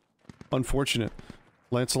 Unfortunate.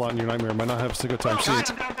 Lancelot and your Nightmare might not have a good time seeing it.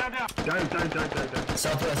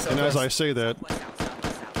 And as I say that,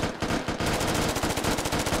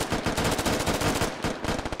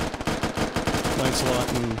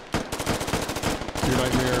 Lancelot and your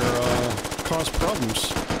Nightmare cause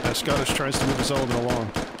problems as Scottish tries to move his element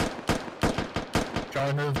along. Try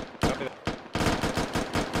to move.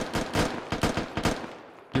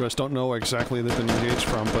 US don't know exactly they've been engaged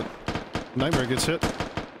from, but Nightmare gets hit.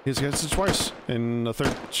 He gets it twice, and the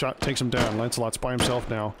third shot takes him down. Lancelot's by himself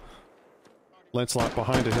now. Lancelot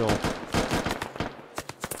behind a hill.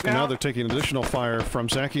 And now they're taking additional fire from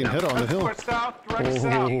Zaki and Hedda on the hill.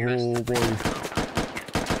 Oh boy.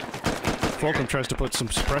 Fulcrum tries to put some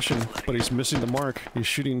suppression, but he's missing the mark. He's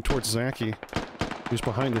shooting towards Zaki, who's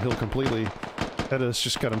behind the hill completely. Hedda's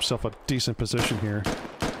just got himself a decent position here.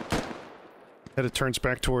 Hedda turns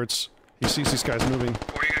back towards... He sees these guys moving.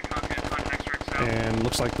 And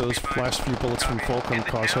looks like those last few bullets from Fulcrum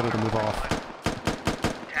cause Hedda to move off.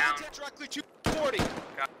 Directly 240.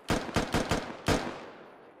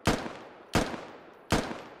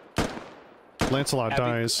 Lancelot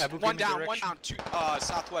dies. One down,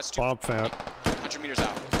 southwest. Bob Fat. 100 meters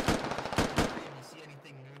out.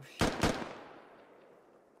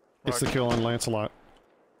 It's the kill on Lancelot.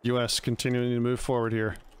 US continuing to move forward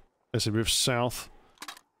here as it moves south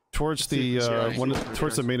towards the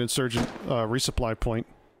towards the main insurgent resupply point.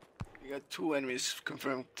 You got 2 enemies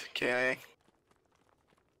confirmed KIA.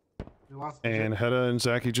 And Hedda and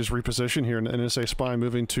Zaki just reposition here, and the NSA spy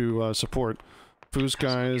moving to support. Foo's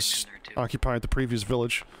guys occupied the previous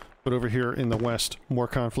village, but over here in the west, more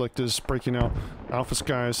conflict is breaking out. Alpha's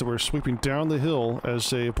guys that were sweeping down the hill as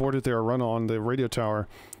they aborted their run on the radio tower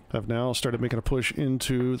have now started making a push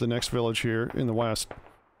into the next village here in the west.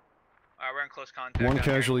 We're in close contact. One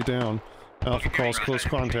casualty down. Alpha calls close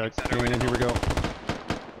contact, and here we go.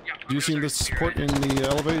 Do you see the support in the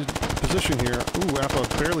elevated position here? Ooh,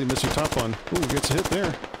 Alpha barely missing top one. Ooh, gets a hit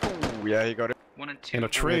there. Ooh, yeah, he got it. 1 and 2. And a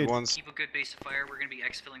trade. Keep a good base of fire. We're gonna be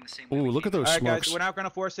exfilling the same way. Ooh, look at those smokes. Alright guys, we're not gonna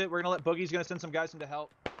force it. We're gonna let Boogie's gonna send some guys in to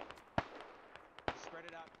help. Spread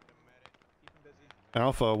it out. Keep him busy.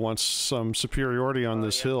 Alpha wants some superiority on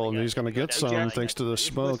this hill, and he's going to get some thanks to the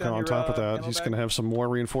smoke on top of that. He's going to have some more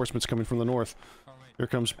reinforcements coming from the north. Here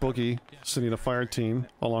comes Boogie, sending a fire team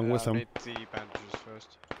along with him.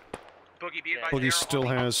 Boogie still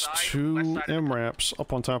has 2 MRAPs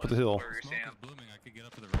up on top of the hill.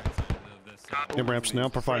 MRAPs now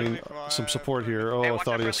providing some support here. Oh,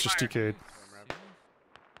 Thaddeus just TK'd.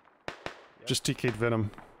 Just TK'd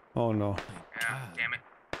Venom. Oh no. Yeah, damn it.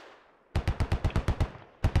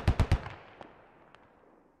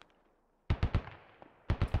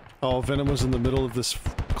 Oh, Venom was in the middle of this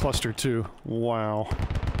cluster too. Wow.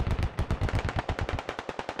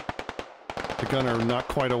 The gunner not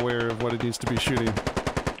quite aware of what it needs to be shooting.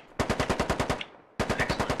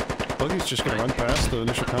 Boogie's just gonna run past the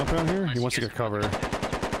initial compound here. He wants to get cover.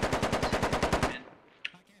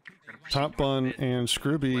 Top Bun and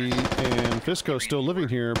Scrooby and Fisco still living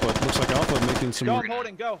here, but looks like Alpha making some... Go, I'm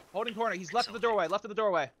holding, go. Holding corner. He's left of the doorway, left of the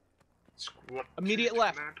doorway. Immediate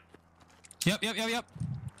left. Yep.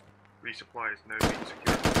 Resupply is now being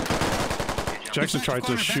secured. Jackson tried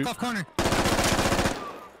to shoot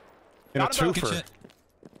in a twofer.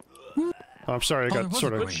 Oh, I'm sorry, I got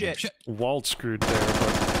sort of walled screwed there,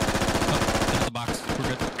 but... the box. We're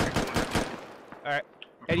good. Alright.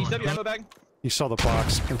 Eddie, step your ammo bag. He saw the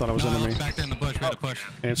box and thought I was enemy. Back there in the bush, we had to push.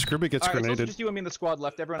 And Scrooby gets grenaded. So just you and me in the squad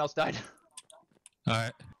left. Everyone else died.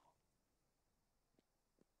 Alright.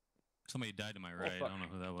 Somebody died to my right. I don't know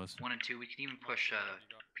who that was. 1 and 2. We can even push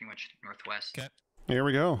pretty much northwest. Okay. Here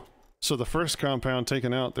we go. So the first compound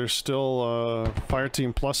taken out. There's still a fire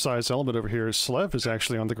team plus size element over here. Slev is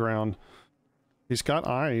actually on the ground. He's got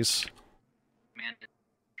eyes. Man.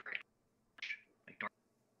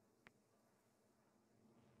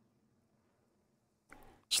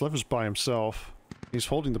 Slev is by himself. He's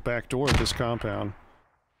holding the back door of this compound.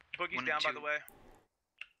 Boogie's down, by the way.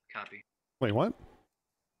 Copy. Wait, what?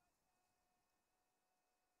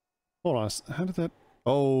 Hold on. How did that...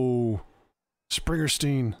 Oh.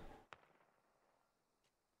 Springerstein.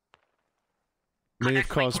 May have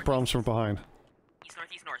caused problems from behind.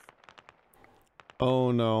 East north.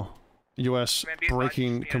 Oh no. US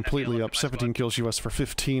breaking completely up. 17 kills US for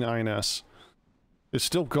 15 INS. It's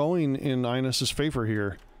still going in INS's favor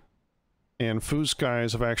here. And Foo's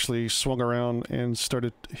guys have actually swung around and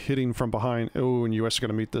started hitting from behind. Oh, and US are going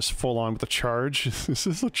to meet this full on with a charge. Is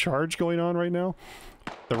this a charge going on right now?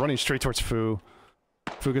 They're running straight towards Foo.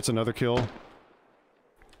 Foo gets another kill.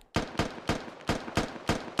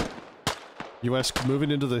 US moving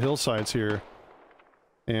into the hillsides here.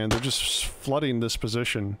 And they're just flooding this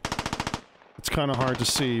position. It's kind of hard to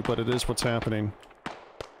see, but it is what's happening.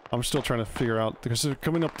 I'm still trying to figure out, because they're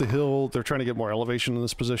coming up the hill, they're trying to get more elevation in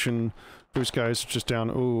this position. Those guys just down,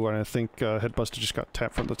 ooh, and I think Headbuster just got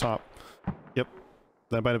tapped from the top. Yep,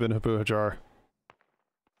 that might have been Habu Hajar.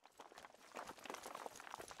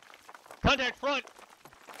 Contact front!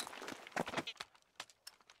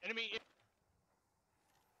 Enemy...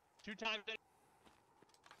 2 times.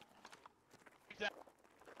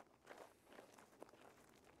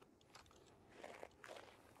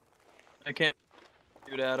 I can't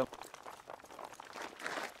shoot at him.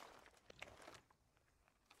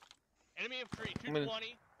 Enemy infantry,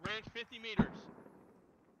 220, range 50 meters.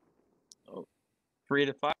 Oh, 3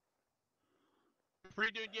 to 5.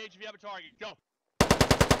 Free to engage if you have a target. Go.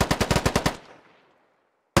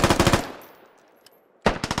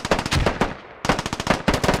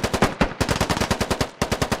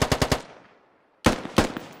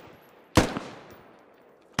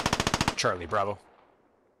 Charlie, Bravo.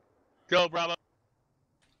 Go, Bravo.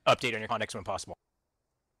 Update on your contacts when possible.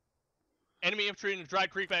 Enemy infantry in the Dry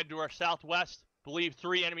Creek bed to our southwest. Believe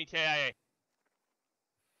 3 enemy KIA.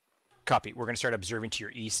 Copy. We're going to start observing to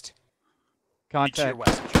your east. Contact. To your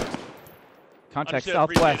west. Contact Understood,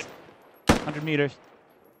 southwest. 100 meters.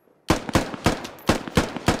 Get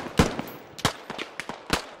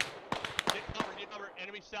cover.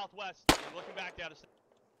 Enemy southwest. We're looking back down to.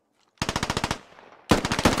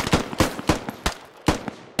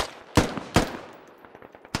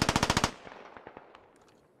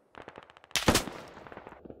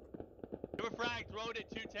 Give a frag. Throw it at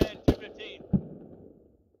 210, 215.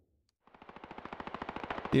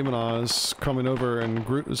 Demonaz coming over, and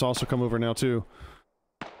Groot has also come over now too.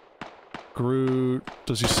 Groot,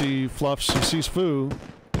 does he see Fluffs? He sees Foo.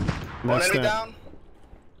 One enemy down.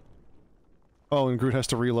 Oh, and Groot has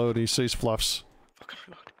to reload. He sees Fluffs.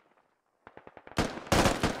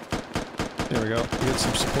 There we go. He gets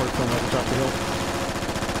some support from up the top of the hill.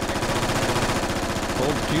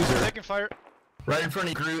 Old accuser. Taking fire. Right in front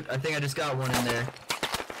of Groot. I think I just got one in there.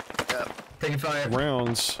 Yep. Taking fire.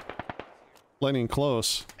 Rounds. Lightning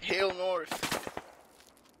close. Hill north.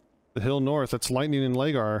 The hill north. That's Lightning and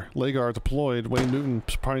Lagar. Lagar deployed. Wayne Newton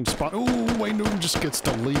trying to spot. Ooh, Wayne Newton just gets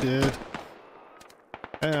deleted.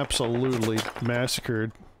 Absolutely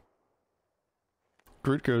massacred.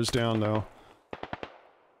 Groot goes down though.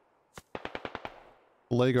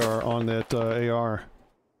 Lagar on that AR,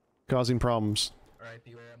 causing problems. Alright,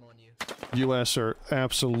 beware, I'm on you. US are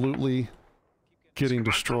absolutely getting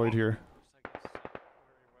destroyed here.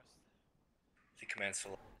 The command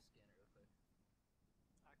select.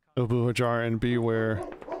 Abu Hajar and Beware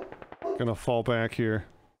gonna fall back here.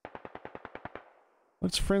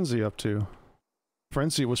 What's Frenzy up to?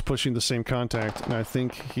 Frenzy was pushing the same contact, and I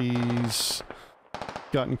think he's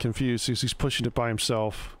gotten confused. He's pushing it by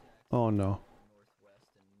himself. Oh no.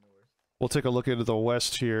 We'll take a look at the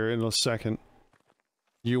west here in a second.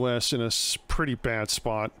 US in a pretty bad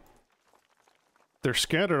spot. They're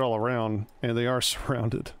scattered all around, and they are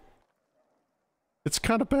surrounded. It's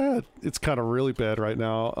kind of bad. It's kind of really bad right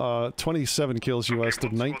now. 27 kills US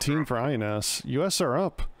to 19 for INS. US are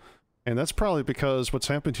up. And that's probably because what's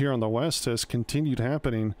happened here on the west has continued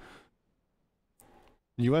happening.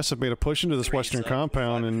 US have made a push into this western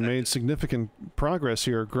compound and made significant progress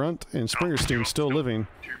here. Grunt and Springerstein still living.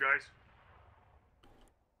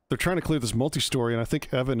 They're trying to clear this multi-story, and I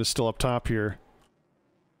think Evan is still up top here.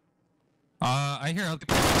 I hear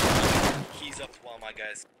He's up to one of my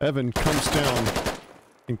guys. Evan comes down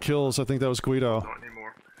and kills, I think that was Guido. Not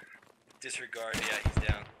anymore. Disregard, yeah, he's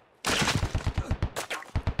down.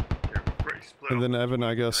 And then Evan,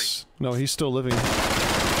 I guess... No, he's still living.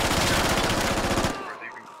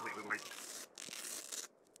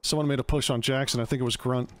 Someone made a push on Jackson, I think it was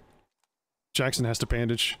Grunt. Jackson has to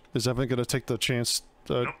bandage. Is Evan gonna take the chance,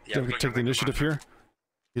 take the initiative here?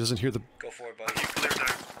 He doesn't hear the... Go for it, buddy. Have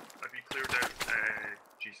you cleared out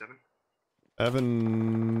G7?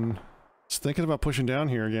 Evan is thinking about pushing down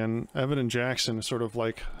here again. Evan and Jackson are sort of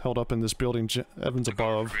like held up in this building. Evan's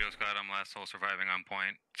above. Rio Scott, I'm last soul surviving on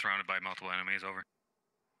point, surrounded by multiple enemies, over.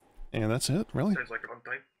 And that's it, really? Sounds like a on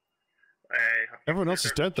time. Everyone else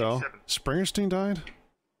is dead though. Springerstein died?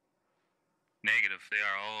 Negative, they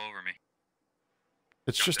are all over me.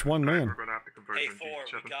 It's just one man. We're gonna have to convert Hey, them to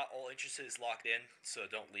 4, G7. we got all entrances locked in, so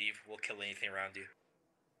don't leave. We'll kill anything around you.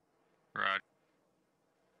 Right.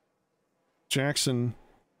 Jackson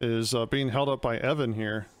is being held up by Evan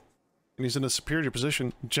here. And he's in a superior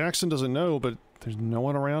position. Jackson doesn't know, but there's no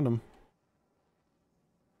one around him.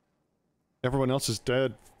 Everyone else is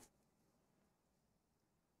dead.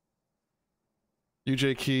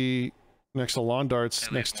 UJ Key next to lawn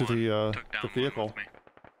darts, next to the vehicle.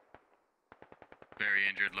 Very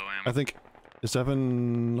injured, low ammo. I think, is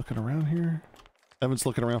Evan looking around here? Evan's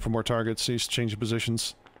looking around for more targets. He's changing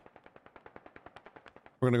positions.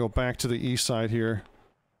 We're gonna go back to the east side here.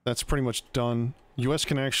 That's pretty much done. US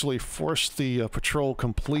can actually force the patrol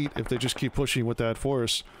complete if they just keep pushing with that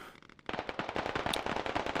force.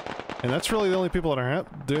 And that's really the only people that are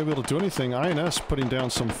able to do anything. INS putting down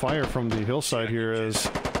some fire from the hillside here as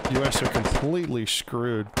US are completely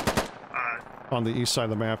screwed on the east side of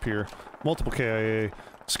the map here. Multiple KIA.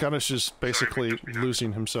 Scottish is basically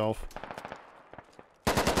losing himself.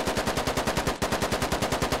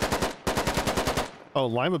 Oh,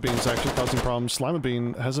 Lima Bean's actually causing problems. Lima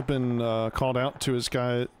Bean hasn't been called out to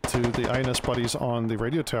the INS buddies on the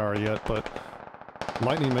radio tower yet, but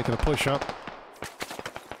Lightning making a push up.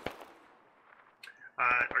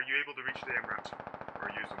 Are you able to reach the MRAPs or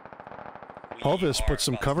use them? Hovis put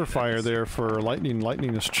some cover fire there for Lightning.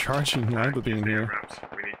 Lightning is charging Lima Bean here.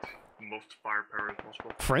 We need most firepower as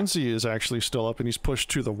possible. Frenzy is actually still up and he's pushed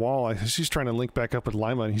to the wall. I think he's trying to link back up with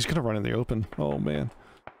Lima and he's gonna run in the open. Oh man.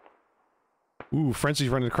 Ooh, Frenzy's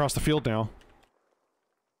running across the field now.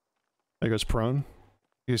 There goes prone.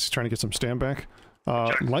 He's trying to get some stand back.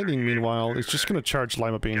 Lightning, meanwhile, is just gonna charge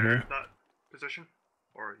Lima Bean here. That position?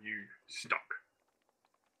 Or are you stuck?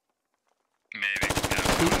 Maybe.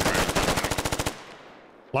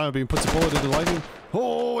 Lima Bean puts a bullet into Lightning.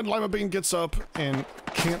 Oh, and Lima Bean gets up and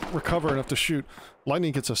can't recover enough to shoot.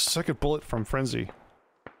 Lightning gets a second bullet from Frenzy.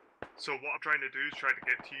 So what I'm trying to do is try to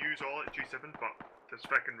get to use all at G7, but the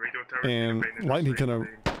spec and radio tower... And Lightning can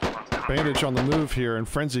bandage on the move here, and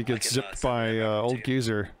Frenzy gets zipped by Old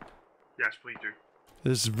Geezer. Yes, please do.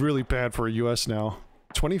 This is really bad for US now.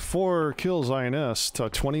 24 kills INS to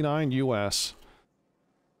 29 US.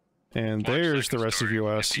 And there's the rest of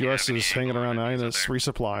US. US is hanging around INS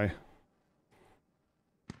resupply.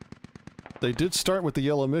 They did start with the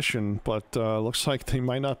yellow mission, but looks like they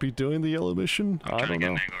might not be doing the yellow mission. I don't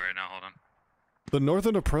know. The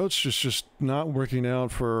northern approach is just not working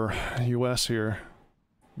out for US here.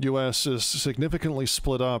 US is significantly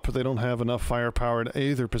split up. They don't have enough firepower at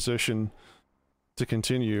either position to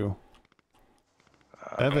continue.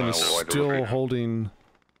 Evan is still holding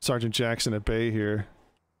Sergeant Jackson at bay here.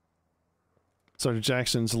 Sergeant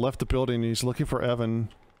Jackson's left the building. He's looking for Evan.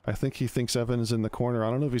 I think he thinks Evan is in the corner. I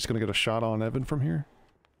don't know if he's going to get a shot on Evan from here.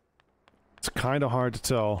 It's kind of hard to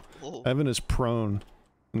tell. Evan is prone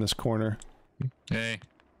in this corner. Hey.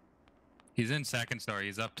 He's in second story.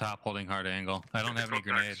 He's up top holding hard angle. I don't have any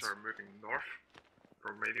grenades. Are moving north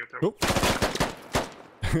from radio tower.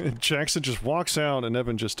 Nope. Jackson just walks out and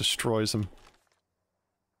Evan just destroys him.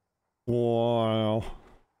 Wow.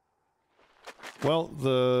 Well,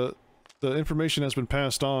 the information has been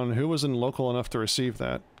passed on. Who wasn't local enough to receive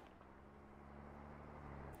that?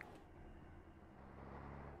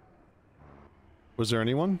 Was there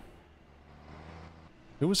anyone?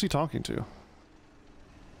 Who was he talking to?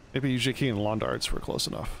 Maybe UJK and Londards were close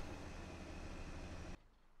enough.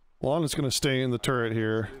 Lon is going to stay in the turret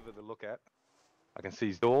here. Look at. I can see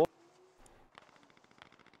his door.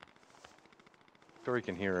 Sure he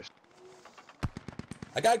can hear us.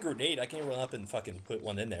 I got a grenade. I can run up and fucking put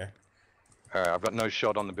one in there. Alright, I've got no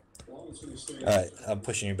shot on the building. Alright, I'm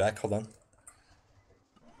pushing you back. Hold on.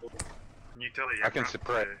 Can you tell the I can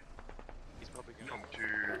suppress. He's probably going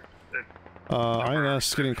to...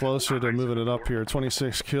 INS getting closer to moving it up here.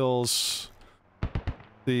 26 kills.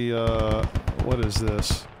 The, what is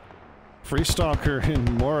this? Freestalker and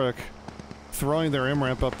Morik throwing their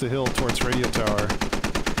MRAP up the hill towards radio tower.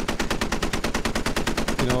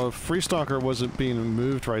 You know, if Freestalker wasn't being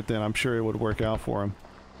moved right then, I'm sure it would work out for him.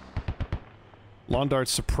 Londart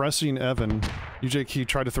suppressing Evan. UJK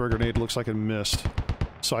tried to throw a grenade, looks like it missed.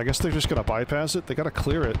 So I guess they're just gonna bypass it. They gotta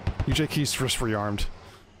clear it. UJK's just rearmed.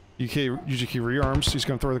 UJK rearms. He's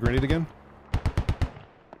gonna throw the grenade again.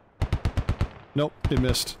 Nope, it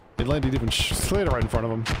missed. It landed even straight right in front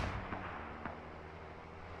of him.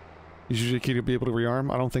 Is UJK to be able to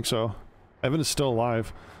rearm? I don't think so. Evan is still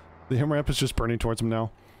alive. The MRAP is just burning towards him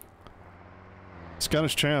now.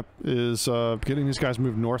 Scottish Champ is getting these guys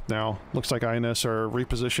moved north now. Looks like INS are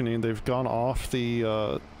repositioning. They've gone off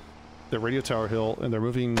the radio tower hill and they're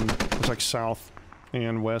moving, looks like south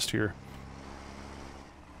and west here.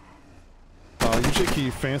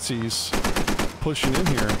 UJK fancies pushing in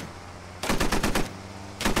here.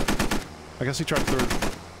 I guess he tried to throw.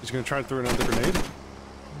 He's going to try to throw another grenade.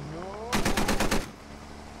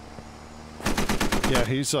 Yeah,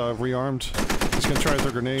 he's rearmed. He's going to try to throw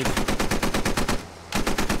a grenade.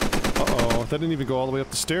 Uh-oh, that didn't even go all the way up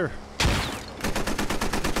the stair.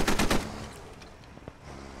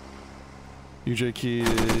 UJK,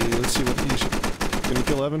 let's see what he's... Can he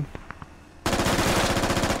kill Evan?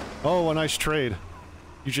 Oh, a nice trade.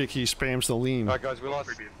 UJK spams the lean. Alright guys, we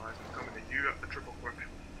lost.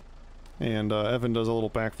 And Evan does a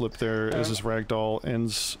little backflip there as his ragdoll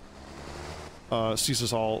ends...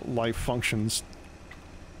 ceases all life functions.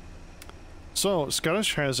 So,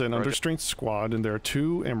 Scottish has an understrength squad, and there are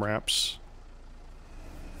 2 MRAPs,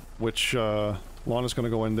 which Lana's going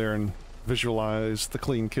to go in there and visualize the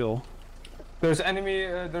clean kill. There's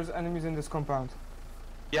enemies in this compound.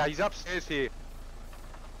 Yeah, he's upstairs here.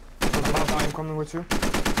 I'm coming with you.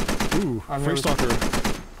 Ooh,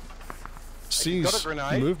 Freestalker sees got a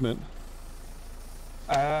grenade? movement.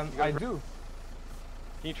 I do.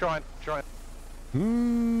 Can you try and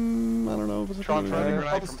I don't know. try and throw the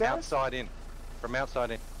grenade from outside in? From outside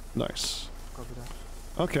in. Nice. Copy that.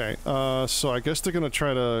 Okay, so I guess they're gonna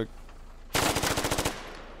try to...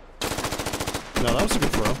 No, that was a good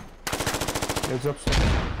throw. Heads up.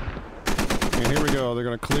 And here we go, they're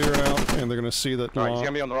gonna clear it out, and they're gonna see that... Alright, he's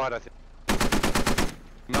gonna be on the right, I think.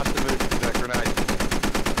 Must have moved that grenade.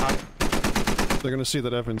 They're gonna see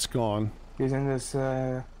that Evan's gone. He's in this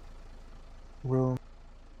room.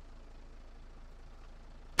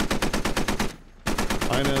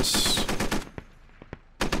 Ines.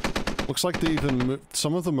 Looks like they even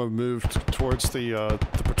some of them have moved towards the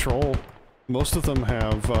patrol. Most of them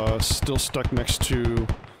have still stuck next to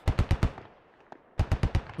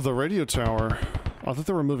the radio tower. I thought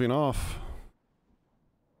they were moving off.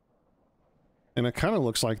 And it kind of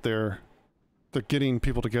looks like they're getting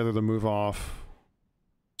people together to move off.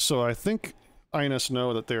 So I think INS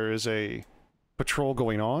know that there is a patrol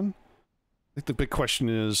going on. I think the big question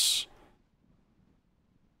is,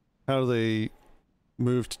 how do they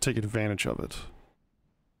move to take advantage of it?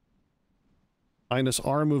 INS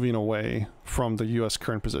are moving away from the US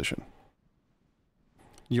current position.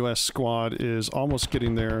 US squad is almost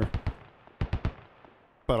getting there.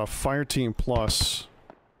 About a fire team plus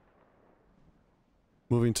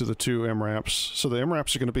moving to the 2 MRAPs. So the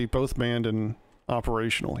MRAPs are going to be both manned and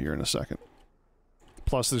operational here in a second.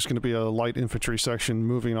 Plus there's going to be a light infantry section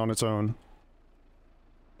moving on its own.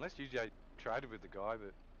 Unless you traded with the guy,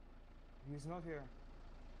 but... He's not here.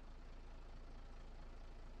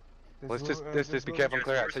 Let's just be careful and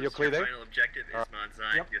clear out. So you're clear there? Final objective is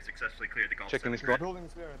Manzai. Yep. You have successfully cleared the Gulf. Checking this Center. guy.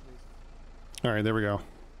 Building's clear at least. Alright, there we go.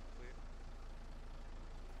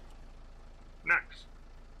 Next.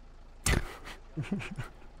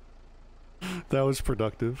 That was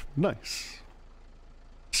productive. Nice.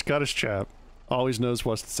 Scottish chap. Always knows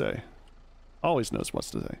what to say. Always knows what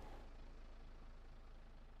to say.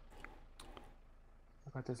 I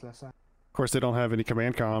got this left side. Of course, they don't have any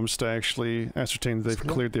command comms to actually ascertain that they've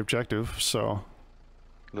cleared the objective, so...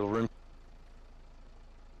 Little room.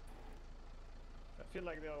 I feel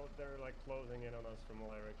like they're like closing in on us from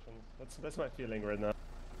all directions. That's my feeling right now.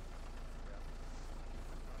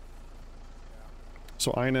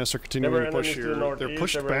 So INS are continuing to push here. They're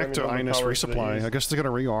pushed back to INS resupply. I guess they're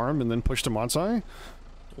going to rearm and then push to Modzai?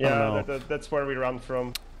 Yeah, that's where we run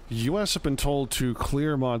from. US have been told to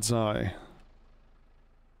clear Modzai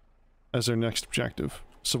as their next objective.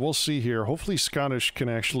 So we'll see here. Hopefully Scottish can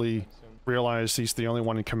actually realize he's the only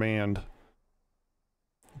one in command.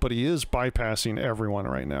 But he is bypassing everyone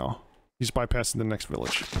right now. He's bypassing the next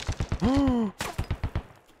village.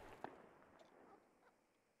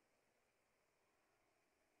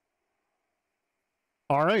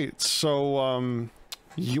 Alright, so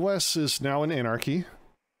US is now in anarchy.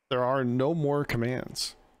 There are no more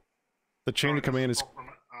commands. The chain of command is...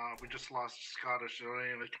 we just lost Scottish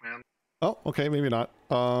in the command. Oh, okay, maybe not.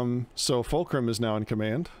 So Fulcrum is now in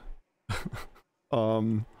command.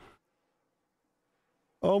 Oh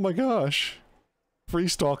my gosh.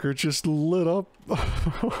 Freestalker just lit up.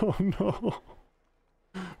 Oh no.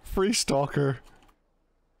 Freestalker.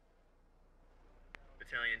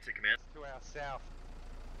 Battalion to command. To our south.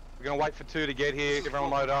 We're gonna wait for 2 to get here.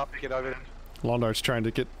 Everyone load up. Get over. Londart's trying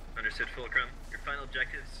to get... Understood, Fulcrum. Your final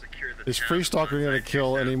objective is secure the Is Freestalker gonna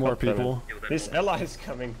kill any more people? This ally is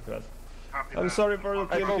coming to us. I'm sorry for the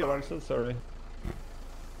kill. I'm so sorry.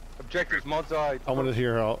 Objectives, Modzai. I want to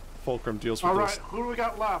hear how Fulcrum deals with this. Alright, who do we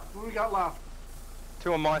got left?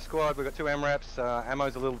 2 on my squad. We've got 2 MRAPs.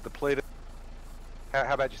 Ammo's a little depleted.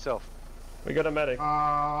 How about yourself? We got a medic.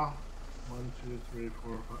 1, 2, 3,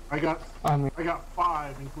 4, 5. I got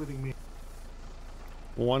 5, including me.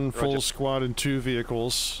 1 full squad and 2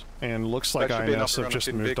 vehicles, and looks like INS have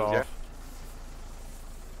just moved off. Yeah?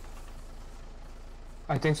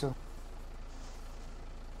 I think so.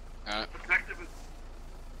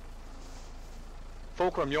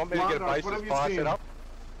 Fulcrum, you want me to get a base of fire set up?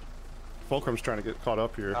 Fulcrum's trying to get caught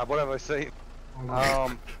up here. What have I seen?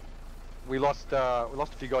 We lost a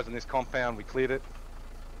few guys in this compound. We cleared it.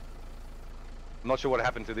 I'm not sure what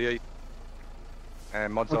happened to the east.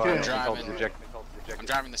 And Modzai I'm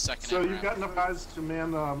driving the second. So you've got enough guys to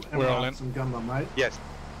man We're all in. and gun them, right? Yes.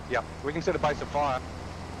 Yeah. We can set a base of fire.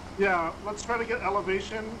 Yeah, let's try to get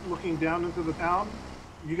elevation looking down into the town.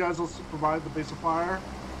 You guys will provide the base of fire.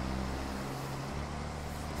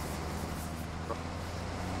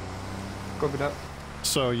 Copy that.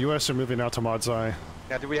 So US are moving out to Modzai.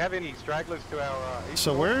 Now, do we have any stragglers to our east?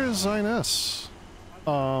 So where is INS?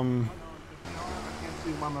 I can't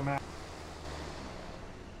see them on the map.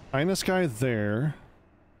 INS guy there.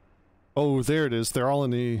 Oh, there it is. They're all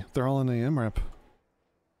in the MRAP.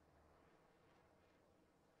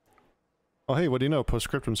 Oh hey, what do you know?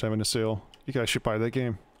 Postscriptum's having a sale. You guys should buy that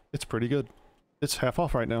game. It's pretty good. It's half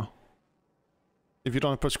off right now. If you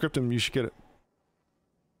don't have Postscriptum, you should get it.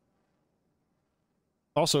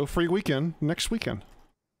 Also, free weekend next weekend.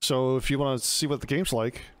 So if you want to see what the game's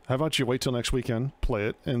like, how about you wait till next weekend, play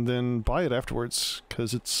it, and then buy it afterwards,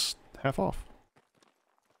 because it's half off.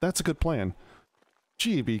 That's a good plan.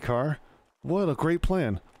 GB car, what a great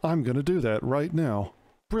plan. I'm gonna do that right now.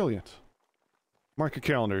 Brilliant. Mark your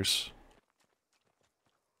calendars.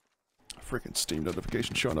 Freaking Steam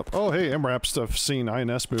notification showing up. Oh hey, MRAP stuff, seen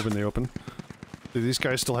INS move in the open. Do these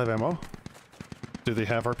guys still have ammo? Do they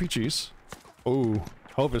have RPGs? Oh,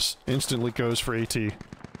 Hovis instantly goes for AT.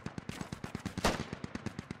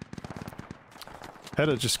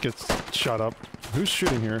 Hedda just gets shot up. Who's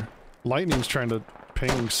shooting here? Lightning's trying to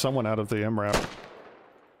ping someone out of the MRAP.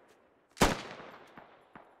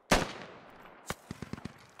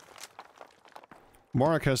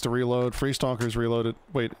 Morik has to reload. Freestalker's reloaded.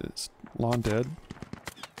 Wait, is Lon dead?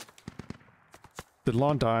 Did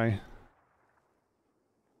Lon die?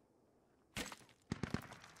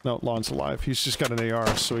 No, Lon's alive. He's just got an AR,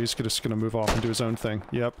 so he's just gonna move off and do his own thing.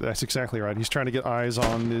 Yep, that's exactly right. He's trying to get eyes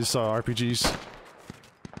on his RPGs.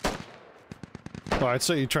 Well, I'd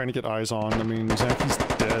say he's trying to get eyes on. I mean, Zaki's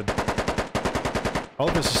dead.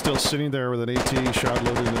 Elvis is still sitting there with an AT shot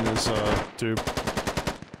loaded in his tube.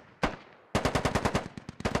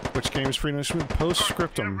 Which game is free next week?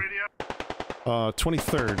 Postscriptum.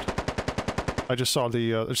 23rd. I just saw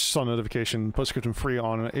the I just saw a notification. Postscriptum free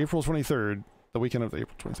on April 23rd, the weekend of the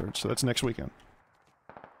April 23rd. So that's next weekend.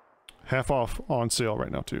 Half off on sale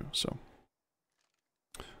right now too. So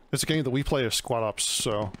it's a game that we play as squad ops.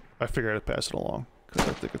 So I figured I'd pass it along because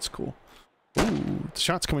I think it's cool. Ooh, the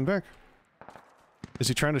shot's coming back. Is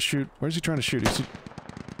he trying to shoot? Where's he trying to shoot? Is he?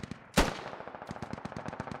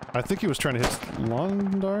 I think he was trying to hit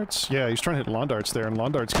lawn darts. Yeah, he's trying to hit lawn darts there, and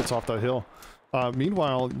lawn darts gets off that hill.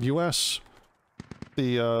 Meanwhile, US,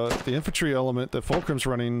 the infantry element that Fulcrum's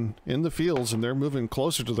running in the fields, and they're moving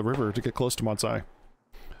closer to the river to get close to Modzai.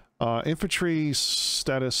 Infantry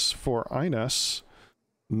status for INS,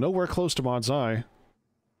 nowhere close to Modzai.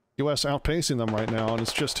 US outpacing them right now, and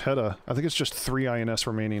it's just Hedda. I think it's just 3 INS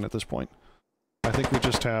remaining at this point. I think we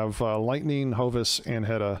just have Lightning, Hovis, and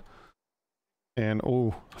Hedda. And,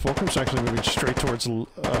 oh, Fulcrum's actually moving straight towards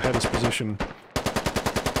Hedda's position.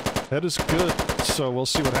 Hedda's good, so we'll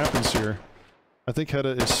see what happens here. I think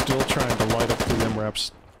Hedda is still trying to light up the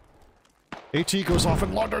MRAPs. AT goes off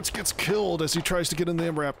and Laundarts gets killed as he tries to get in the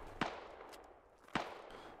MRAP.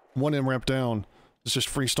 One MRAP down. It's just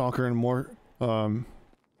Freestalker and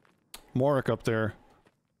Morik up there.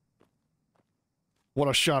 What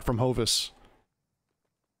a shot from Hovis.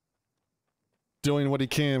 Doing what he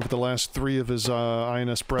can for the last 3 of his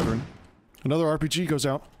INS brethren. Another RPG goes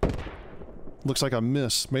out. Looks like a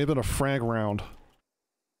miss. May have been a frag round.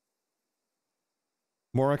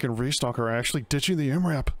 Morik and Freestalker are actually ditching the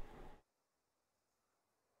MRAP.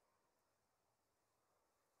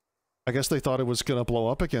 I guess they thought it was gonna blow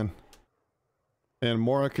up again. And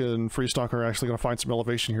Morik and Freestalker are actually gonna find some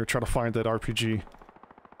elevation here, try to find that RPG.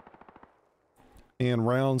 And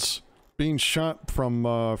rounds being shot from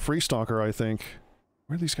Freestalker, I think.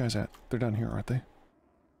 Where are these guys at? They're down here, aren't they?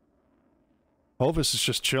 Hovis is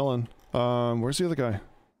just chilling. Where's the other guy?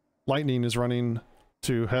 Lightning is running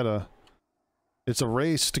to Hedda. It's a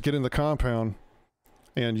race to get in the compound,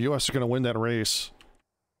 and US are going to win that race.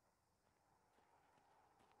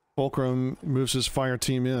 Fulcrum moves his fire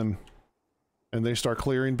team in, and they start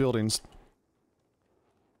clearing buildings.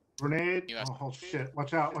 Grenade. Oh shit!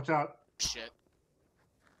 Watch out! Watch out! Shit.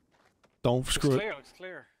 Don't screw it. Looks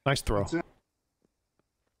clear. Nice throw.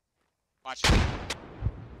 Watch.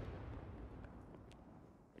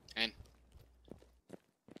 In.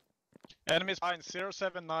 Enemies behind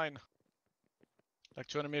 079. Like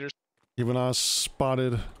 200 meters. Ivanaz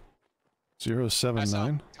spotted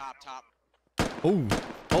 079. Top. Oh,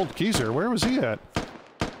 old Geezer, where was he at?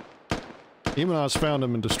 Ivanaz found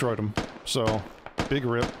him and destroyed him. So, big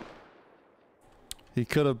rip. He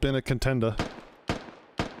could have been a contender.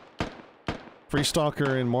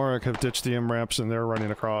 Freestalker and Morik have ditched the MRAPs and they're running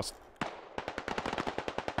across.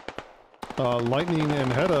 Lightning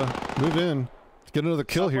and Hedda move in to get another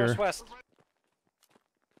kill here. West.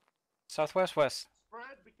 Southwest west.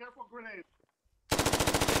 Fred, be careful, grenade.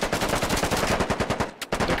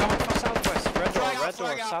 They're coming from southwest. Red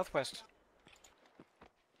door, southwest.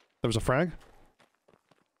 There was a frag.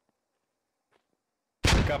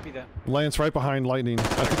 Copy that. Lance right behind Lightning. I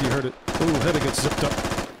think you heard it. Ooh, Hedda gets zipped up.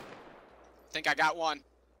 Think I got one.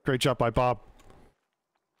 Great job by Bob.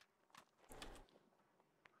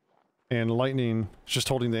 And Lightning is just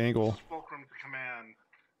holding the angle. Fulcrum to command.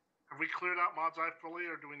 Have we cleared out Mod's Eye fully,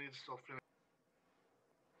 or do we need to still finish?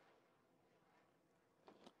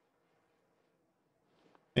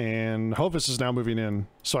 And Hovis is now moving in.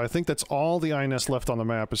 So I think that's all the INS left on the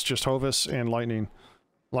map. It's just Hovis and Lightning.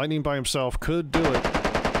 Lightning by himself could do it.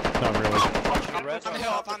 Not really. Up on the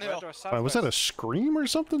hill, up on the hill. Was that a scream or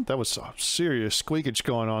something? That was some serious squeakage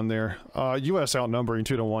going on there. US outnumbering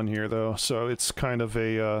 2-1 here, though. So it's kind of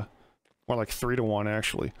a, more like 3-1,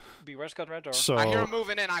 actually. Where's got red door? So, I hear him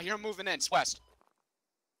moving in. I hear him moving in. It's west.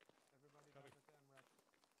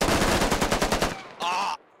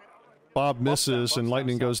 Ah! Bob misses and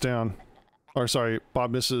Lightning goes down. Or sorry,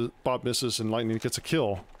 Bob misses and Lightning gets a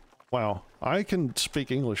kill. Wow, I can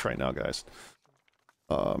speak English right now, guys.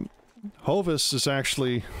 Hovis is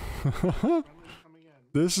actually...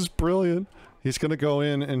 This is brilliant. He's gonna go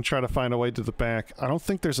in and try to find a way to the back. I don't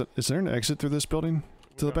think there's a... Is there an exit through this building?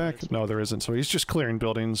 To the back? No, there isn't. So he's just clearing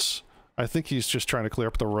buildings. I think he's just trying to clear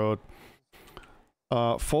up the road.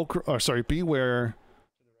 Beware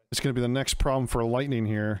is gonna be the next problem for Lightning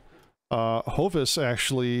here. Hovis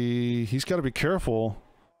actually... He's gotta be careful.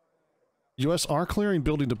 US are clearing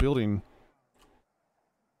building to building.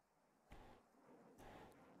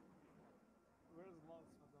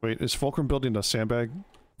 Wait, is Fulcrum building a sandbag?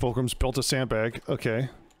 Fulcrum's built a sandbag. Okay.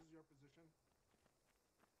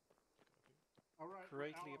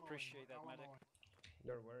 Greatly appreciate that, medic.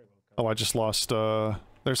 You're very welcome. Oh, I just lost,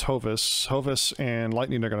 there's Hovis. Hovis and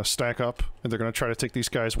Lightning are gonna stack up, and they're gonna try to take these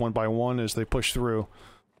guys one by one as they push through.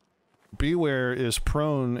 Beware is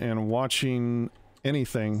prone and watching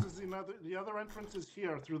anything. This is the other entrance is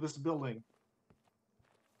here, through this building.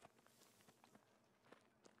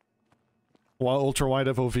 While ultra-wide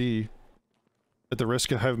FOV, at the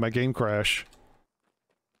risk of having my game crash.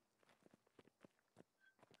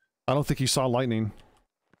 I don't think he saw Lightning.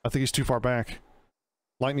 I think he's too far back.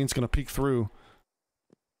 Lightning's gonna peek through.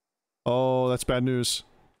 Oh, that's bad news.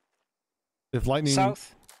 If Lightning...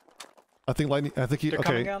 South. I think Lightning... I think he... They're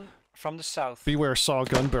okay. coming in from the south. Beware saw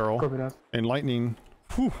gun barrel. And Lightning...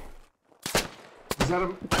 Whew. Is that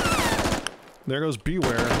a... There goes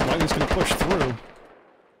Beware. Lightning's gonna push through.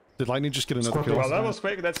 Did Lightning just get another kill? Well, that was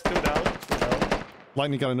quick. That's 2 down.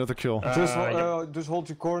 Lightning got another kill. Just hold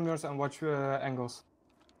your corners and watch angles.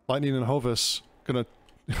 Lightning and Hovis gonna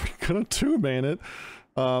two-man it.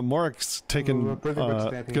 Morek's taking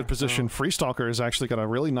good position. Freestalker is actually got a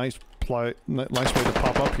really nice way to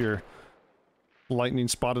pop up here. Lightning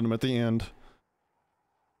spotted him at the end.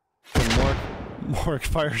 And Morek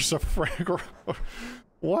fires a frag.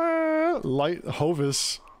 What?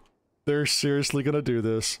 Hovis. They're seriously gonna do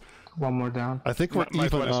this. One more down. I think we're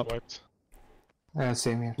even up.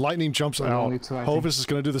 Same here. Lightning jumps out. Hovis is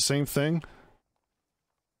gonna do the same thing.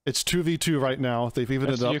 It's 2v2 right now. They've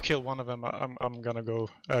evened it up. You kill one of them, I'm gonna go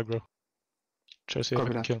aggro. Try to see if I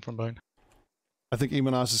can kill him from behind. I think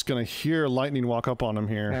Imanaz is gonna hear Lightning walk up on him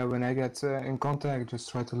here. Yeah, when I get in contact, just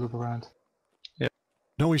try to loop around. Yeah.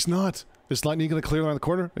 No, he's not. Is Lightning gonna clear around the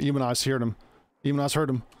corner? Imanaz heard him. Imanaz heard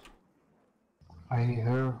him. I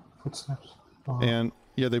hear footsteps. Oh. And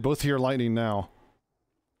yeah, they both hear Lightning now.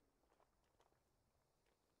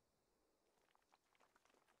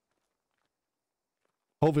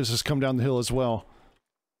 Hovis has come down the hill as well.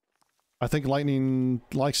 I think Lightning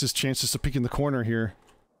likes his chances to peek in the corner here.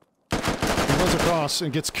 He runs across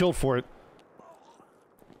and gets killed for it.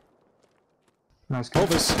 Nice kill.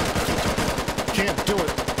 Hovis can't do it.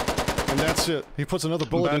 And that's it. He puts another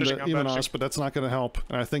bullet into Imanaz, but that's not going to help.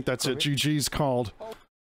 And I think that's it. GG's called.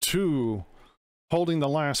 2. Holding the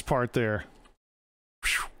last part there.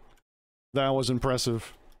 Whew. That was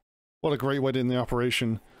impressive. What a great way to end the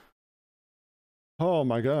operation. Oh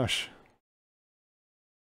my gosh.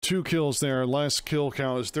 2 kills there. Last kill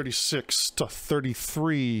count is 36 to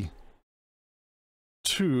 33.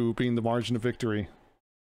 2 being the margin of victory.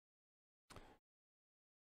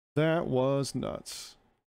 That was nuts.